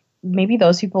feel like maybe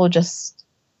those people just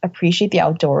appreciate the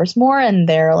outdoors more. And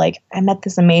they're like, I met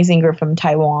this amazing group from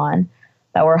Taiwan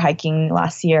that were hiking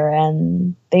last year,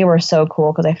 and they were so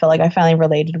cool because I felt like I finally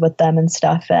related with them and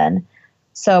stuff. And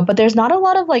so, but there's not a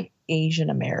lot of like Asian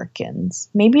Americans.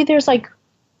 Maybe there's like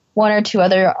one or two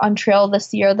other on trail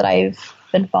this year that I've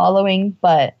been following,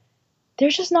 but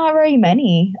there's just not very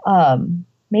many.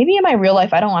 Maybe in my real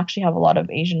life, I don't actually have a lot of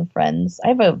Asian friends. I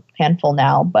have a handful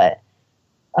now, but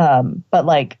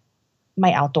like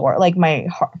my outdoor, like my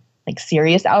like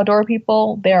serious outdoor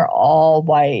people, they're all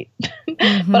white.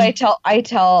 Mm-hmm. But I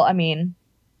tell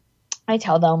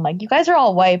them like, you guys are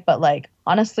all white, but like,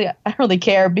 honestly, I don't really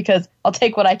care because I'll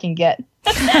take what I can get.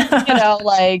 You know,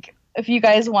 like if you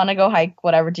guys want to go hike,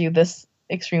 whatever, do this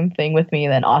extreme thing with me,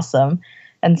 then awesome.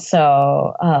 And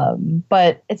so,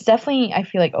 but it's definitely, I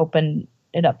feel like, opened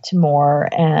it up to more.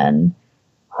 And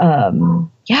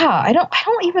yeah, I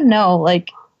don't even know, like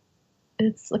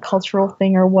it's a cultural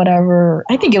thing or whatever.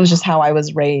 I think it was just how I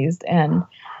was raised, and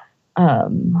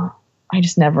I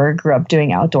just never grew up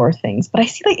doing outdoor things. But I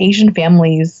see like Asian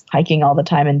families hiking all the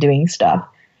time and doing stuff.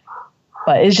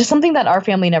 But it's just something that our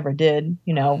family never did.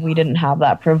 You know, we didn't have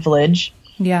that privilege.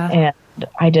 Yeah. And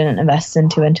I didn't invest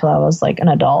into it until I was like an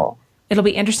adult. It'll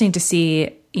be interesting to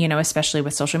see, you know, especially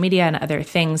with social media and other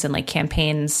things and like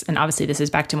campaigns. And obviously this is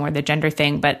back to more the gender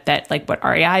thing, but that like what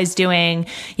REI is doing,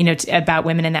 you know, about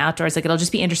women in the outdoors, like it'll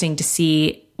just be interesting to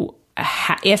see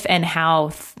if and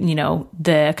how, you know,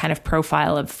 the kind of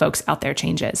profile of folks out there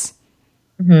changes.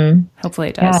 Mm-hmm. Hopefully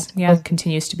it does. Yeah.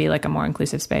 Continues to be like a more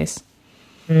inclusive space.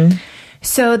 Mm-hmm.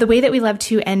 So the way that we love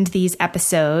to end these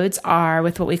episodes are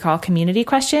with what we call community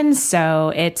questions.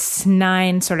 So it's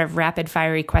 9 sort of rapid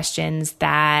fiery questions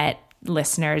that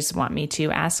listeners want me to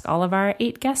ask all of our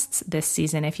 8 guests this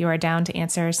season, if you are down to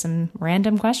answer some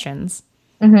random questions.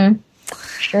 Mm-hmm.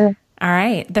 Sure. All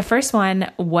right. The first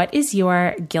one, what is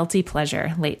your guilty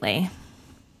pleasure lately?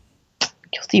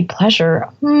 Guilty pleasure?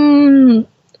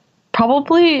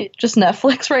 Probably just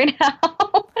Netflix right now.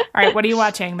 All right. What are you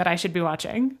watching that I should be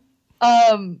watching?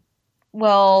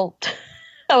 Well,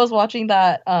 I was watching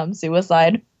that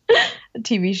Suicide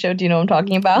TV show. Do you know what I'm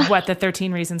talking about? What, the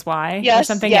 13 Reasons Why? Yes, or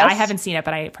something? Yes. Yeah, I haven't seen it,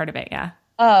 but I've heard of it, yeah.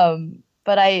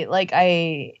 But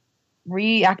I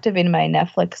reactivated my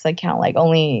Netflix account like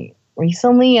only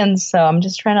recently, and so I'm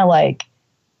just trying to like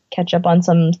catch up on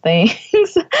some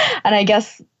things. And I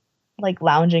guess like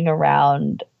lounging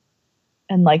around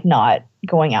and like not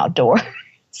going outdoors.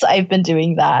 So I've been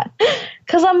doing that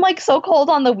because I'm like so cold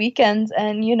on the weekends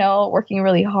and, you know, working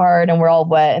really hard and we're all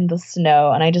wet in the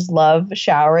snow. And I just love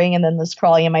showering and then just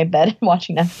crawling in my bed and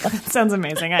watching Netflix. Sounds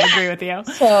amazing. I agree with you.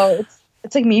 So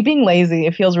it's like me being lazy.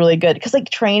 It feels really good because like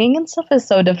training and stuff is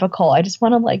so difficult. I just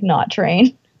want to like not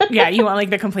train. Yeah, you want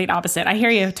like the complete opposite. I hear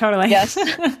you totally. Yes.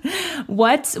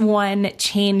 What's one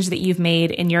change that you've made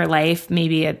in your life,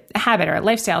 maybe a habit or a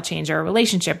lifestyle change or a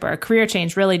relationship or a career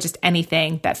change, really just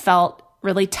anything that felt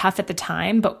really tough at the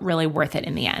time, but really worth it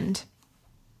in the end?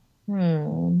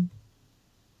 Gosh,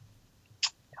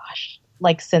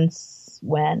 like since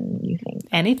when you think?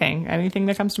 Anything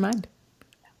that comes to mind.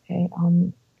 Okay.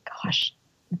 Gosh.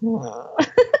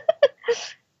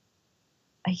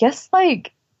 I guess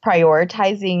like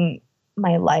prioritizing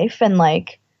my life and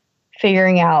like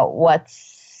figuring out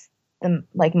what's the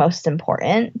like most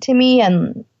important to me,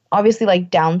 and obviously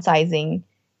like downsizing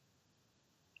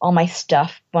all my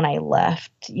stuff when I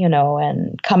left, you know,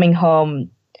 and coming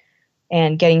home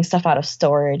and getting stuff out of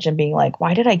storage and being like,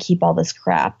 why did I keep all this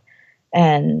crap?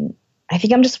 And I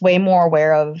think I'm just way more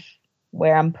aware of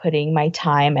where I'm putting my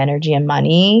time, energy, and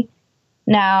money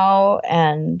now.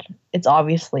 And it's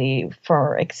obviously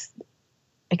for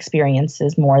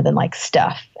experiences more than like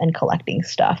stuff and collecting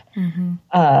stuff.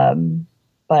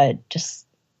 But just,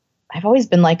 I've always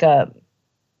been like a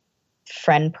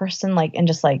friend person, like, and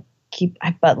just like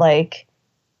but like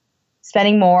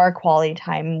spending more quality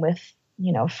time with,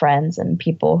 you know, friends and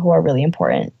people who are really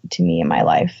important to me in my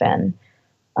life. And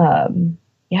I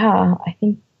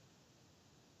think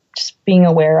just being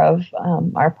aware of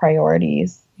our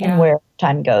priorities and where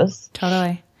time goes.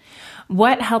 Totally.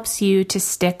 What helps you to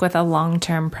stick with a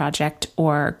long-term project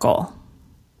or goal?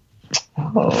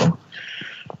 Oh,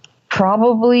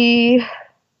 probably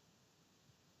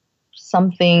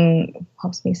something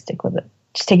helps me stick with it.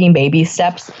 Just taking baby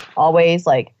steps always.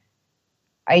 Like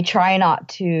I try not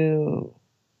to,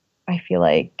 I feel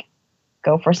like,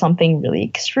 go for something really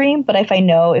extreme, but if I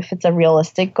know if it's a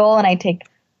realistic goal and I take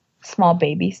small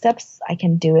baby steps, I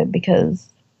can do it. Because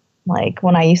like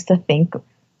when I used to think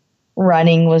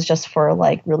running was just for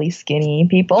like really skinny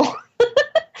people,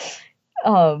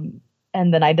 and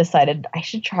then I decided I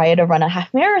should try to run a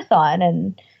half marathon,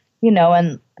 and you know,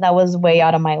 and that was way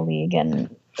out of my league,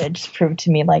 and it just proved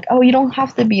to me like, oh, you don't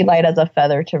have to be light as a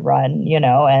feather to run, you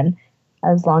know, and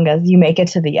as long as you make it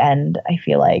to the end, I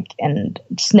feel like, and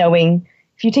just knowing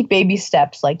if you take baby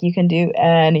steps, like you can do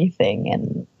anything,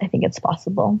 and I think it's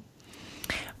possible.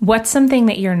 What's something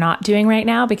that you're not doing right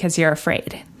now because you're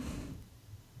afraid?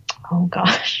 Oh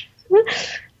gosh.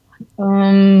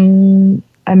 I'm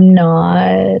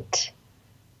not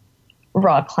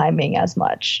rock climbing as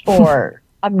much, or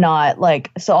I'm not like,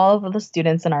 so all of the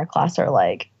students in our class are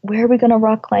like, where are we going to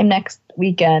rock climb next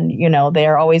weekend? You know, they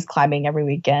are always climbing every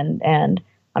weekend. And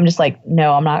I'm just like,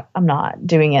 no, I'm not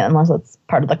doing it unless it's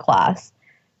part of the class.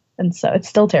 And so it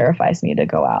still terrifies me to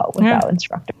go out without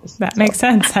instructors. That makes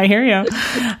sense. I hear you.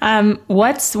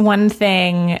 What's one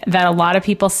thing that a lot of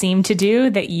people seem to do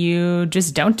that you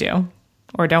just don't do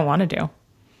or don't want to do?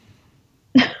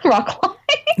 Rock climb.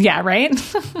 Yeah, right?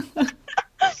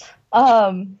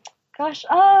 Gosh,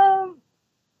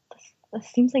 this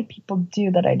seems like people do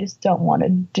that I just don't want to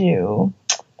do.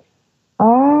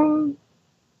 I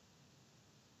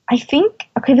think,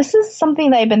 okay, this is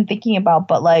something that I've been thinking about,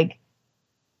 but like,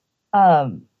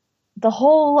 the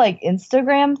whole like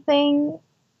Instagram thing,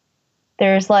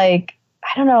 there's like,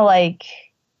 I don't know, like,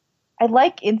 I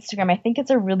like Instagram. I think it's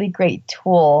a really great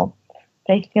tool,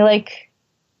 but I feel like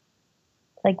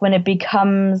when it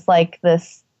becomes like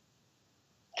this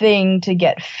thing to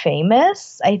get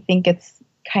famous, I think it's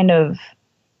kind of,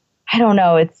 I don't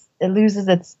know, it loses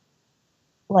its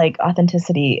like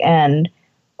authenticity. And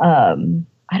I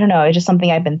don't know, it's just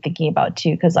something I've been thinking about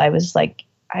too, because I was like,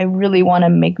 I really want to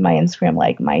make my Instagram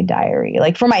like my diary,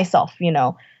 like for myself, you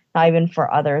know, not even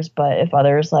for others, but if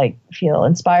others like feel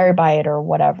inspired by it or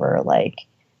whatever, like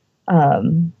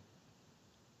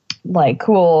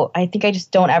cool. I think I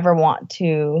just don't ever want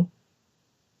to,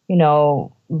 you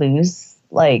know, lose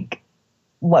like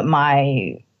what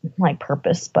my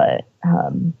purpose, but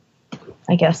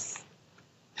I guess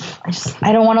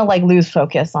I don't want to like lose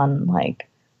focus on like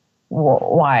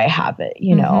why I have it,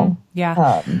 you know?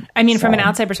 Yeah. I mean, from an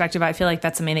outside perspective, I feel like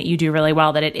that's something that you do really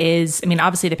well, that it is, I mean,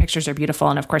 obviously the pictures are beautiful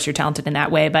and of course you're talented in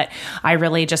that way, but I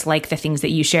really just like the things that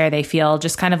you share. They feel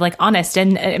just kind of like honest.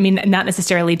 And I mean, not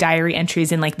necessarily diary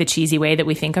entries in like the cheesy way that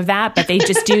we think of that, but they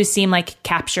just do seem like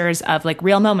captures of like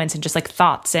real moments and just like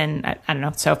thoughts. And I don't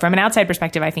know. So from an outside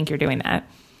perspective, I think you're doing that.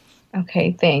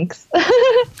 Okay. Thanks.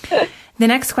 The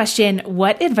next question,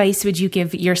 what advice would you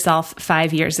give yourself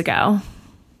 5 years ago?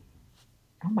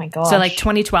 Oh my gosh. So like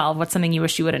 2012, what's something you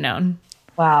wish you would have known?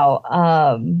 Wow.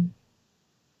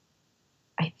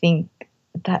 I think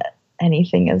that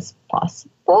anything is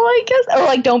possible, I guess. Or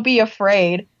like, don't be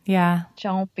afraid. Yeah.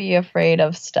 Don't be afraid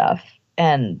of stuff.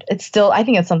 And it's still, I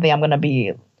think it's something I'm going to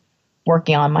be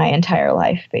working on my entire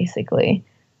life, basically.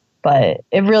 But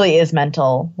it really is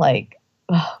mental. Like,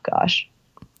 oh gosh,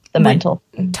 the mental.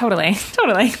 Totally.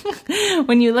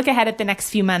 When you look ahead at the next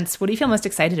few months, what do you feel most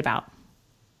excited about?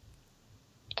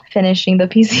 Finishing the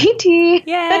PCT.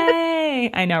 Yay!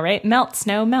 I know, right? Melt,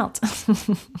 snow, melt.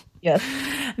 Yes.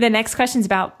 The next question is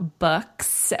about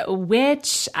books.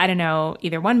 Which, I don't know,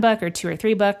 either one book or 2 or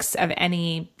 3 books of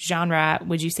any genre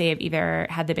would you say have either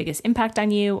had the biggest impact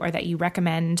on you or that you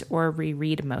recommend or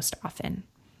reread most often?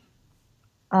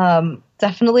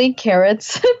 Definitely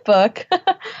Carrot's book.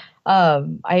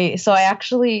 I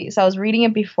was reading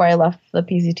it before I left the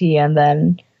PCT, and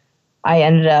then I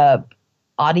ended up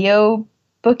audio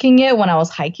booking it when I was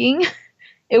hiking.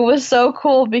 It was so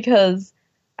cool because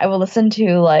I would listen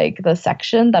to like the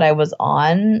section that I was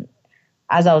on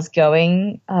as I was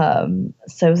going.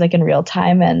 So it was like in real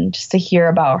time, and just to hear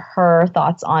about her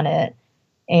thoughts on it.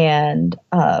 And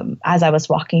as I was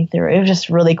walking through, it was just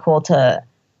really cool to,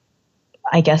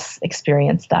 I guess,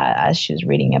 experience that as she was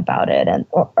reading about it. And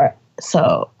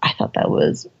so I thought that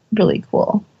was really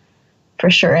cool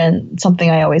for sure. And something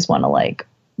I always want to like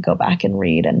go back and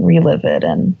read and relive it.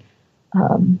 And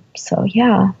so,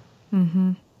 yeah.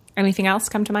 Mm-hmm. Anything else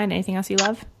come to mind? Anything else you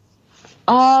love?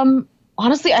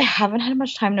 Honestly, I haven't had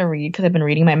much time to read because I've been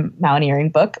reading my mountaineering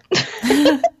book.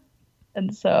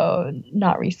 And so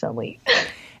not recently.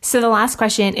 So the last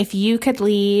question, if you could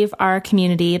leave our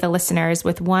community, the listeners,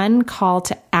 with one call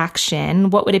to action,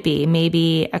 what would it be?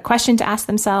 Maybe a question to ask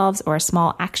themselves or a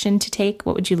small action to take?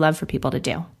 What would you love for people to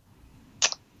do?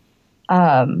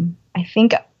 I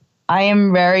think I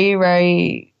am very,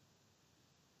 very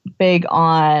big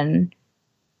on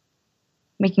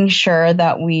making sure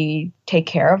that we take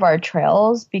care of our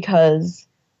trails because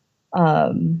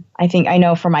I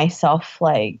know for myself,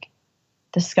 like,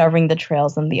 discovering the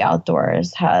trails and the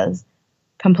outdoors has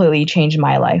completely changed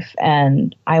my life.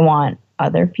 And I want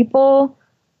other people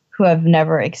who have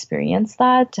never experienced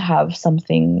that to have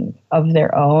something of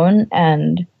their own.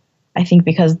 And I think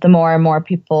because the more and more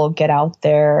people get out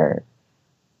there,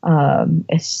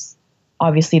 it's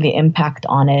obviously the impact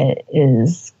on it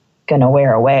is going to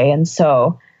wear away. And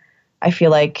so I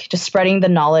feel like just spreading the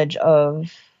knowledge of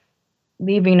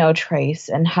leaving no trace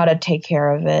and how to take care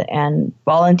of it and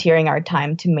volunteering our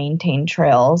time to maintain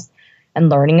trails and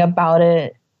learning about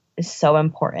it is so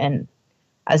important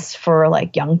as for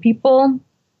like young people.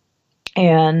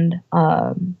 And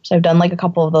so I've done like a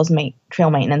couple of those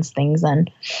trail maintenance things, and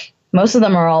most of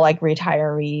them are all like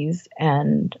retirees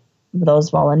and those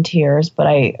volunteers. But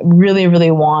I really, really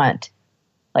want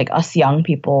like us young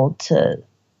people to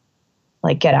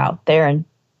like get out there and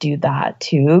do that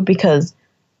too, because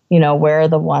you know, we're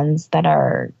the ones that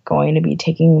are going to be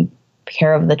taking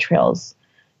care of the trails,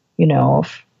 you know,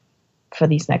 for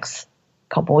these next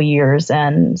couple years.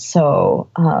 And so,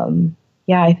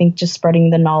 I think just spreading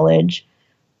the knowledge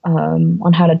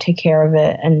on how to take care of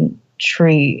it and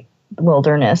treat the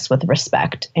wilderness with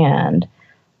respect. And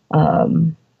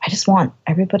I just want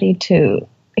everybody to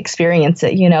experience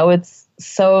it. You know, it's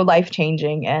so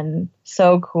life-changing and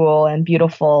so cool and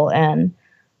beautiful. And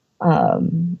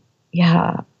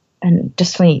and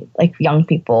just like young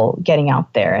people getting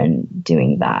out there and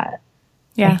doing that.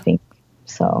 Yeah. I think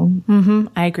so. Mm-hmm.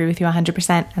 I agree with you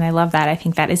 100%. And I love that. I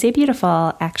think that is a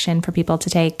beautiful action for people to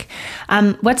take.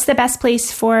 What's the best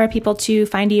place for people to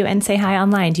find you and say hi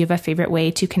online? Do you have a favorite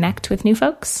way to connect with new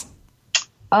folks?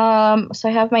 So I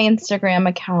have my Instagram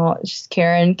account, it's just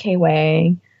Karen K.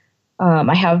 Wang.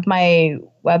 I have my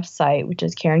website, which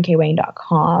is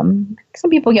KarenKWang.com. Some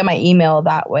people get my email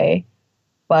that way.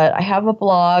 But I have a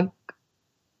blog.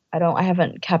 I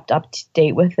haven't kept up to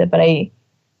date with it, but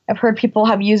I've heard people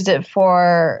have used it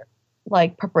for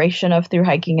like preparation of through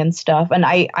hiking and stuff. And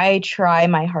I try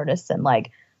my hardest and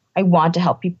like, I want to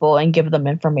help people and give them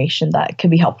information that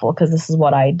could be helpful because this is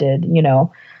what I did, you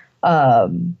know?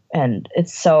 And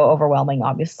it's so overwhelming,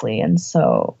 obviously. And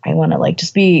so I want to like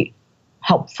just be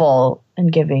helpful in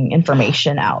giving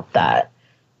information out that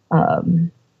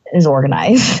is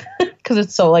organized because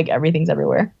it's so like everything's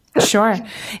everywhere. Sure.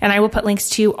 And I will put links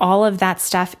to all of that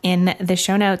stuff in the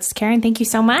show notes. Karen, thank you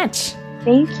so much.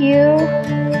 Thank you.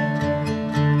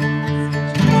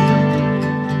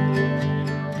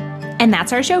 And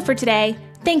that's our show for today.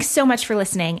 Thanks so much for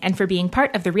listening and for being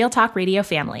part of the Real Talk Radio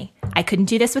family. I couldn't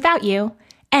do this without you.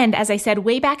 And as I said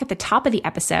way back at the top of the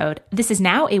episode, this is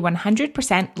now a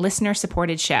 100%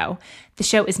 listener-supported show. The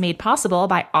show is made possible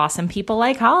by awesome people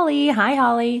like Holly. Hi,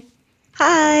 Holly.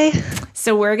 Hi.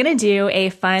 So we're going to do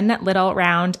a fun little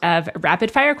round of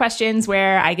rapid-fire questions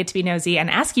where I get to be nosy and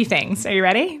ask you things. Are you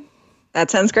ready? That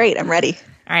sounds great. I'm ready.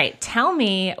 All right. Tell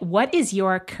me, what is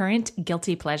your current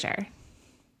guilty pleasure?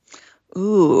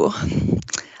 Ooh.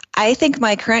 I think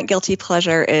my current guilty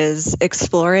pleasure is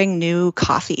exploring new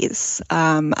coffees.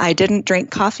 I didn't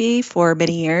drink coffee for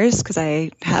many years because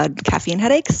I had caffeine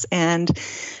headaches. And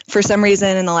for some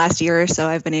reason in the last year or so,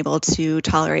 I've been able to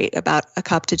tolerate about a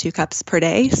cup to 2 cups per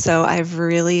day. So I've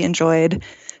really enjoyed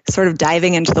sort of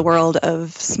diving into the world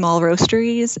of small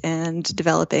roasteries and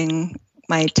developing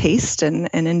my taste and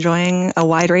enjoying a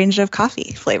wide range of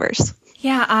coffee flavors.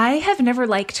 Yeah, I have never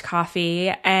liked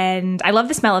coffee, and I love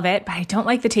the smell of it, but I don't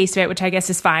like the taste of it, which I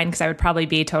guess is fine because I would probably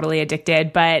be totally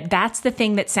addicted. But that's the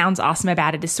thing that sounds awesome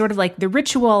about it, is sort of like the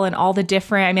ritual and all the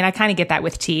different, I mean, I kind of get that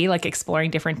with tea, like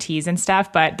exploring different teas and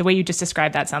stuff, but the way you just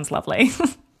described that sounds lovely.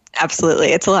 Absolutely.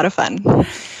 It's a lot of fun.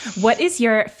 What is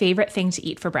your favorite thing to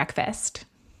eat for breakfast?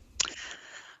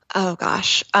 Oh,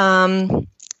 gosh.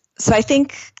 So I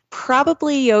think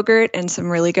probably yogurt and some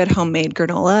really good homemade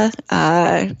granola.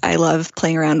 I love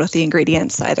playing around with the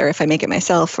ingredients, either if I make it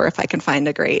myself or if I can find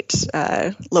a great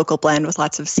local blend with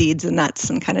lots of seeds and nuts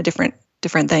and kind of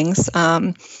different things.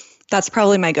 That's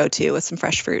probably my go-to with some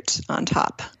fresh fruit on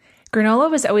top.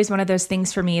 Granola was always one of those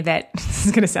things for me that, this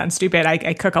is going to sound stupid,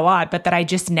 I cook a lot, but that I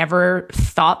just never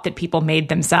thought that people made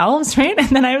themselves, right? And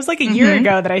then I was like a year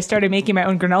ago that I started making my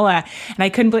own granola, and I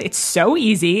couldn't believe, it's so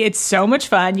easy, it's so much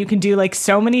fun, you can do like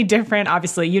so many different,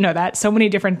 obviously you know that, so many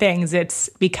different things. It's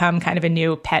become kind of a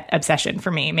new pet obsession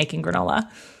for me, making granola.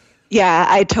 Yeah,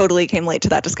 I totally came late to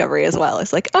that discovery as well.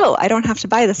 It's like, oh, I don't have to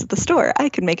buy this at the store. I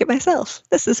can make it myself.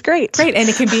 This is great. Great. And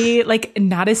it can be like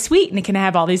not as sweet, and it can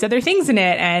have all these other things in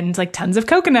it and like tons of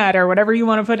coconut or whatever you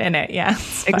want to put in it. Yeah.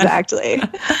 Exactly.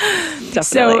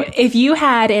 So if you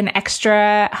had an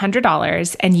extra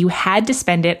 $100 and you had to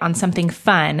spend it on something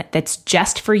fun that's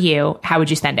just for you, how would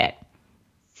you spend it?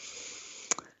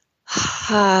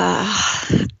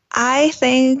 I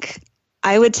think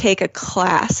I would take a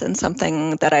class in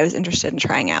something that I was interested in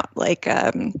trying out, like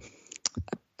a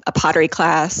pottery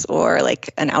class or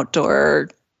like an outdoor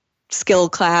skill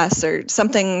class or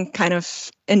something kind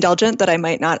of indulgent that I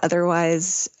might not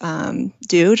otherwise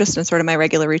do just in sort of my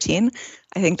regular routine.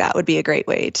 I think that would be a great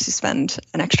way to spend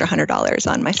an extra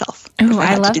 $100 on myself. Oh,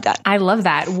 I love to do that. I love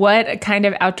that. What kind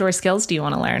of outdoor skills do you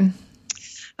want to learn?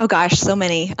 Oh gosh, so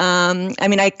many. I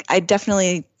mean, I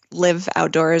definitely live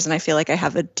outdoors and I feel like I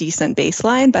have a decent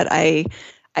baseline, but I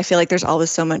feel like there's always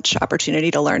so much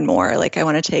opportunity to learn more. Like I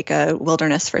want to take a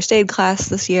wilderness first aid class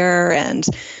this year, and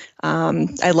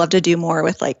I'd love to do more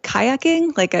with like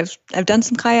kayaking. Like I've done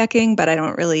some kayaking, but I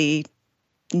don't really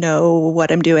know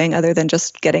what I'm doing other than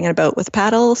just getting in a boat with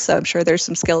paddles. So I'm sure there's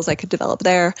some skills I could develop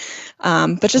there.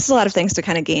 But just a lot of things to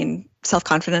kind of gain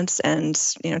self-confidence and,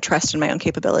 trust in my own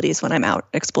capabilities when I'm out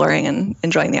exploring and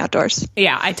enjoying the outdoors.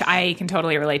 Yeah, I can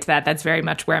totally relate to that. That's very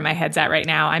much where my head's at right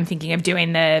now. I'm thinking of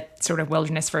doing the sort of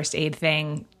wilderness first aid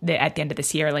thing at the end of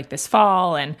this year, like this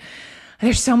fall. And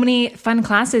there's so many fun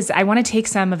classes. I want to take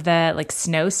some of the like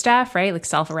snow stuff, right? Like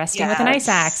self-arresting with an ice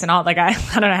axe and all. Like I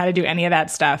don't know how to do any of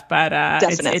that stuff, but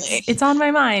it's on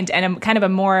my mind. And kind of a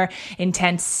more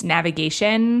intense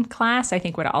navigation class, I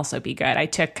think, would also be good. I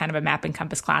took kind of a map and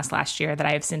compass class last year that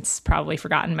I have since probably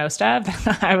forgotten most of.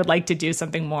 I would like to do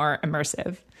something more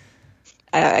immersive.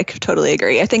 I could totally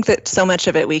agree. I think that so much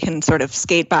of it we can sort of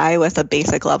skate by with a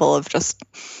basic level of just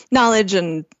knowledge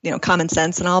and, common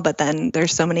sense and all, but then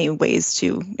there's so many ways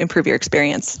to improve your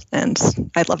experience, and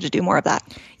I'd love to do more of that.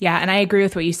 Yeah, and I agree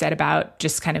with what you said about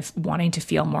just kind of wanting to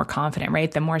feel more confident,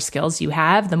 right? The more skills you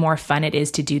have, the more fun it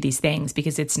is to do these things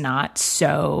because it's not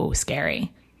so scary.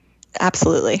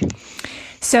 Absolutely.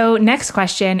 So next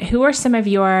question, who are some of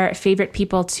your favorite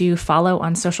people to follow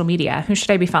on social media? Who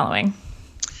should I be following?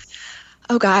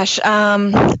 Oh gosh,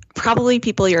 probably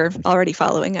people you're already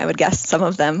following, I would guess some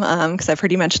of them, because I've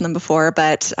heard you mention them before,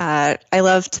 but I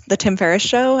loved the Tim Ferriss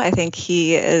show. I think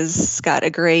he has got a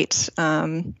great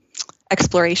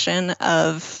exploration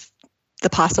of the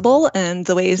possible and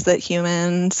the ways that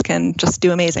humans can just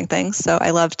do amazing things. So I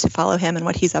love to follow him and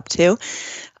what he's up to.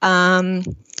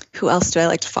 Who else do I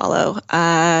like to follow?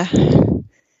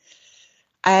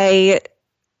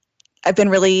 I've been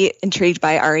really intrigued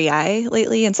by REI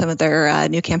lately and some of their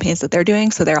new campaigns that they're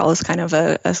doing. So they're always kind of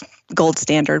a gold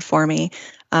standard for me.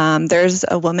 There's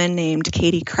a woman named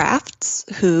Katie Crafts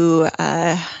who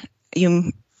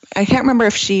I can't remember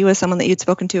if she was someone that you'd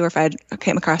spoken to or if I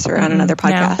came across her on another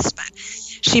podcast. No. But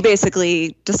she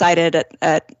basically decided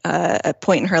at a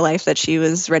point in her life that she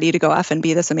was ready to go off and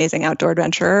be this amazing outdoor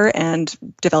adventurer and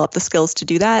develop the skills to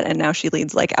do that. And now she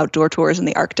leads like outdoor tours in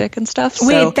the Arctic and stuff.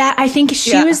 Wait, I think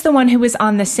she was the one who was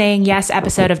on the Saying Yes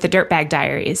episode of the Dirtbag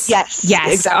Diaries. Yes,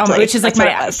 exactly. Which is like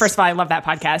first of all, I love that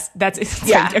podcast.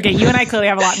 Like, okay, you and I clearly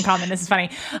have a lot in common. This is funny.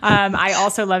 I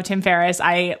also love Tim Ferriss.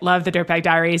 I love the Dirtbag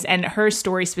Diaries, and her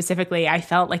story specifically, I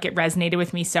felt like it resonated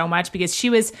with me so much because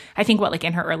she was, I think, like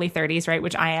in her early 30s, right?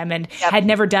 Which I am, and had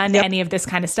never done any of this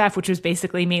kind of stuff, which was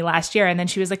basically me last year. And then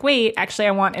she was like, wait, actually,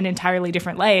 I want an entirely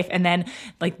different life. And then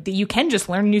like you can just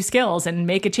learn new skills and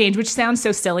make a change, which sounds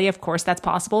so silly. Of course, that's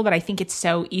possible. But I think it's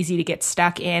so easy to get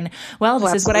stuck in,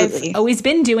 this is what I've always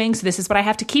been doing. So this is what I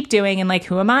have to keep doing. And like,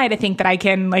 who am I to think that I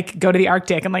can like go to the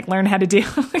Arctic and like learn how to do,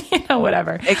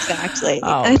 whatever. Exactly. And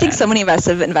I think so many of us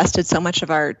have invested so much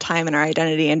of our time and our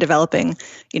identity in developing,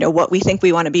 what we think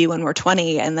we want to be when we're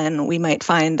 20. And then we might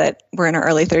find that we're in our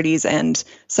early 30s and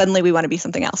suddenly we want to be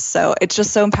something else. So it's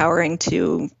just so empowering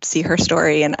to see her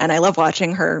story. And I love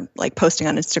watching her like posting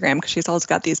on Instagram because she's always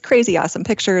got these crazy awesome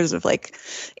pictures of like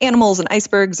animals and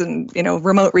icebergs and,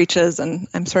 remote reaches. And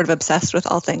I'm sort of obsessed with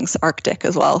all things Arctic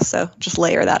as well. So just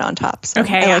layer that on top. So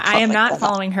okay. I am not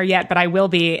following her yet, but I will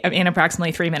be in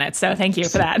approximately 3 minutes. So thank you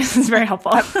for that. This is very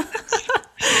helpful.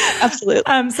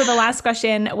 Absolutely. So the last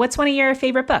question, what's one of your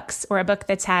favorite books or a book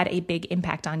that's had a big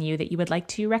impact on you that you would like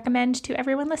to recommend to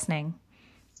everyone listening?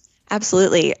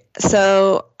 Absolutely.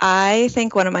 So I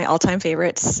think one of my all-time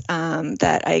favorites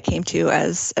that I came to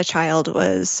as a child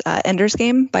was Ender's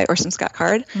Game by Orson Scott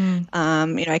Card.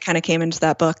 I kind of came into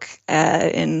that book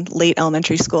in late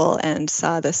elementary school and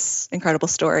saw this incredible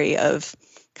story of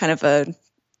kind of a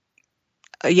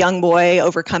young boy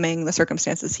overcoming the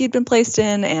circumstances he'd been placed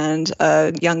in and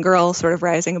a young girl sort of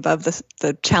rising above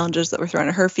the challenges that were thrown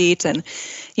at her feet. And,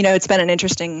 it's been an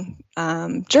interesting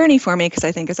journey for me because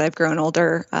I think as I've grown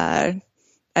older,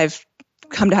 I've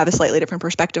come to have a slightly different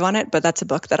perspective on it, but that's a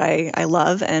book that I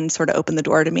love and sort of opened the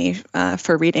door to me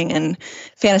for reading in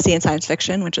fantasy and science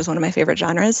fiction, which is one of my favorite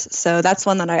genres. So that's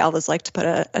one that I always like to put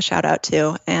a shout out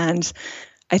to. And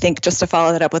I think just to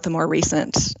follow that up with a more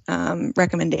recent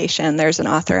recommendation, there's an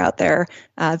author out there,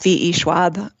 V.E.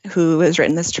 Schwab, who has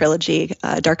written this trilogy,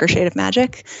 Darker Shade of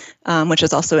Magic, which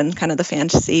is also in kind of the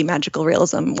fantasy magical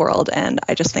realism world. And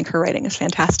I just think her writing is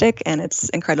fantastic and it's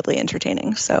incredibly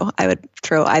entertaining. So I would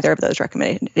throw either of those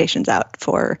recommendations out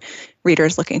for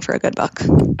readers looking for a good book.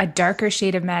 A Darker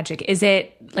Shade of Magic. Is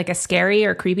it like a scary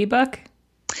or creepy book?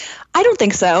 I don't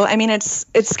think so. I mean, it's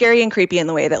scary and creepy in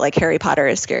the way that like Harry Potter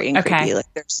is scary and creepy. Like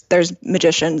there's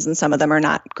magicians and some of them are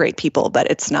not great people, but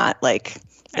it's not like,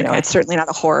 it's certainly not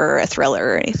a horror or a thriller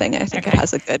or anything. I think it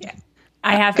has a good... Yeah.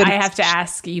 I have to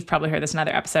ask, you've probably heard this in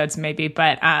other episodes maybe,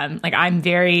 but I'm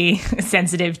very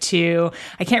sensitive to,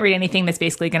 I can't read anything that's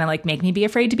basically going to like make me be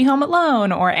afraid to be home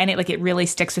alone or any, like it really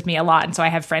sticks with me a lot. And so I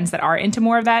have friends that are into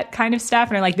more of that kind of stuff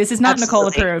and are like, this is not Nicole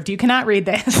approved. You cannot read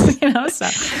this, so.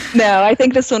 No, I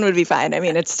think this one would be fine. I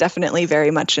mean, it's definitely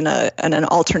very much in an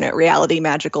alternate reality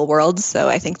magical world. So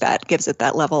I think that gives it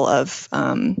that level of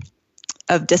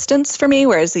distance for me.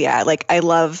 Whereas, I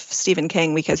love Stephen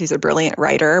King because he's a brilliant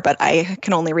writer, but I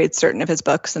can only read certain of his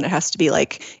books and it has to be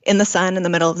like in the sun in the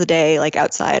middle of the day, like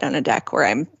outside on a deck where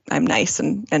I'm nice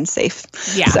and safe.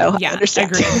 Yeah. So yeah. I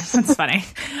understand. Agreed. That's funny.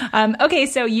 Okay.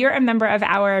 So you're a member of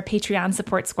our Patreon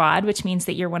support squad, which means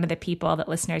that you're one of the people that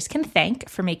listeners can thank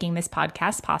for making this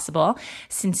podcast possible,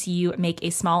 since you make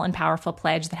a small and powerful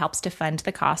pledge that helps to fund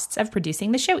the costs of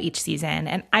producing the show each season.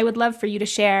 And I would love for you to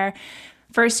share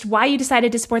first, why you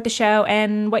decided to support the show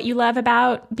and what you love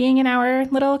about being in our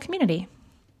little community.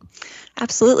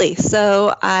 Absolutely.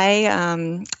 So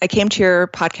I came to your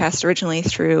podcast originally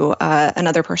through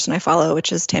another person I follow,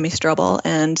 which is Tammy Strobel,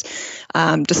 and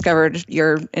discovered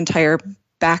your entire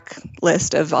back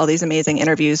list of all these amazing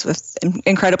interviews with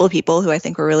incredible people who I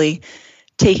think were really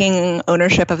taking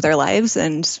ownership of their lives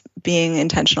and being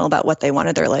intentional about what they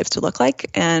wanted their lives to look like.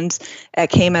 And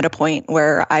it came at a point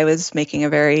where I was making a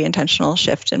very intentional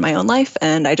shift in my own life.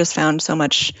 And I just found so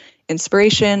much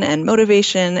inspiration and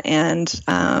motivation and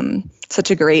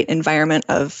such a great environment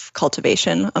of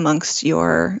cultivation amongst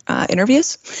your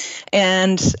interviews.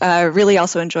 And really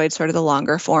also enjoyed sort of the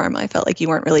longer form. I felt like you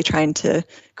weren't really trying to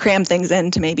cram things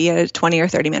into maybe a 20 or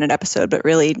 30-minute episode, but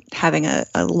really having a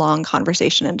long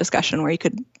conversation and discussion where you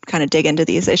could kind of dig into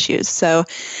these issues. So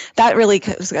that really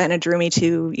kind of drew me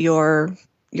to your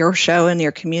show and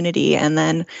your community. And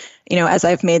then, as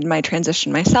I've made my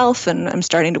transition myself and I'm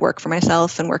starting to work for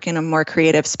myself and work in a more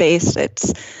creative space,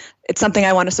 it's something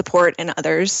I want to support in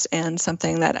others, and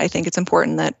something that I think it's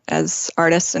important that as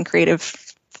artists and creative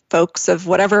folks of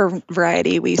whatever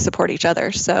variety, we support each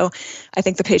other. So I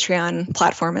think the Patreon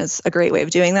platform is a great way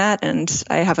of doing that. And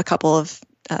I have a couple of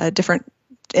different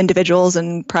individuals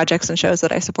and projects and shows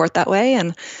that I support that way.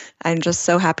 And I'm just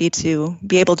so happy to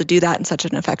be able to do that in such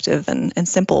an effective and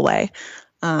simple way.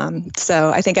 So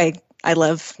I think I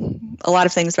love a lot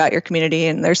of things about your community,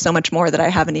 and there's so much more that I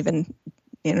haven't even,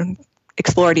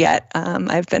 explored yet.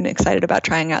 I've been excited about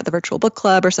trying out the virtual book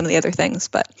club or some of the other things,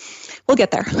 but we'll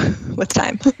get there with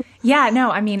time. Yeah,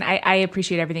 no, I mean, I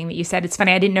appreciate everything that you said. It's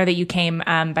funny, I didn't know that you came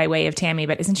by way of Tammy,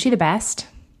 but isn't she the best?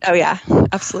 Oh, yeah,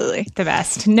 absolutely. The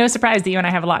best. No surprise that you and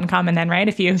I have a lot in common then, right?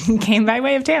 If you came by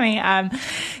way of Tammy.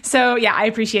 So yeah, I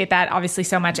appreciate that obviously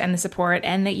so much, and the support,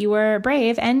 and that you were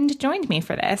brave and joined me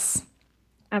for this.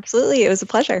 Absolutely. It was a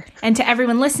pleasure. And to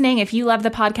everyone listening, if you love the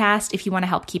podcast, if you want to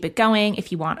help keep it going,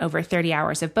 if you want over 30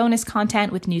 hours of bonus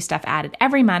content with new stuff added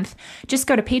every month, just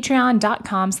go to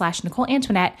patreon.com/Nicole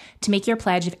Antoinette to make your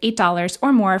pledge of $8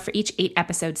 or more for each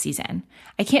 8-episode season.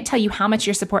 I can't tell you how much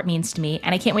your support means to me,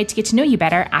 and I can't wait to get to know you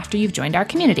better after you've joined our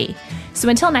community. So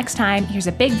until next time, here's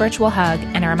a big virtual hug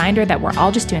and a reminder that we're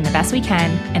all just doing the best we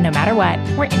can, and no matter what,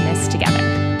 we're in this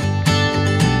together.